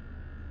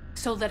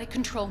 So let it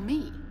control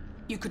me.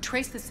 You could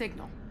trace the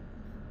signal.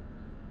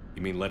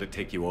 You mean let it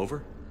take you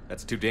over?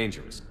 That's too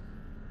dangerous.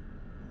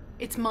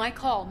 It's my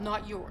call,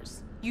 not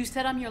yours. You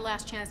said I'm your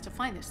last chance to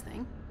find this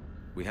thing.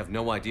 We have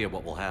no idea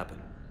what will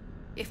happen.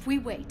 If we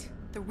wait,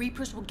 the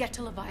Reapers will get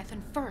to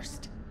Leviathan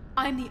first.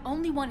 I'm the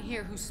only one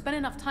here who's spent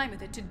enough time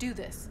with it to do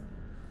this.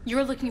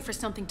 You're looking for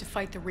something to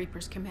fight the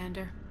Reapers,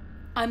 Commander.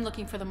 I'm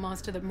looking for the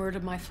monster that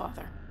murdered my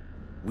father.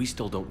 We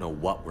still don't know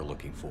what we're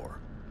looking for.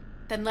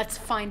 Then let's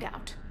find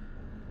out.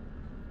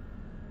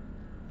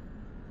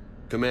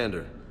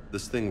 Commander,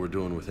 this thing we're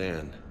doing with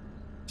Anne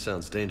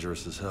sounds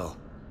dangerous as hell.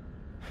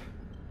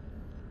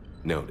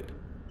 Noted.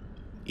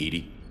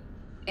 Edie?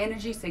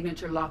 Energy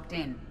signature locked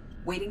in,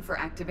 waiting for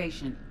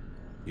activation.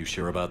 You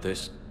sure about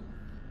this?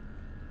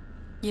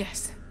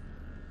 Yes.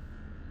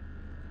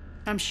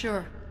 I'm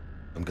sure.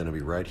 I'm gonna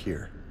be right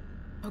here.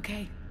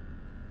 Okay.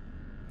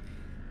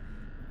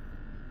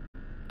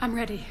 I'm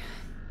ready.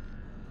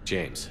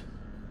 James,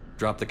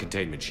 drop the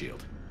containment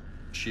shield.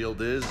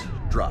 Shield is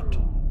dropped.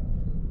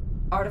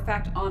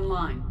 Artifact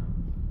online.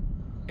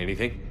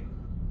 Anything?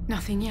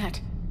 Nothing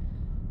yet.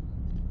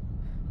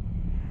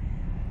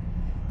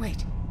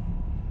 Wait.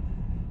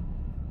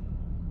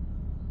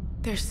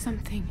 There's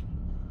something.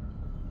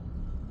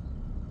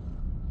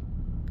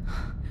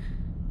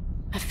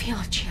 I feel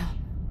a chill.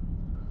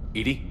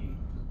 EDI?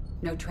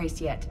 No trace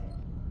yet.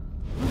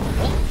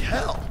 Holy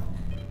hell!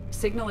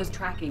 Signal is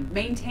tracking.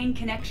 Maintain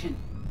connection.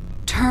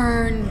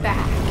 Turn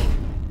back.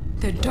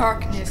 The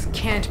darkness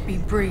can't be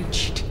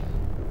breached.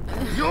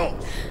 Yo!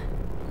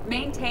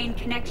 Maintain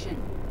connection.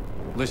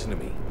 Listen to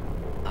me.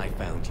 I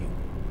found you,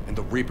 and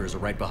the Reapers are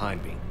right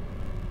behind me.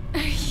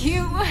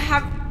 You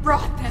have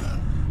brought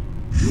them.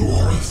 You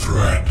are a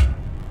threat.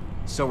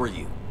 So are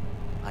you.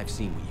 I've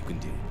seen what you can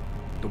do.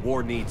 The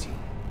war needs you.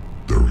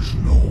 There is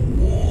no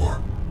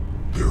war.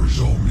 There is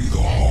only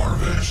the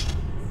harvest.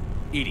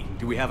 EDI,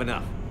 do we have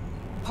enough?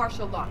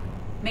 Partial lock.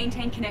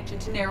 Maintain connection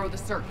to narrow the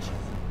search.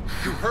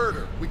 You heard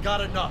her. We got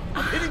enough.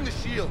 I'm hitting the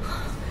shield.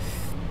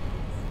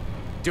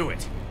 Do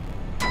it.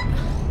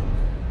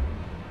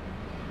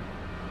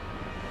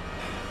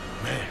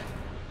 Man.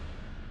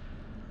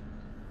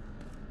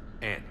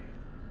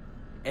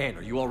 Anne,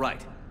 are you all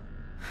right?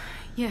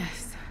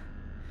 Yes.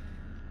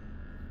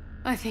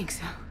 I think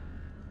so.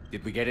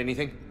 Did we get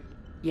anything?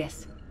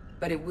 Yes,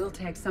 but it will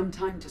take some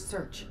time to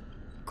search.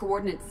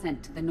 Coordinates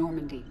sent to the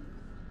Normandy.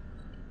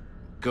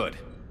 Good.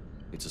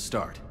 It's a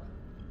start.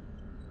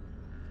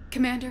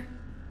 Commander,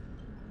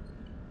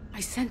 I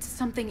sense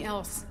something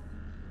else.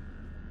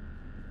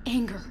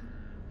 Anger.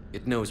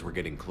 It knows we're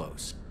getting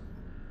close.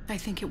 I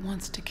think it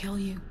wants to kill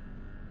you.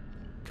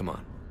 Come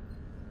on.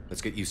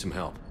 Let's get you some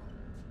help.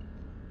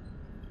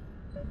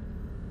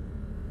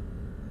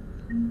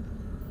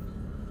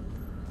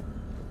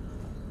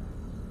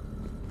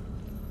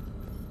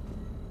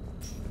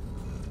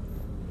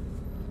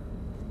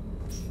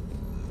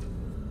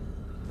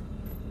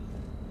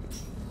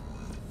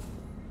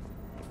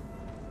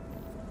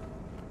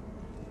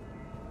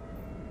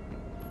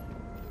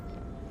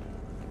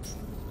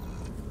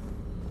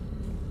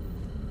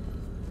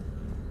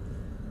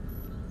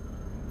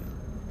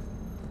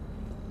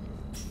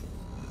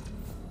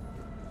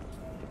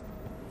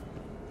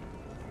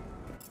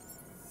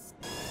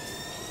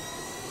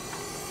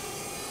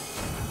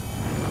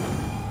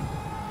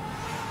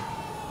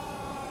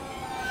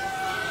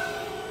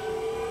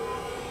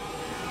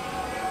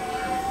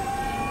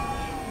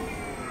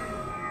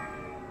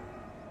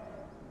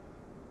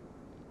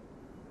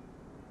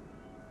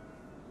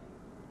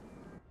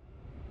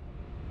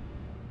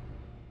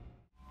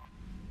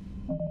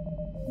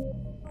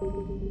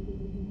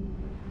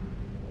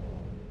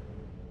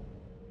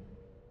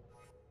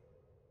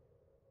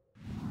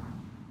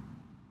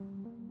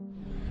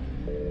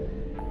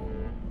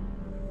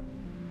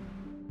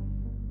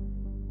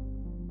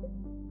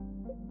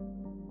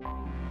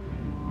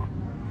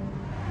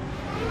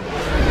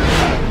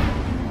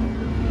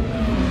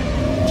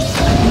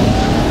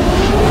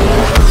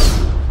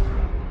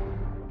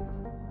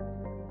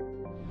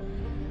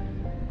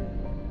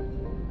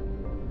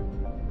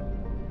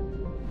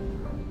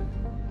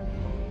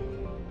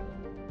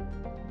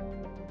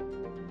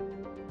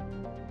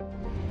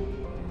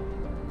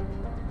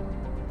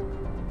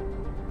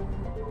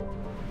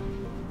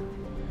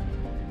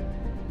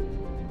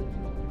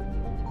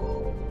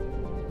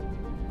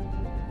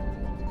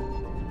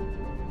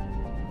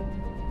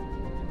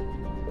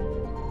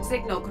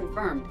 Signal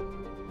confirmed.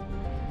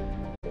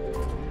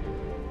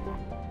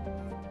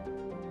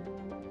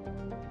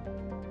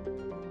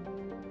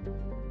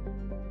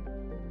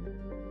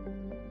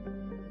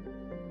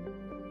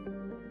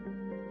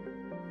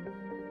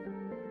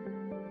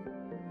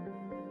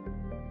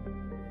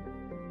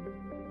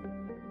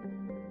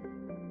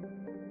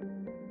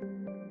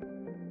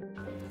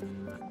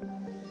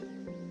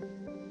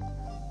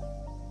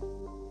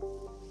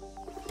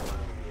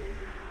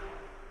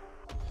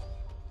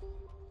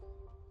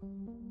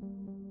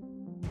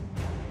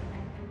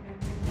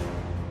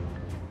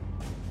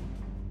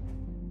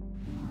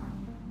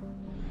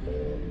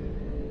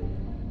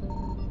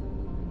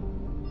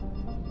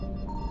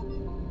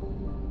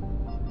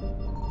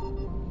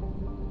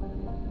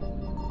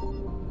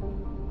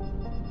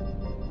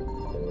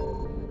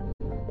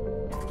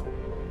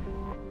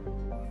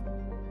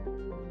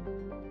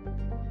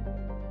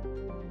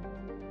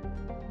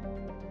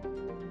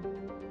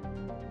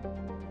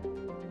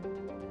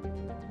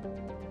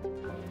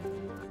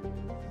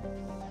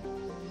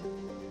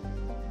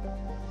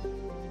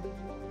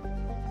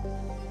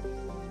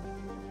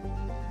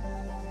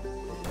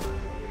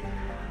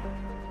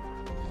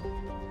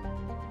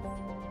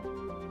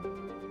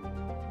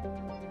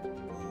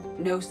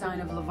 No sign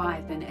of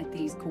Leviathan at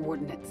these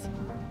coordinates.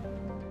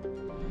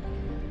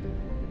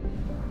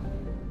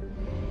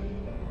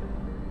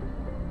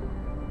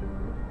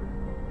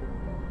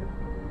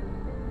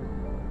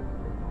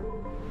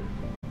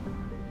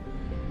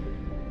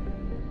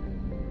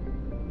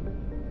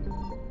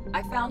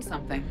 I found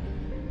something.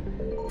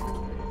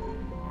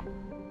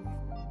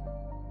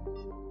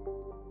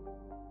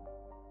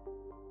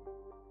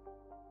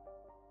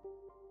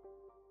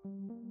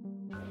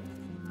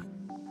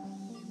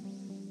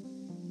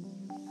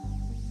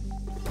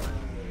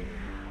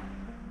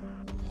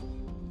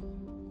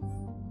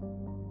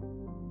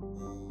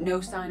 No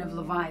sign of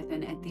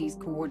Leviathan at these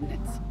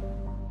coordinates.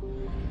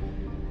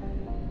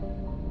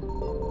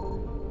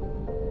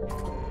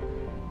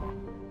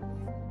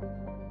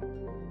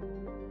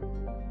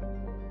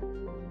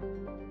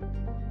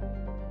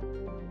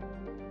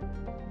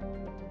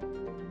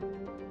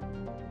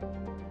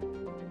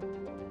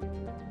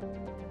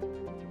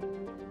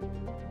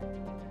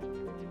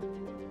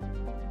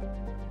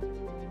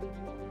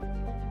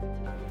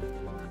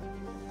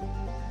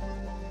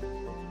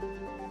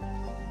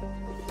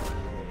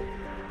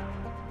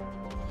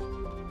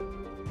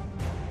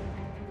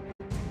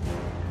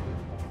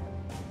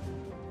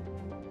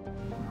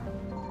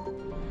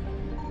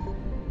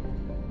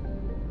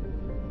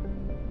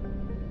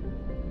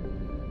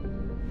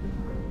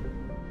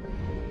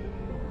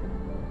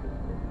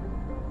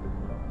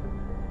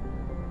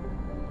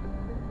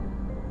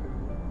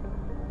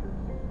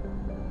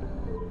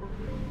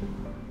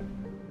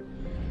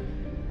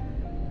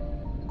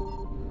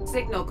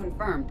 Signal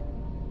confirmed.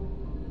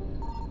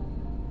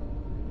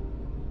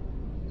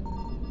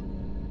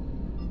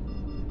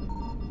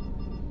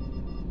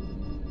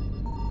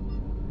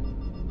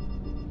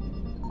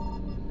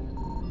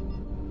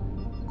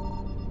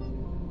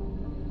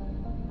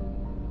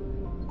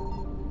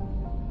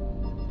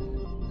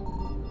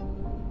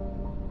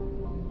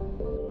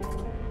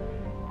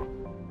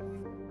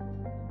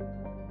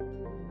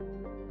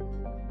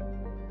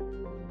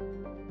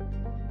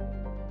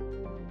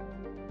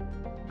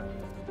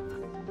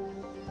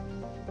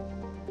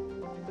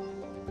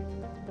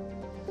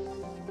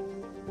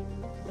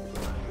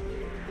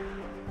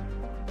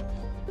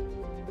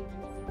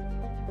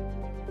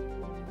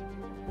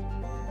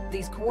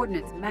 These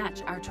coordinates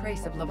match our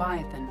trace of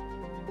Leviathan.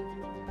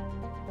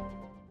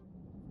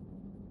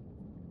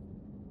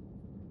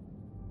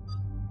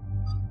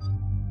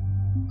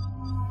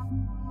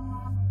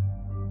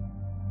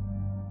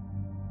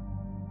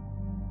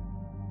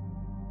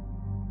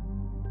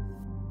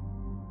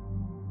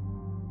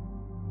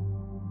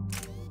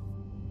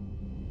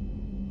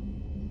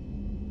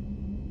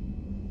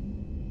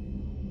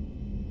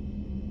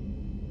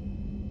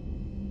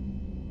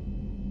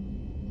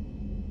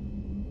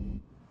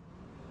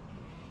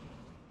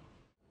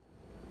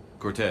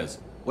 Cortez,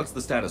 what's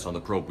the status on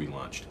the probe we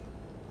launched?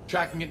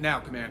 Tracking it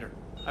now, Commander.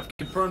 I've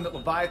confirmed that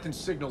Leviathan's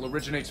signal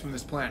originates from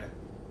this planet.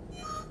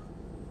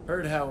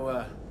 Heard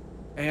how,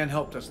 Anne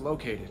helped us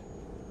locate it.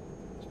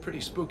 It's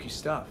pretty spooky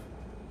stuff.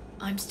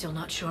 I'm still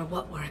not sure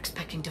what we're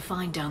expecting to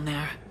find down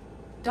there.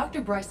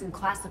 Dr. Bryson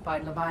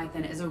classified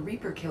Leviathan as a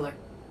Reaper killer.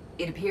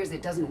 It appears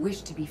it doesn't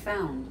wish to be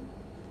found.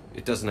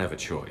 It doesn't have a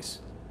choice.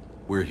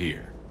 We're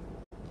here.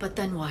 But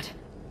then what?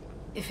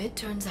 If it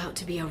turns out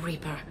to be a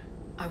Reaper,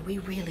 are we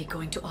really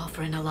going to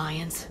offer an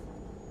alliance?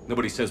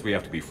 Nobody says we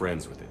have to be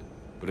friends with it.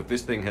 But if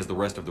this thing has the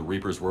rest of the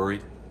Reapers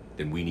worried,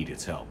 then we need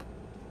its help.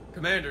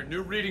 Commander,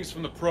 new readings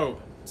from the probe.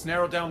 It's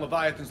narrowed down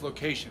Leviathan's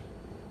location.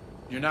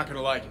 You're not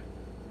gonna like it.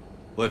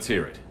 Let's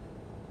hear it.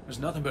 There's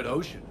nothing but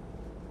ocean.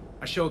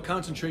 I show a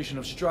concentration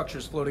of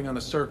structures floating on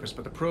the surface,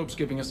 but the probe's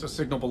giving us a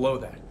signal below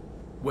that.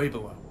 Way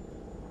below.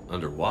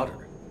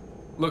 Underwater?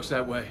 Looks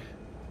that way.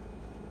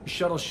 The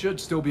shuttle should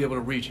still be able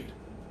to reach it.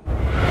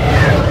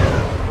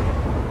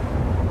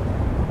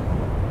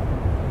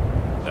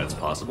 That's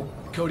possible?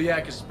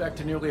 Kodiak is spec'd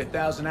to nearly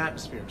 1,000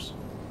 atmospheres,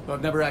 but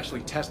I've never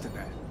actually tested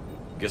that.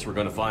 Guess we're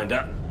gonna find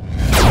out.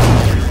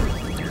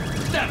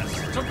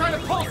 Status! Some kind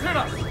of pulse hit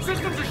us!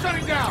 Systems are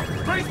shutting down!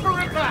 Brace for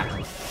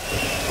impact!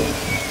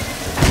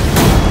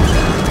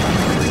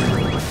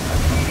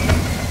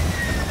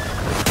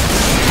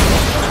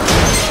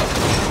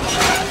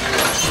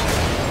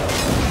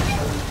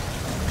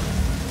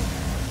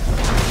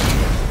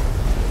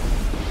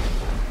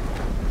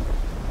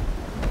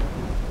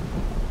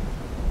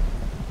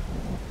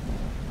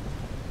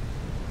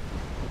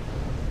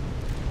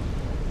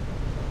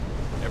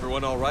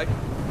 Everyone all right?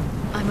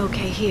 I'm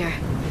okay here.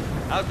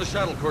 How's the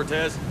shuttle,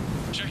 Cortez?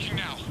 Checking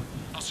now.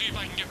 I'll see if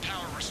I can get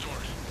power restored.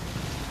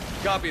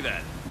 Copy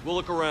that. We'll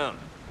look around.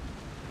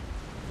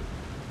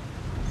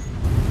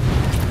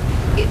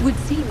 It would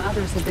seem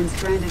others have been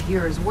stranded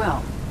here as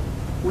well.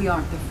 We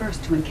aren't the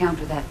first to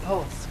encounter that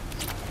pulse.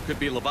 Could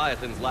be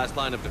Leviathan's last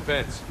line of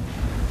defense.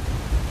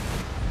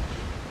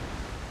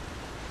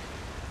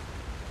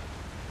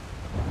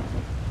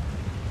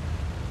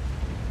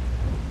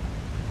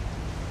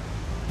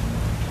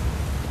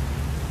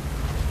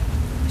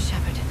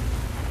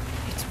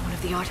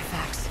 The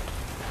artifacts.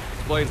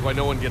 Explains why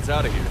no one gets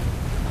out of here.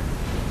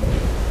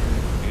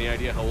 Any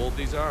idea how old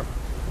these are?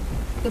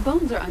 The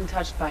bones are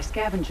untouched by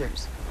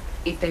scavengers.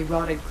 If they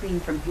rotted clean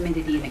from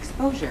humidity and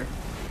exposure,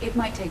 it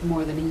might take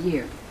more than a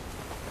year.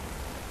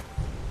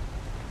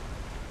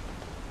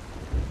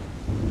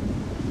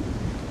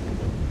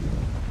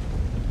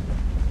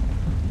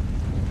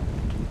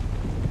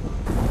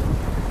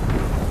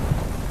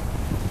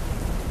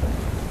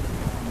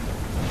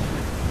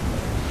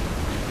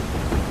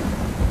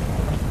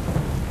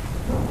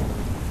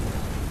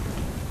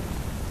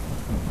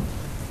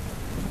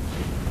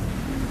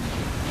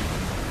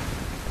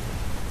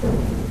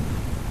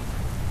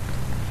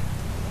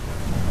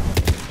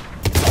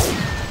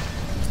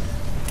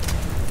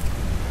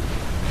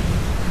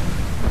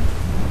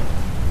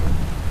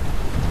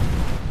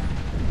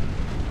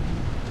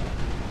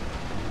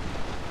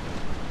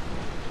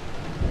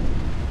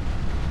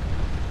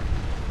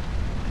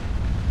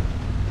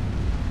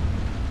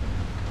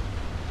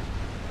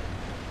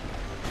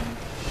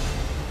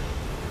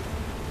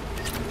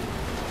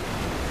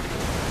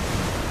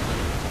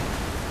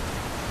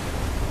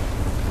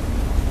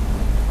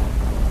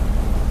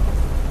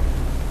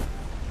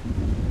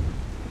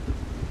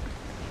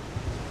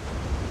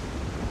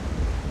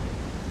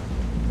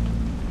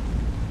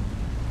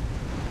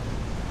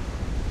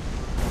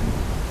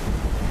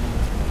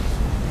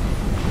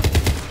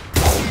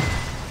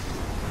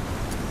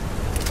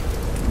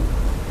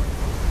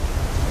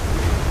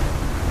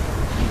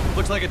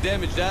 like a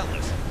damaged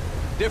Atlas.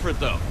 Different,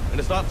 though, and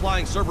it's not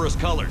flying Cerberus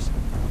colors.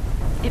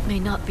 It may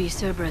not be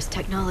Cerberus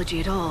technology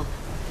at all.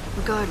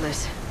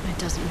 Regardless, it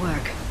doesn't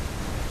work.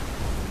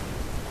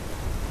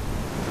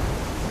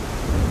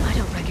 I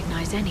don't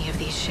recognize any of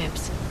these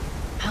ships.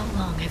 How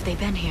long have they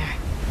been here?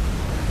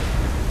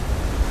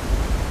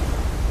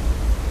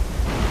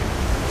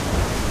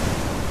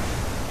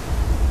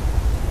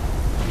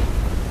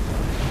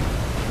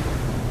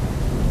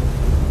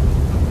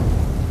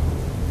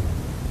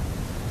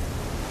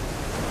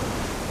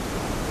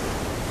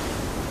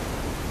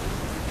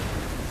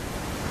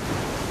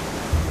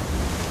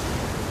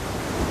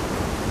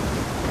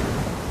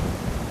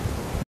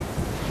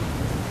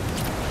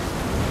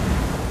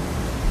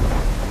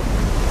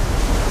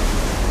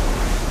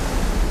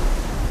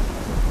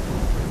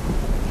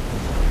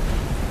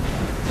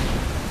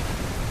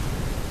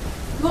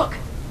 Look!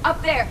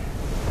 Up there!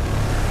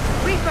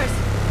 Reapers!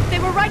 They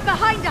were right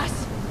behind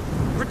us!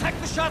 Protect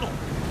the shuttle!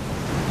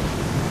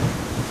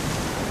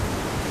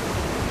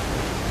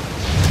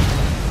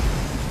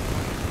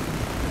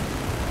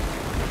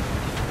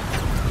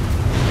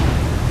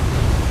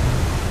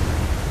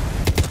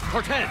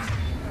 Cortez!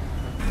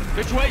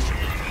 Situation!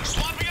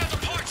 Swapping out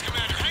the parts,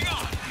 Commander. Hang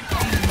on!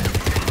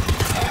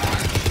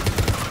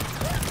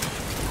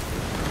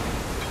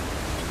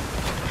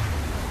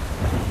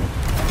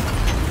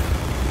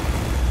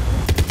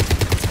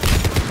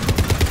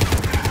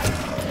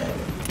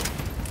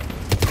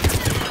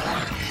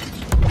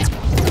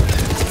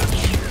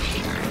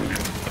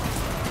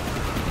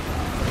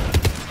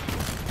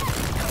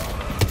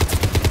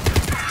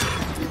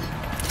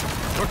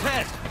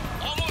 Cortez!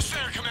 Almost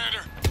there,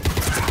 Commander.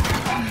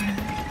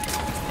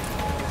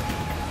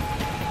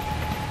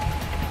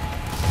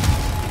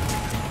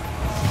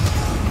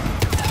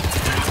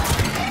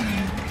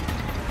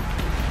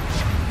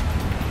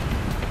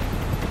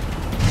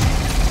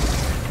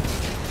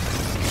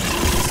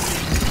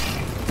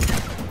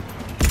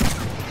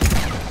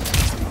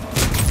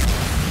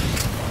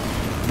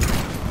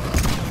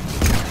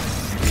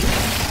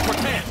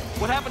 Cortez!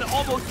 What happened to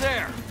almost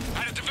there?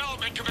 At a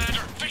development,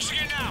 Commander. Fixing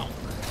it now.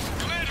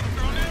 Commander,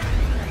 we're on there.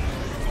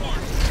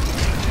 Report.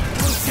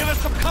 Give us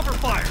some cover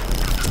fire!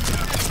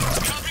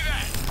 Copy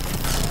that.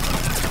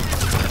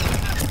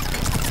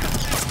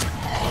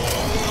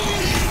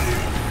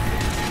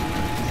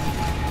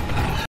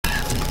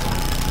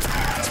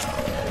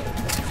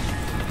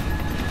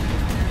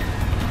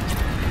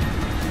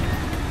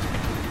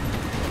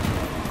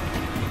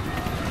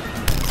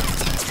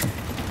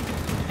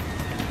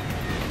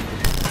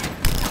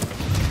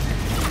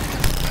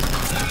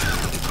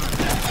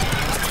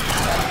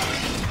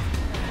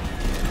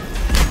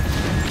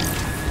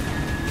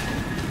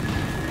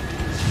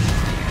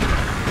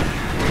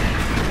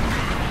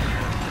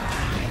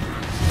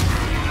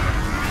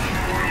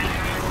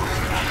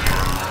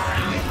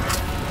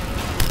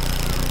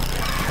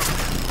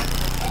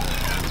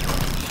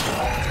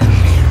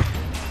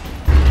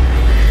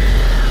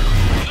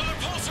 Another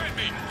pulse hit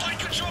me. Flight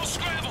control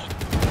scrambled.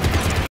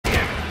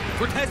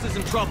 Cortez is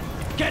in trouble.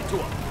 Get to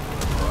him!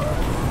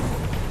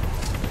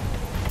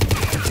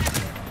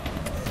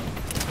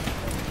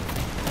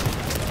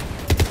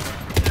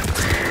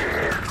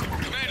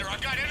 Commander,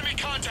 I've got enemy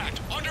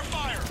contact. Under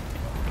fire.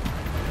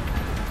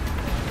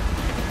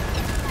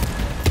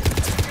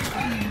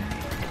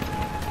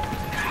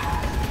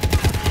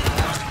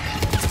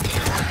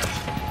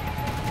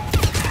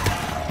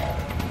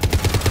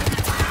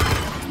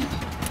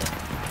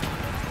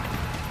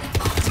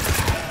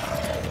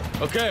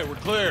 Okay, we're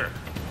clear.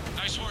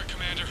 Nice work,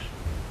 Commander.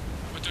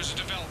 But there's a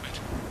development.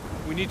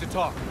 We need to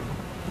talk.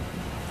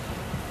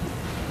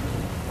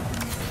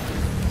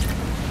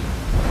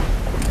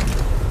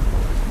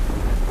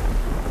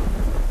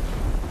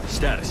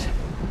 Status.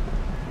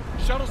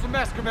 Shuttle's a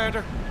mess,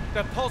 Commander.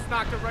 That pulse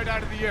knocked it right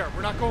out of the air.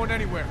 We're not going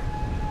anywhere.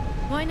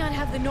 Why not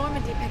have the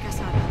Normandy pick us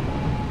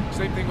up?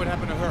 Same thing would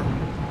happen to her.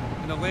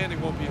 And the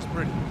landing won't be as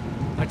pretty.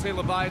 I'd say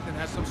Leviathan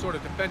has some sort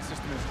of defense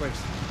system in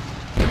place.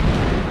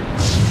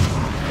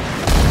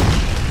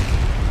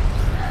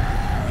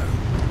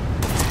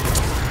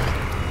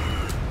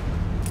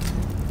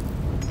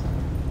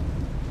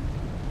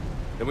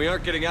 Then we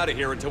aren't getting out of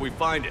here until we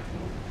find it.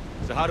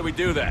 So how do we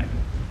do that?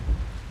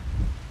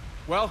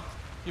 Well,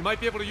 you might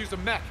be able to use a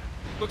mech.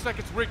 Looks like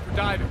it's rigged for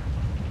diving.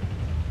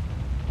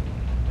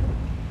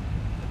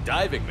 A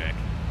diving mech?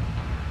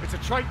 It's a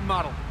Triton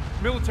model.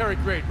 Military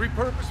grade,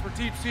 repurposed for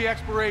deep sea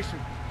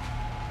exploration.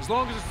 As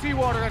long as the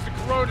seawater hasn't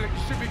corroded, it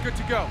should be good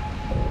to go.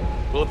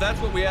 Well, if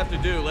that's what we have to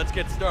do, let's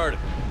get started.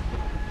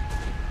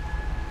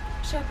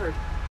 Shepard,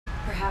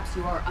 perhaps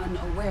you are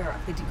unaware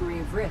of the degree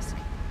of risk.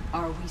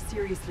 Are we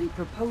seriously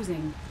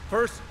proposing...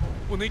 First,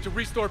 we'll need to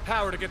restore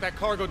power to get that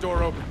cargo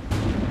door open.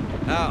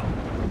 How?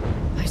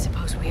 I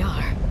suppose we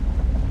are.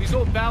 These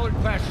old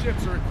Ballard-class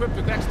ships are equipped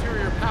with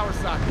exterior power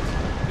sockets.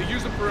 They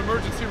use them for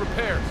emergency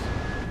repairs.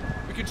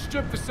 We can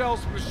strip the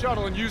cells from the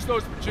shuttle and use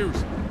those for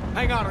juice.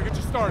 Hang on, I'll get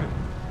you started.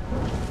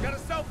 Got a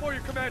cell for you,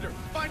 Commander.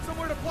 Find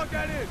somewhere to plug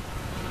that in.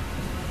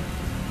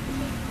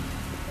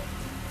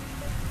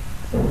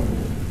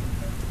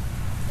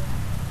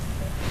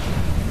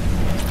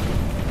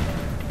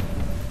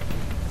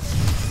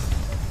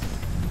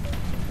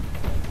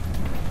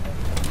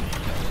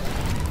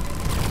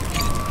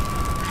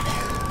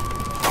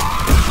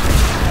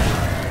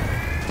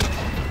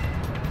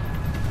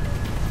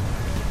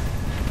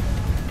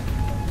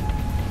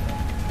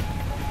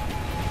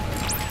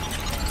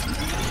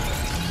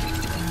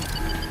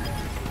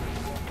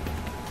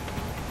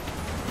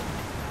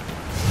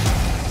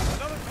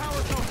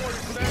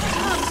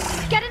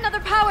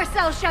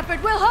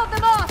 Shepard. We'll hold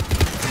them off!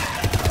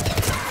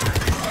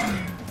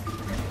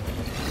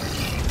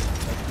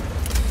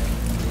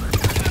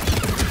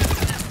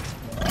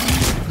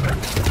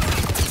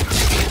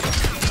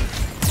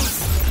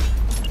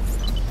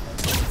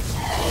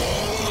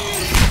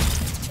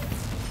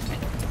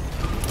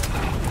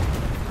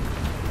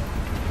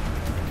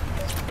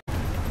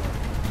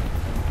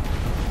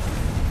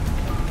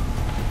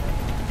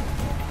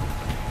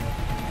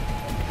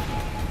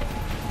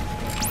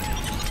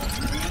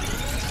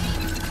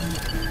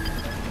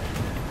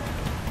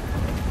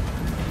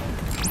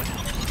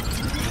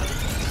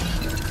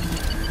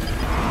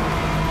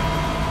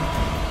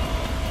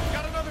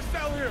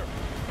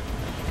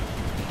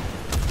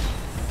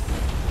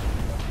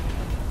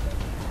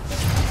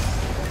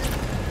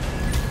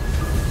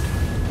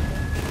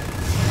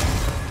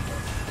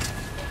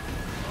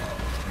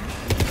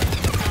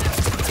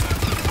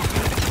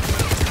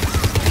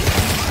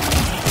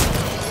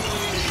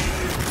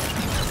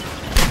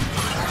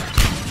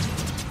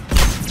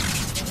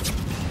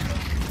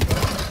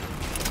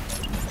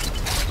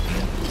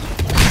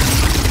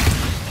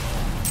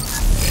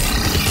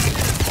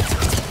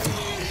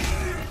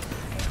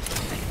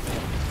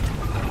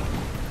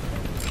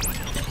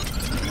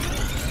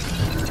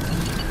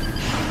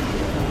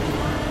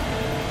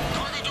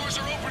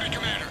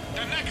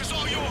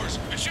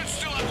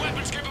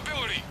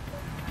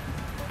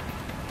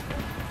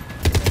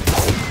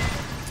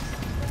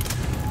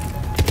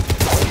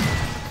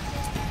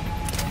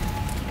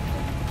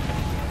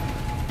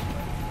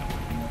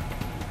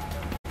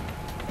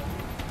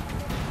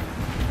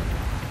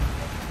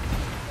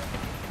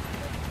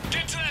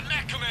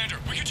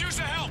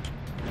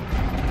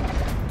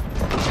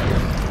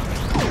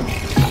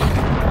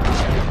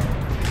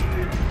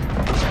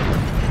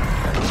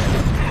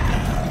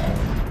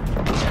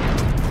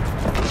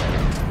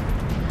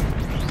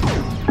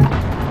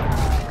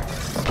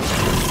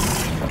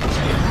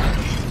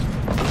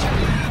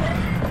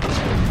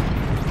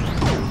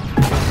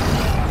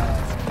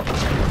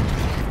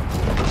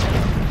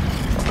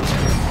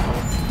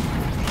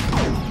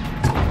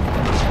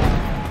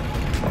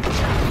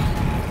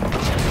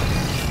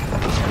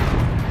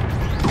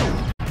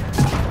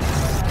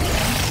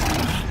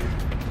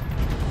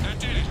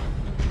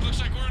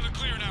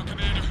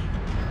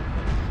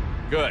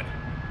 Good.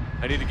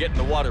 I need to get in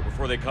the water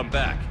before they come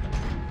back.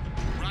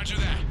 Roger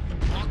that.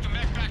 Walk the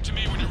mech back to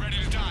me when you're ready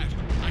to dive.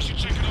 I should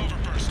check it over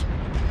first.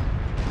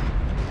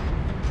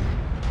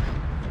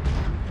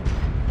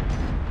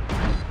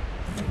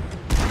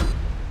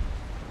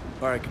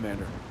 All right,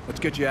 Commander.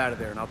 Let's get you out of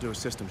there and I'll do a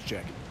systems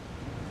check.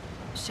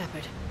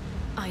 Shepard,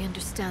 I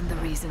understand the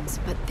reasons,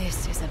 but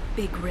this is a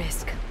big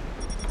risk.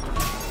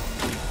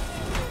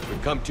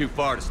 We've come too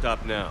far to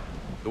stop now.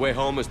 The way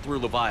home is through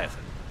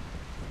Leviathan.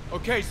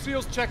 Okay,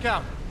 SEALs check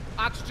out.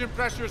 Oxygen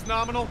pressure is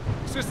nominal.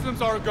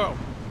 Systems are a go.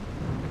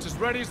 It's as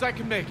ready as I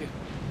can make it.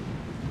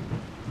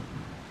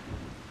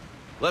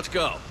 Let's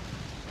go.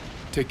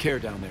 Take care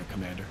down there,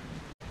 Commander.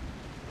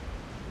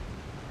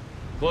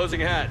 Closing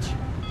hatch.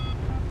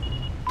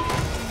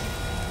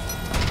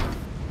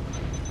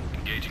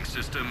 Engaging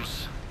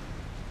systems.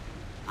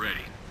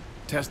 Ready.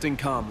 Testing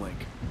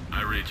comlink.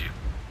 I read you.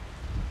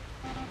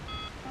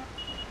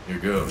 Here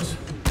goes.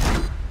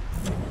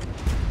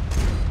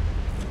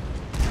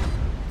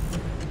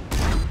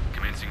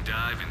 Commencing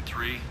dive in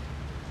 3,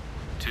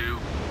 2, 1.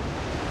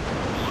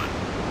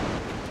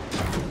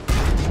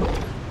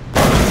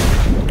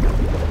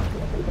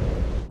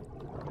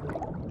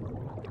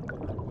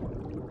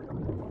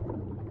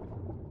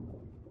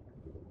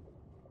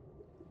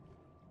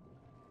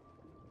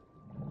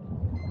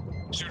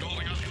 Suit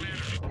holding up,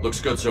 Commander. Looks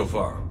good so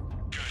far.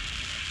 Good.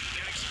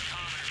 Getting some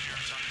comm here.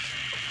 It's on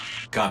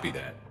the Copy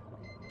that.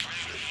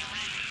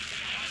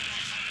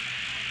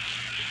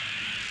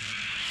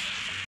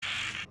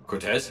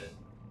 Cortez?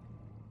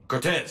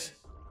 Cortez!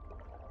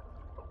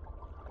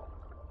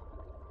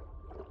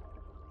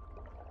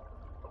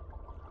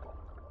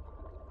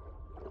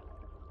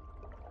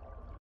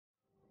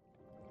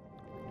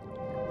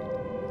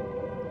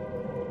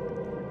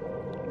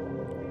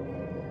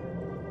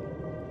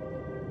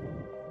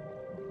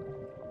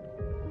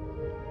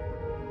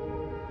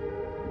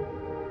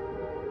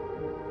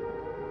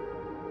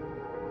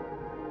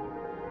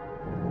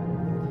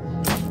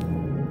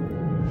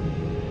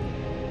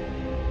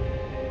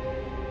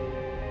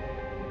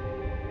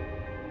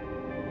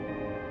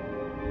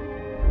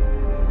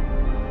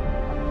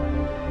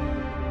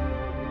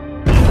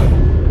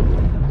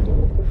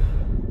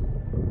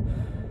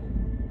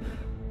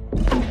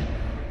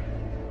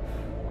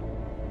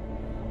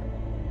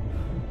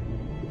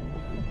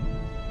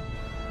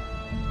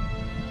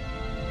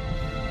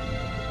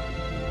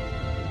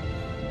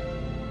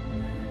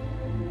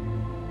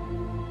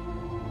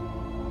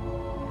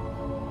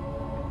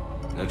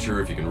 Not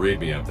sure if you can read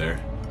me up there.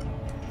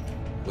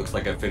 Looks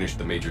like I finished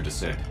the major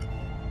descent.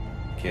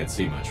 Can't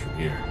see much from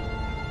here.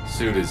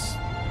 Suit is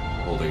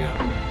holding up.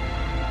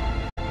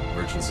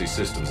 Emergency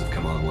systems have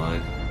come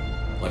online.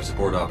 Life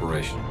support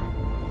operational.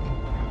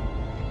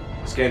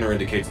 Scanner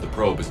indicates the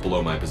probe is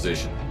below my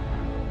position.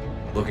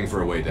 Looking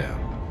for a way down.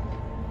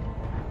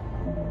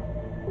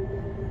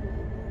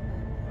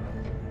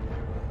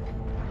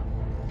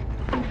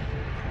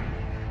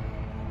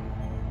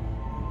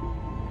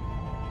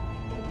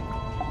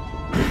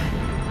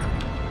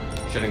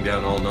 Shutting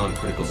down all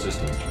non-critical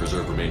systems to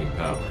preserve remaining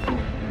power.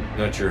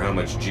 Not sure how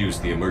much juice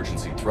the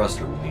emergency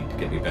thruster will need to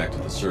get me back to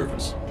the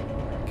surface.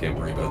 Can't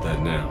worry about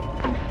that now.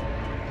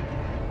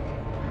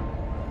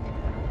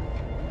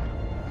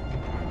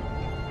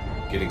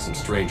 Getting some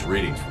strange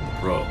readings from the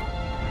probe.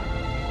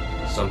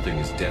 Something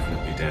is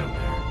definitely down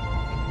there.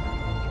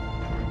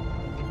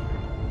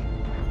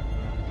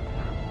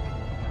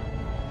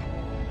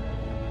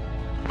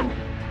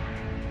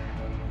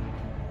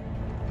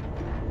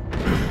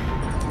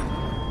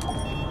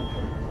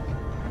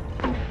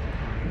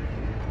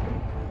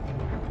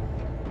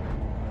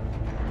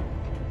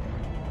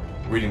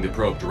 Reading the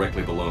probe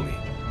directly below me.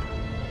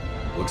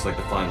 Looks like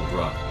the final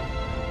drop.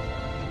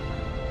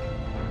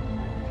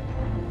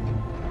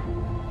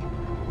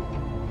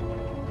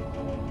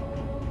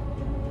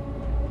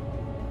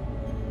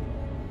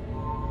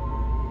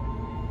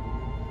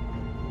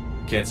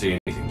 Can't see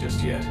anything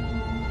just yet.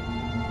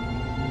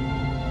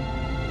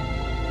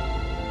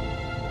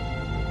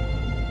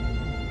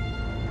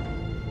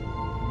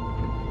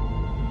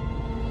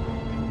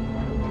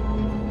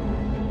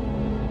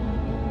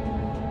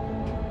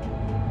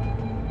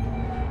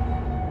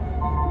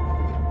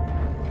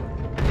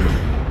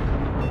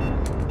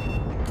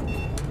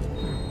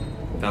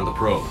 Found the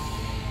probe.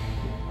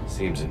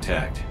 Seems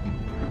intact.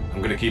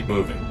 I'm gonna keep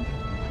moving.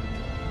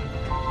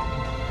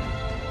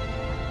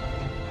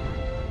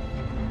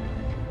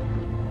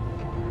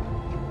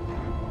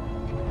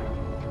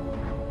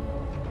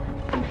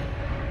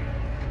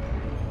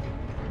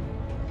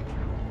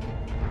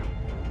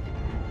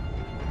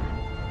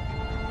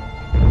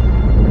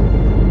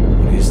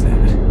 What is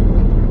that?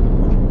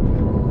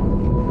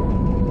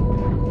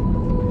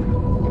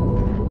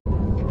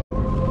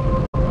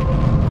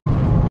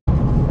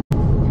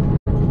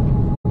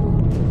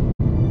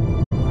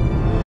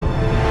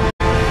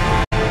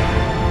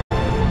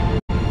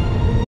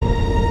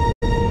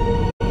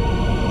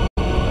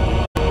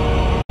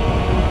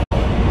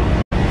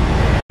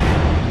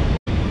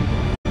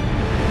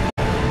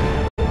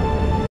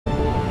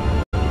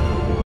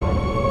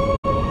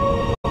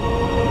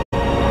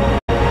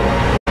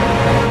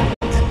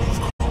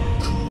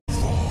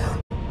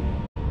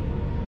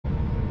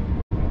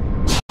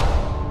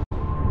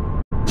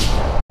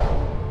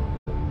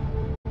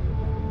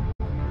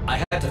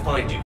 I had to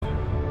find you.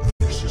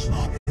 This is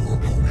not your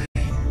domain.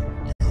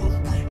 You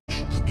have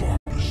breached the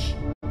darkness.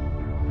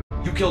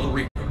 You killed a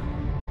Reaper.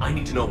 I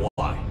need to know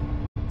why.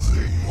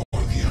 They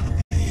are the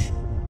enemy.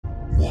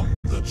 One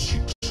that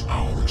seeks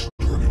our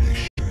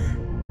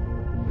extermination.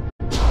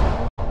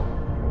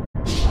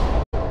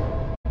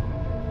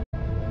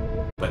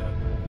 But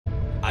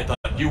I thought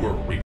you were a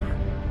Reaper.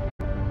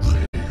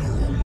 They are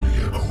only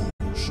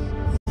echoes.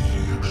 We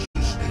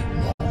existed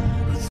long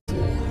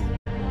before.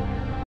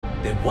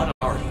 Then what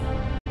are you?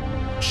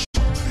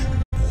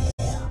 Something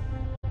more.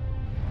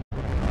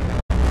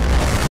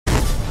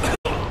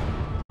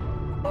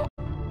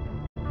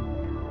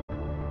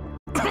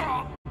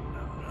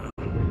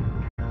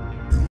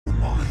 Your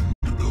mind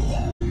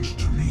belongs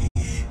to me.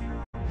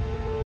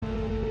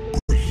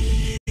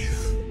 Breathe.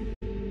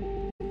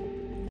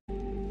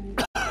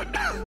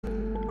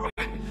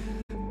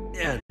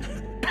 Yeah.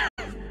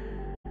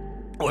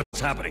 What's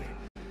happening?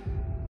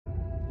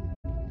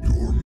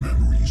 Your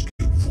memories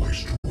give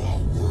voice to our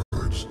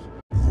words.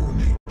 Your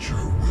nature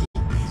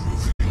will be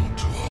revealed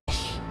to us.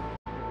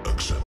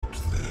 Accept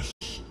this.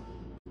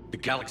 The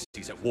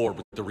galaxy's at war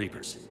with the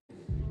Reapers.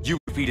 You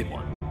defeated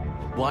one.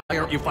 Why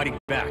aren't you fighting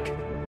back?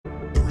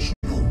 There is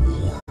no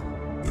war.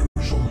 There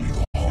is only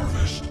the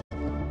harvest.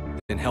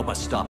 Then help us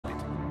stop it.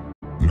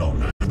 No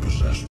man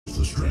possesses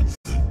the strength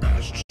in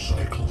past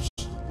cycles.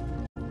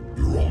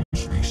 Your own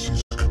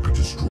species could be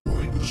destroyed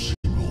with a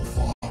single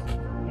thought.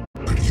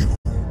 But you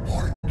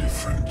are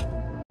different.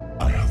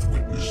 I have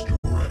witnessed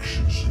your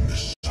actions in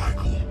this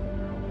cycle.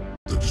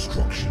 The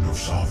destruction of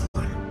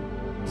Sovereign,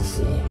 the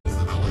fall of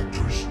the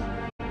Collectors.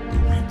 The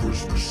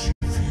Reapers perceive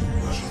you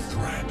as a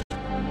threat.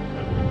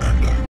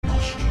 And I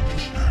must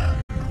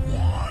understand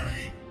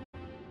why.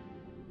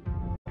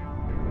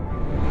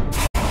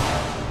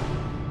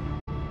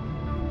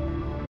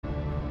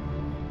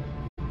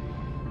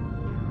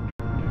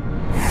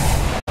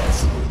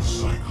 Through the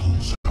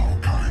cycles, our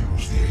kind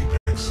was the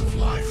apex of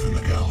life in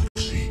the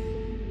galaxy.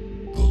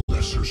 The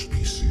lesser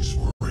species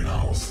were in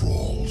our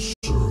thrall,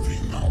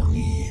 serving our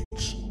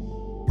needs.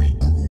 We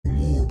grew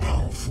more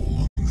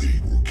powerful and they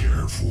were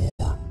cared for,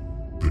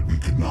 but we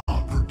could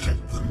not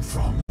protect them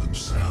from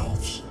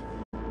themselves.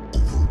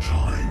 Over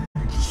time,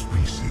 the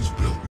species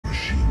built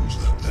machines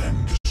that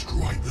then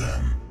destroyed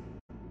them.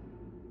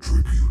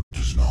 Tribute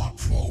does not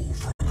flow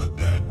from a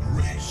dead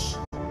race.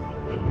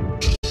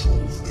 To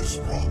solve this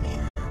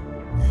problem,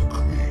 we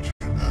created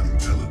an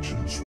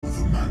intelligence with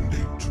a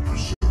mandate to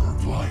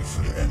preserve life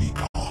at any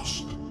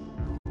cost.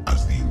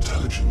 As the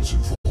intelligence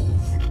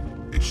evolved,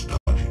 it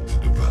studied the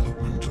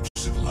development of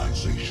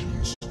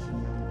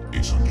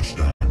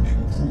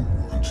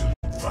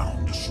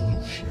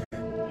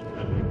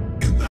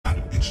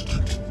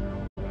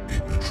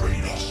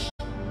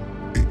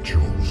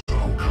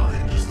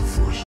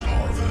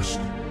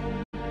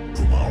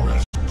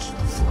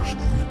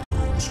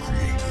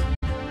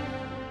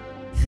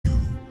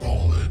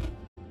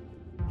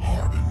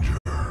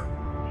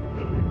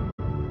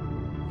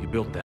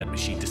built that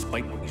machine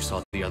despite what you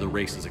saw the other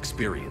races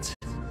experience.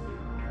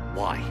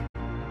 Why?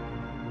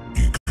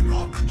 You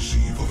cannot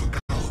conceive of a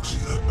galaxy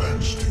that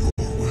bends to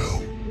your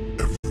will.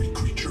 Every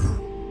creature,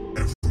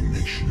 every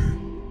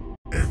nation,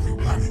 every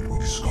planet we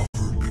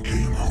discovered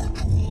became our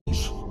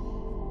tools.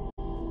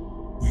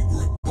 We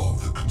were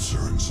above the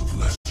concerns of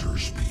lesser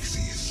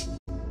species.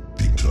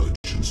 The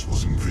intelligence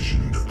was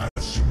envisioned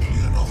as simply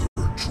another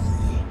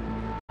tool.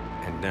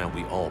 And now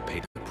we all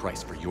pay the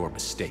price for your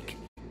mistake.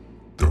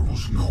 There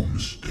was no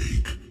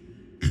mistake.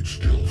 It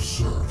still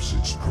serves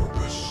its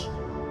purpose.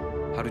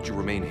 How did you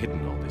remain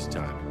hidden all this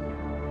time?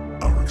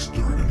 Our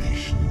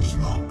extermination was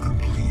not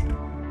complete.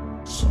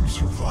 Some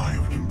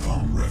survived and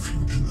found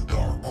refuge in the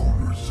dark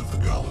corners of the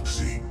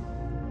galaxy.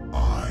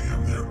 I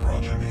am their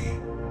progeny.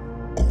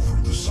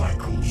 Over the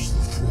cycles,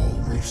 the Thrall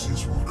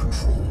races were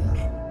controlled,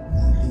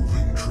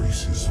 removing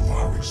traces of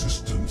our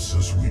existence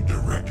as we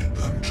directed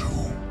them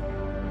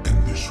to.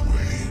 In this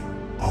way,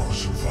 our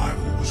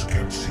survival was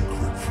kept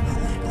secret from the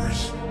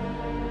Reapers.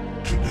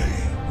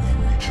 Today, we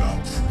reach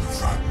out through the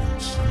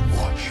fragments and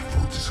watch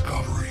for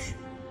discovery.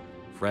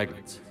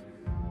 Fragments?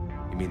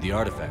 You mean the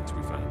artifacts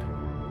we found?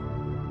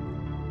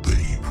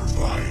 They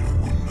provide a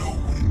window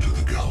into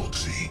the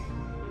galaxy.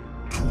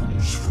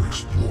 Tools for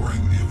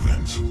exploring the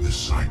events of this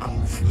cycle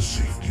for the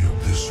safety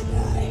of this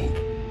world.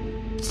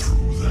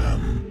 Through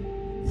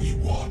them, we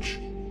watch,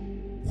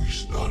 we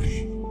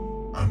study,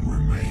 and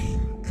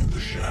remain in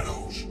the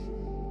shadows.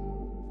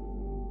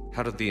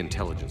 How did the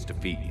intelligence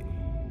defeat you?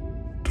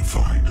 To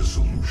find a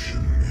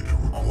solution, it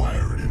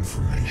required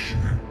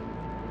information.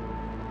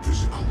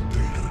 Physical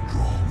data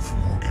drawn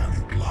from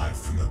organic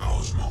life in the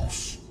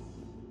cosmos.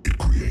 It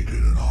created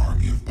an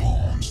army of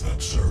pawns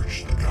that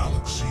searched the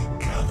galaxy,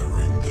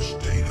 gathering this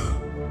data.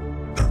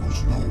 There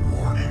was no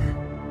warning.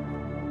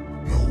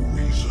 No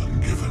reason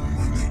given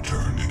when they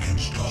turned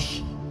against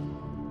us.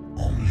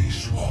 Only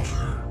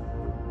slaughter.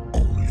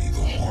 Only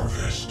the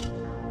harvest.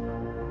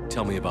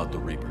 Tell me about the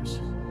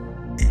Reapers.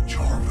 Each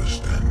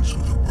harvest ends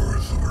with the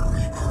birth of a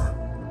Reaper,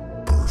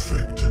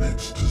 perfect in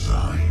its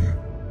design.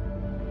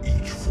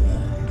 Each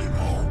formed in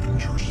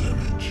Harbinger's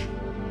image.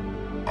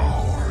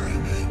 Our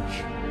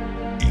image.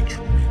 Each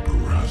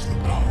Reaper has the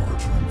power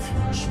to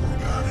influence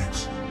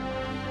organics.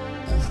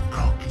 Over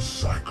countless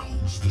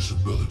cycles, this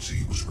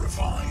ability was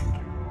refined,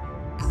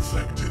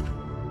 perfected,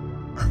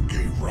 and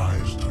gave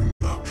rise to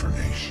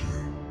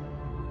indoctrination.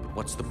 But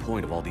what's the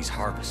point of all these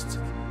harvests?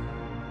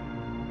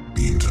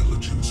 The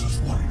intelligence has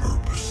one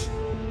purpose.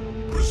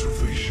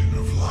 Preservation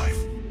of life.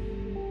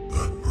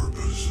 That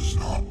purpose is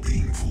not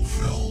being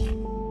fulfilled.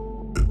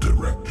 It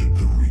directed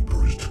the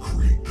Reapers to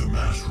create the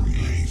mass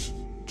relays,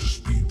 to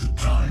speed the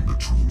time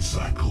between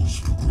cycles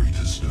for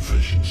greatest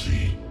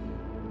efficiency.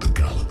 The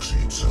galaxy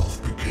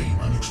itself became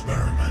an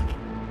experiment.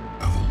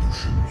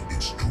 Evolution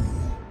its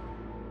tool.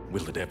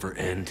 Will it ever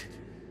end?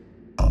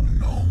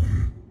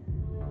 Unknown.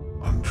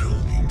 Until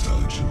the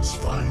intelligence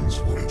finds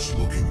what it's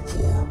looking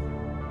for,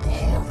 the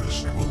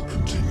harvest will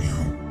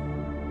continue.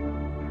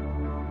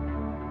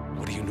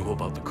 What do you know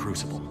about the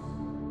Crucible?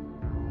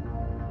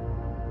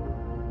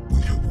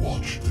 We have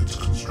watched its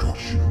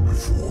construction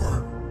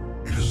before.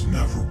 It has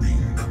never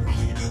been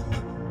completed.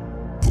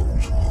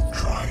 Those who have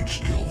tried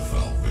still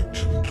fell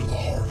victim to the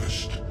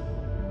harvest.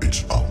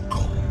 Its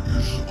outcome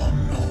is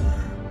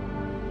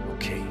unknown.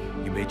 Okay,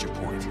 you made your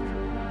point.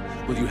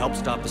 Will you help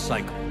stop the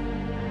cycle?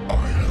 I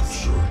have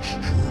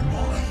searched your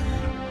mind.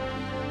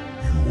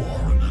 You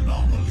are an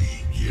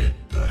anomaly, yet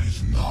that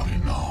is not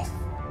enough.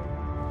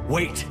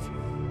 Wait!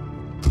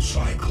 The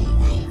cycle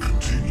will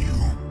continue.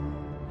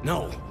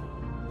 No.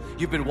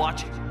 You've been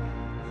watching.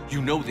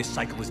 You know this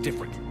cycle is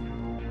different.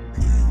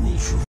 You will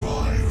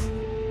survive.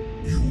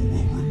 You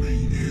will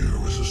remain here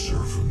as a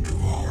servant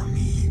of our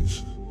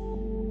needs.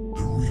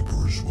 The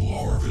Reapers will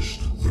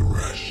harvest the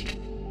rest.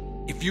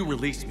 If you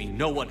release me,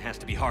 no one has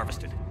to be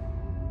harvested.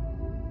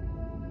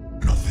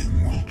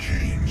 Nothing will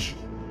change.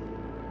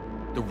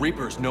 The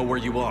Reapers know where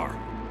you are.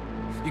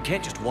 You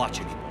can't just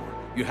watch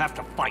anymore. You have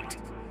to fight.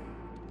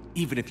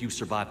 Even if you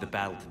survive the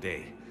battle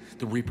today,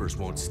 the Reapers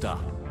won't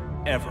stop.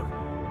 Ever.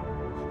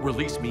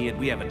 Release me and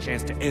we have a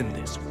chance to end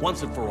this,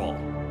 once and for all.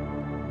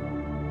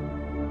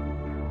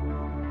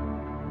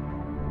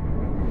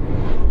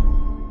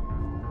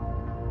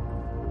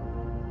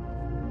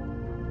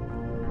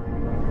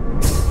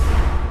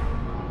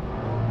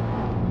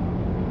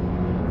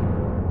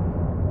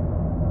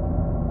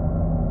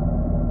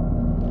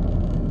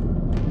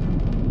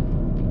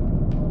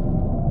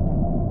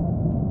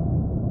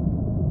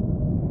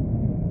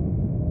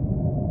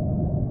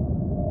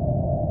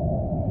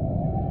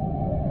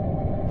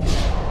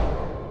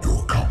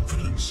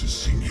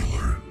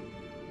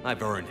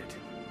 I've earned it.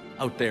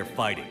 Out there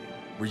fighting,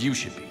 where you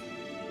should be.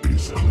 It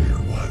is clear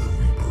why the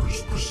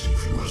Reapers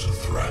perceive you as a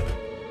threat.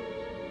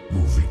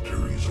 Your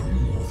victories are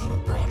more than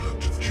a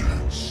product of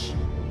chance.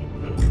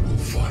 We will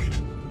fight,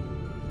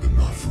 but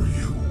not for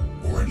you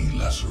or any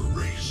lesser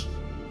race.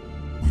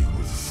 We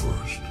were the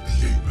first,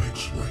 the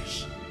Apex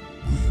race.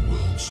 We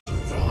will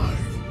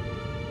survive.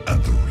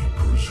 And the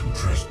Reapers who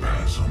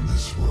trespass on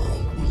this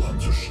world will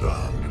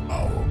understand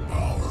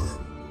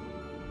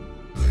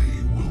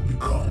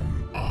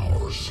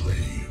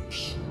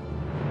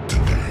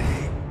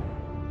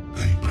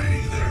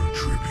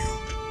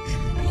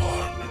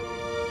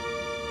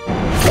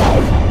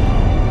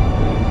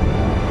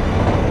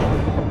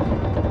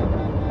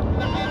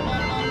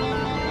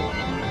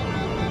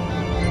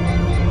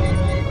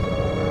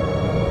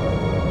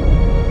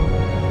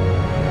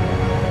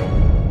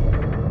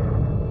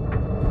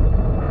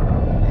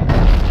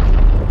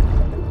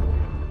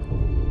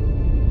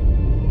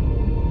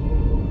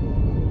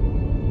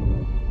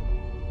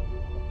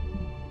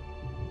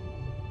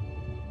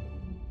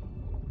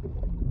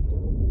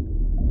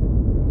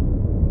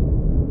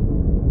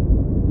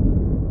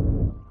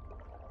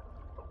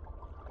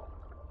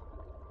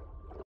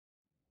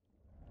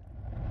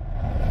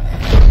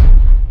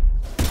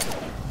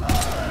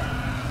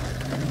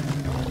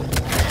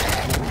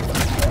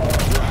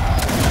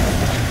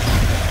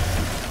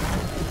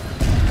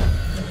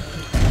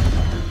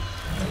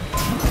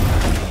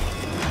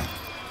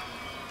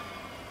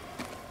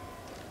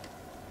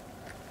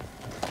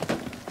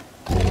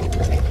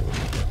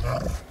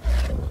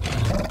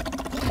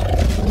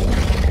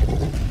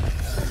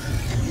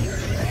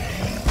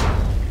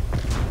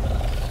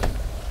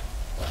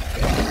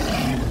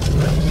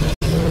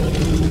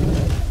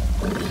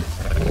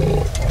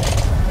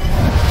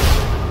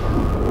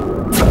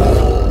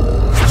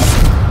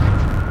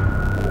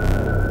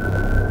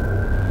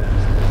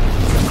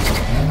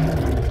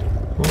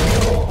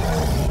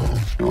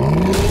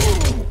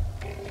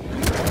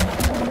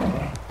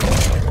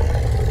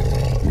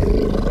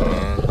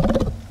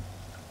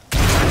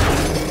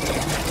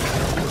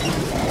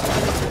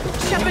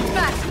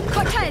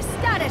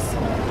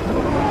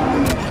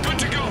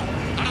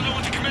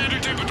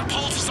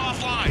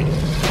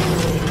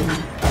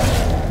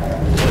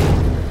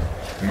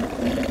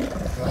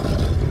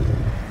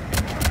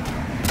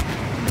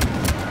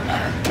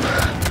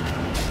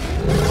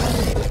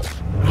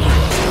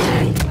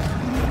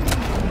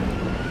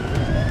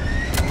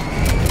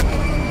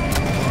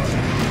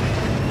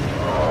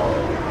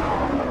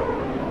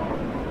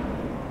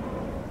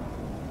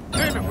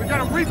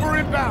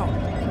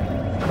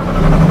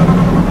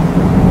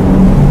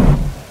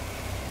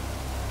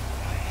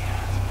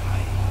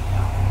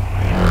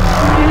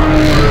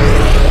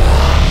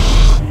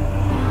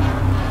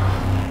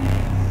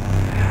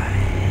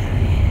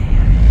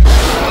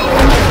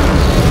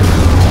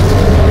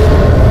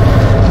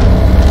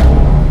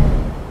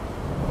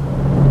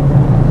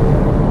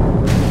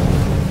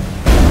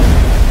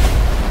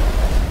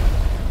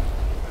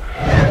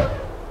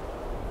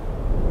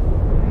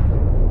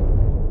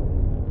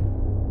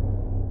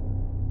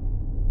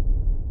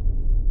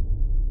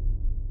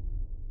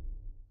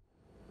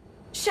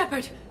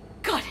Shepard!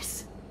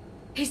 Goddess!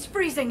 He's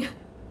freezing!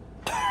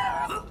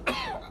 Are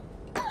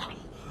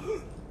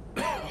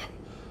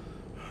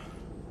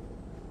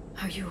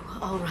you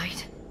all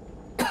right?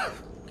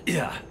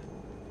 Yeah.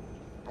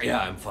 Yeah,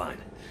 I'm fine.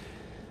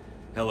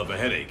 Hell of a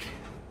headache.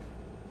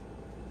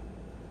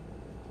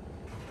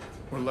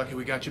 We're lucky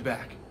we got you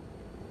back.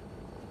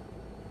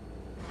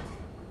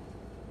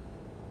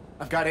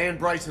 I've got Ann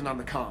Bryson on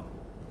the comm.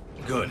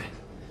 Good.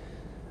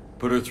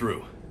 Put her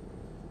through.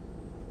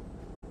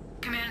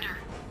 Commander.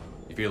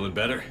 You feeling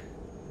better?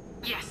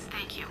 Yes,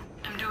 thank you.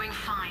 I'm doing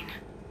fine.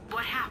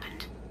 What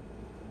happened?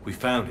 We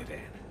found it,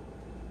 Anne.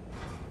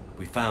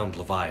 We found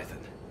Leviathan.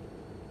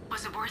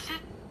 Was it worth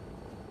it?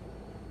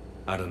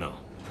 I don't know.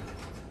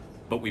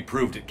 But we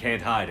proved it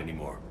can't hide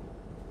anymore.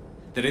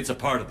 That it's a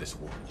part of this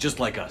war, just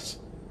like us.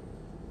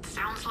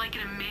 Sounds like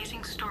an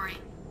amazing story.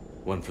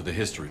 One for the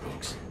history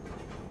books.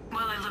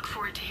 Well, I look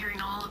forward to hearing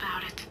all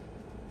about it.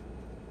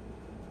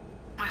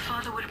 My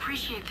father would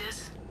appreciate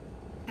this,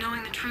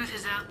 knowing the truth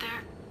is out there.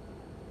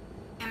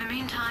 In the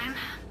meantime,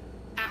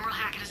 Admiral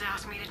Hackett has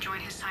asked me to join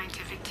his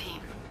scientific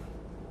team.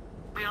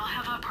 We all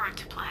have our part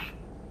to play.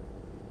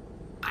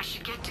 I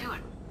should get to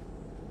it.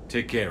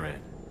 Take care,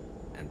 Anne.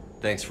 And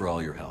thanks for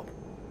all your help.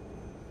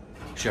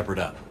 Shepard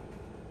up.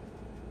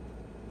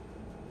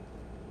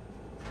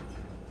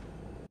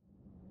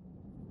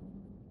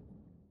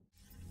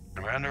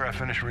 Commander, I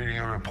finished reading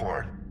your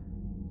report.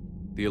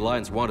 The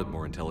Alliance wanted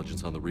more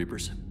intelligence on the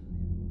Reapers.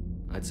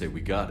 I'd say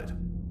we got it.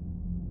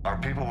 Our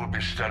people will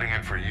be studying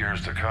it for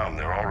years to come.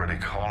 They're already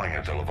calling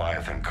it the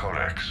Leviathan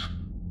Codex.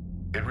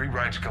 It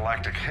rewrites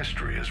galactic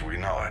history as we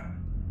know it.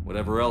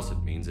 Whatever else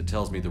it means, it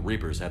tells me the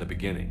Reapers had a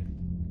beginning.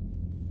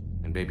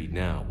 And maybe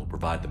now we'll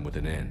provide them with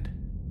an end.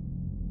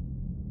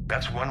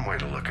 That's one way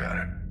to look at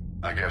it.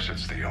 I guess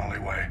it's the only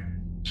way.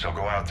 So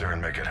go out there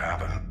and make it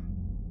happen.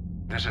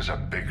 This is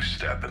a big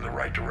step in the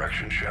right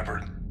direction,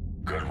 Shepard.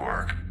 Good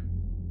work.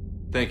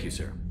 Thank you,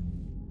 sir.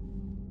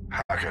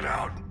 Hackett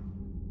out.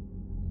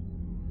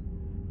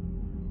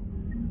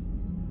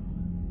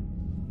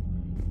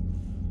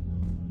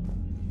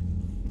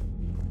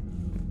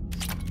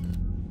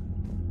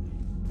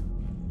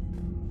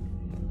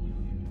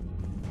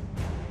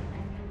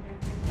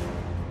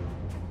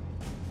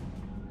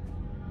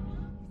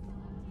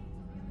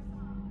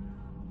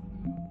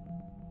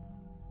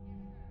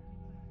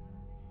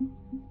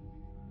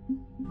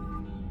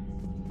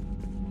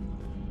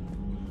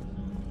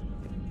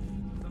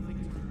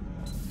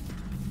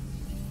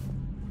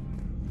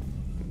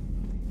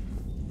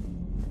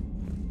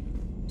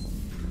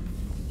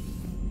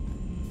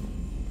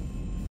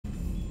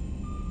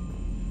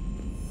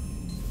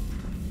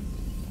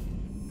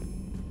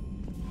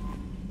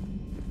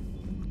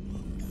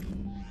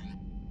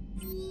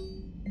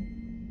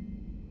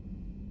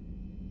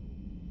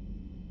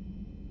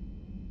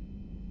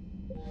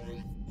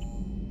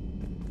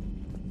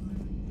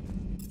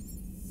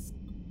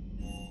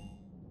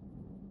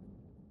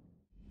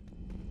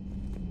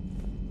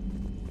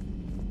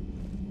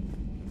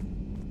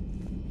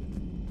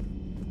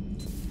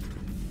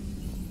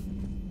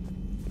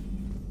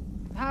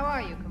 How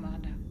are you,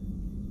 Commander?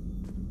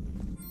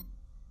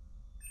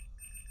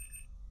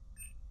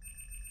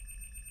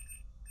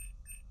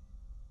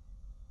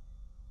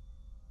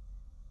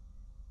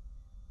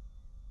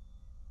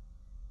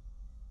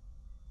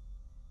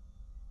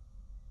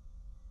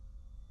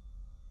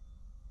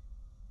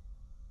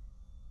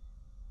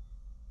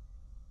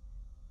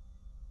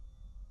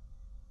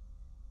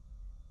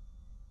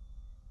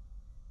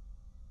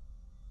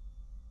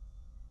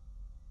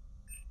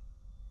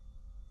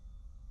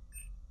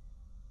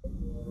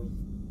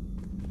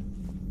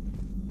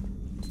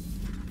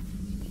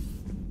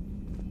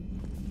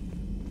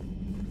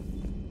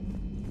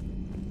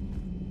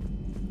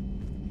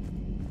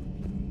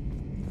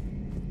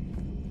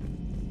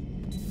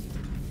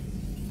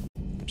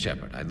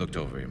 Shepard, I looked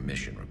over your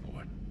mission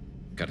report.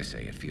 Gotta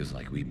say, it feels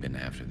like we've been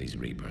after these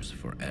Reapers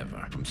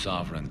forever. From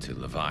Sovereign to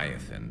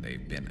Leviathan,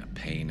 they've been a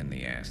pain in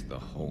the ass the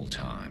whole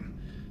time.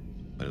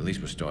 But at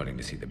least we're starting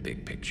to see the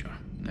big picture.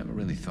 Never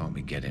really thought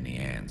we'd get any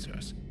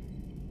answers.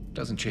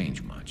 Doesn't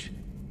change much,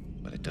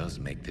 but it does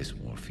make this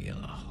war feel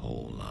a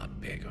whole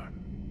lot bigger.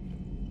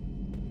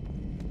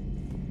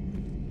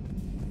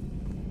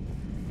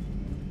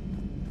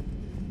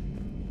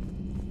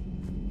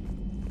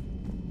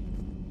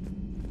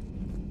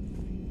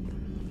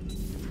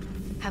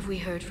 Have we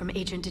heard from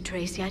Agent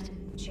DeTrace yet?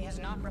 She has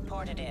not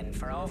reported in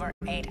for over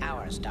 8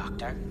 hours,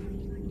 Doctor.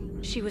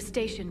 She was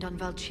stationed on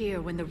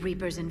Valchir when the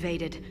Reapers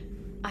invaded.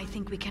 I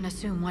think we can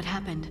assume what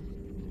happened.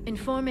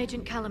 Inform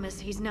Agent Calamus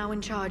he's now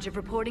in charge of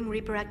reporting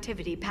Reaper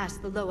activity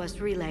past the Loas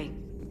relay.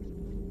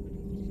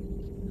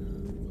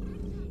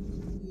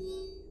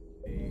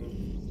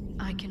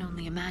 I can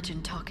only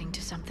imagine talking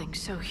to something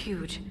so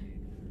huge,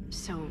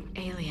 so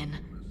alien.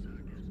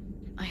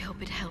 I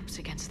hope it helps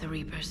against the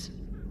Reapers.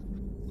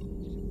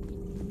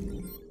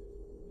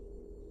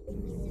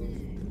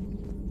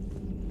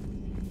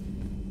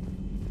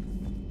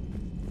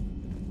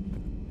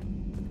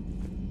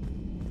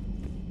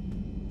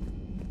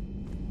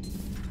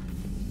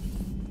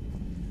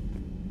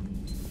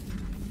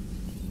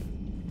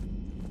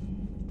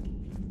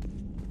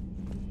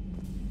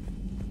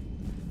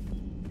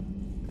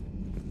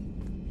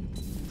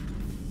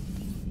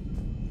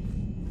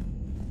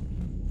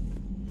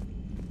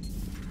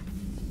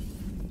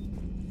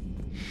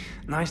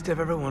 Nice to have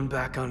everyone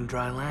back on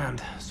dry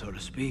land, so to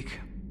speak.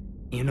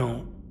 You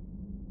know,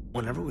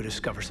 whenever we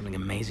discover something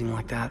amazing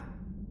like that,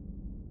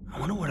 I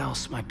wonder what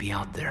else might be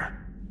out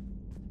there.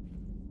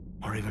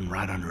 Or even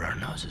right under our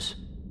noses.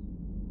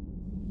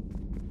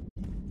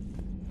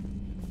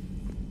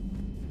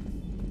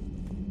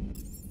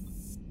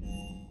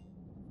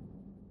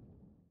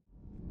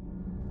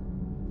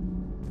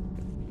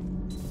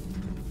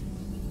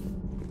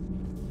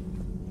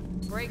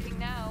 Breaking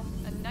now,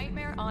 a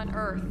nightmare on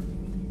Earth.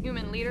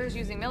 Human leaders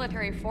using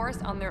military force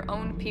on their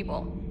own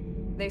people.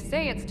 They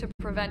say it's to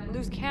prevent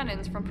loose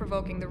cannons from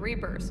provoking the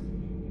Reapers.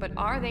 But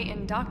are they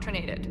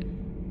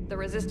indoctrinated? The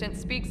Resistance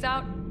speaks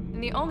out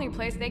in the only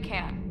place they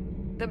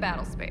can, the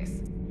battle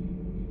space.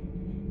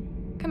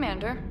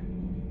 Commander.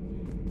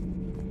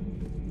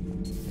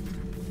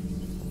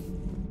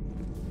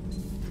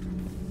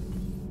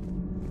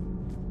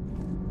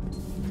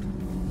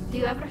 Do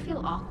you ever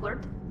feel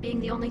awkward, being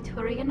the only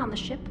Turian on the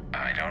ship?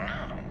 I don't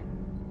know.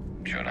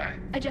 Should I?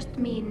 I just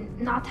mean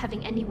not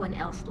having anyone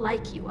else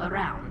like you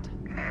around.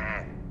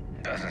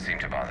 Doesn't seem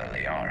to bother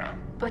Liara.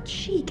 But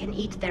she can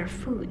eat their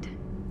food.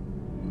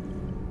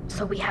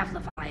 So we have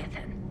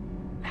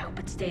Leviathan. I hope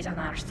it stays on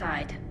our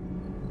side.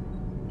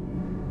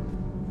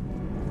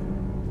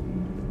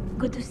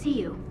 Good to see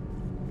you.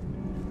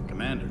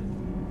 Commander.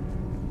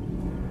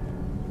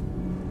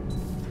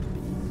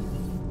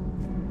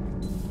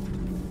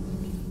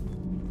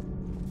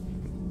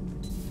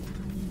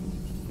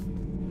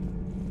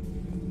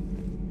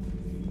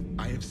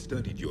 I have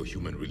studied your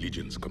human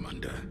religions,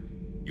 Commander.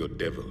 Your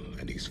devil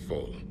and his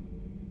fall.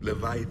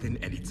 Leviathan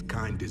and its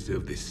kind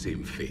deserve the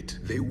same fate.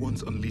 They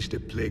once unleashed a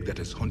plague that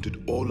has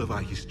haunted all of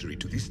our history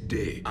to this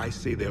day. I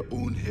say their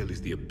own hell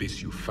is the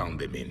abyss you found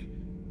them in.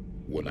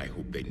 One I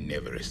hope they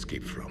never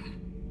escape from.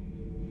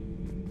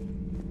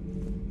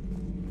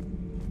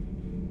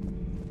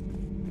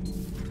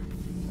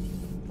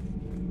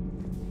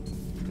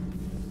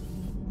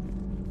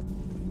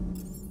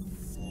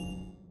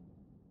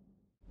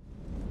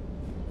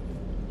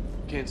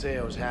 Can't say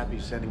I was happy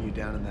sending you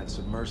down in that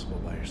submersible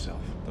by yourself.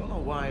 Don't know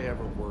why I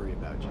ever worry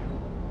about you.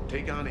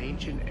 Take on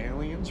ancient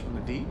aliens from the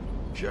deep?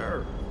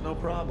 Sure, no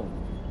problem.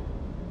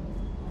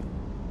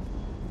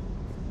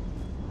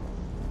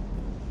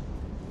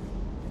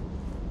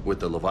 With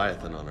the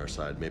Leviathan on our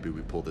side, maybe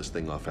we pull this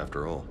thing off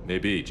after all.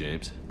 Maybe,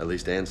 James. At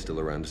least Anne's still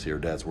around to see her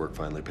dad's work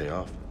finally pay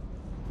off.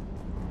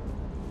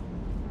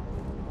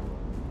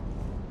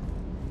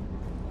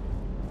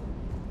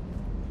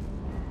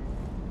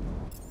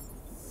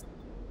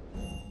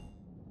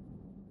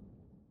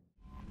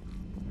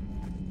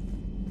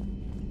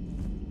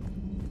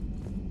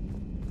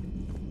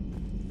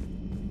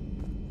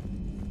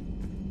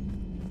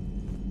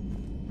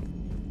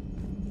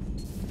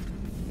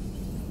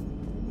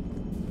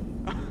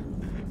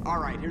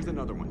 Alright, here's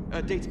another one.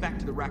 Dates back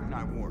to the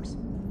Rachni Wars.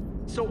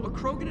 So, a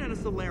Krogan and a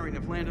Salarian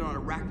have landed on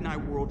a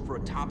Rachni world for a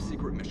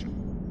top-secret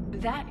mission.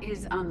 That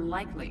is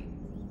unlikely.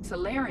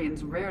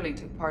 Salarians rarely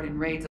took part in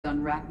raids on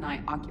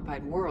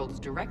Rachni-occupied worlds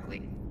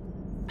directly.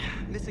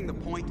 Missing the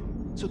point.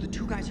 So the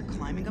two guys are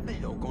climbing up a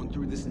hill going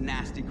through this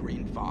nasty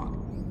green fog.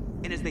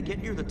 And as they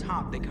get near the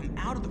top, they come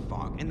out of the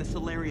fog, and the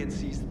Salarian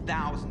sees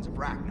thousands of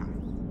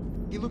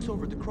Rachni. He looks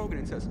over at the Krogan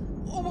and says,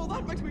 "Oh, well,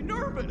 that makes me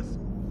nervous!"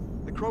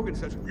 The Krogan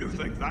says, "You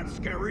think that's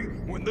scary?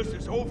 When this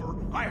is over,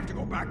 I have to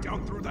go back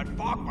down through that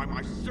fog by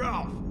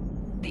myself."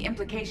 The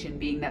implication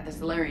being that the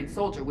Salarian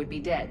soldier would be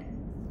dead.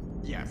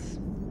 Yes.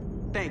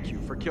 Thank you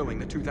for killing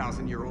the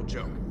 2,000-year-old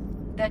joke.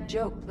 That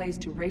joke plays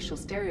to racial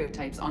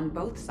stereotypes on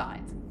both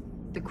sides.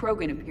 The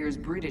Krogan appears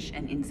brutish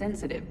and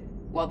insensitive,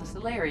 while the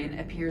Salarian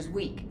appears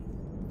weak.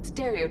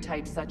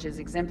 Stereotypes such as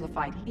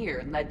exemplified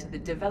here led to the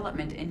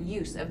development and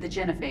use of the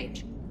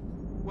genophage.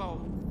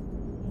 Well,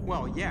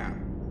 yeah.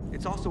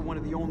 It's also one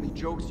of the only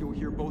jokes you'll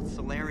hear both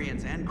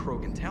Salarians and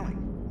Krogan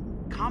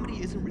telling. Comedy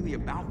isn't really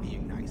about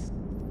being nice.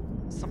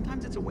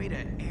 Sometimes it's a way to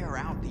air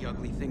out the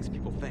ugly things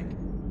people think.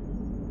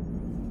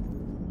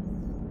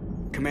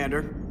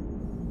 Commander?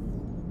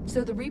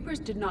 So the Reapers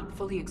did not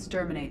fully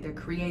exterminate their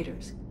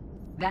creators.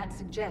 That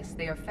suggests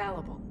they are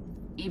fallible,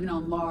 even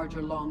on large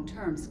or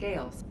long-term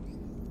scales.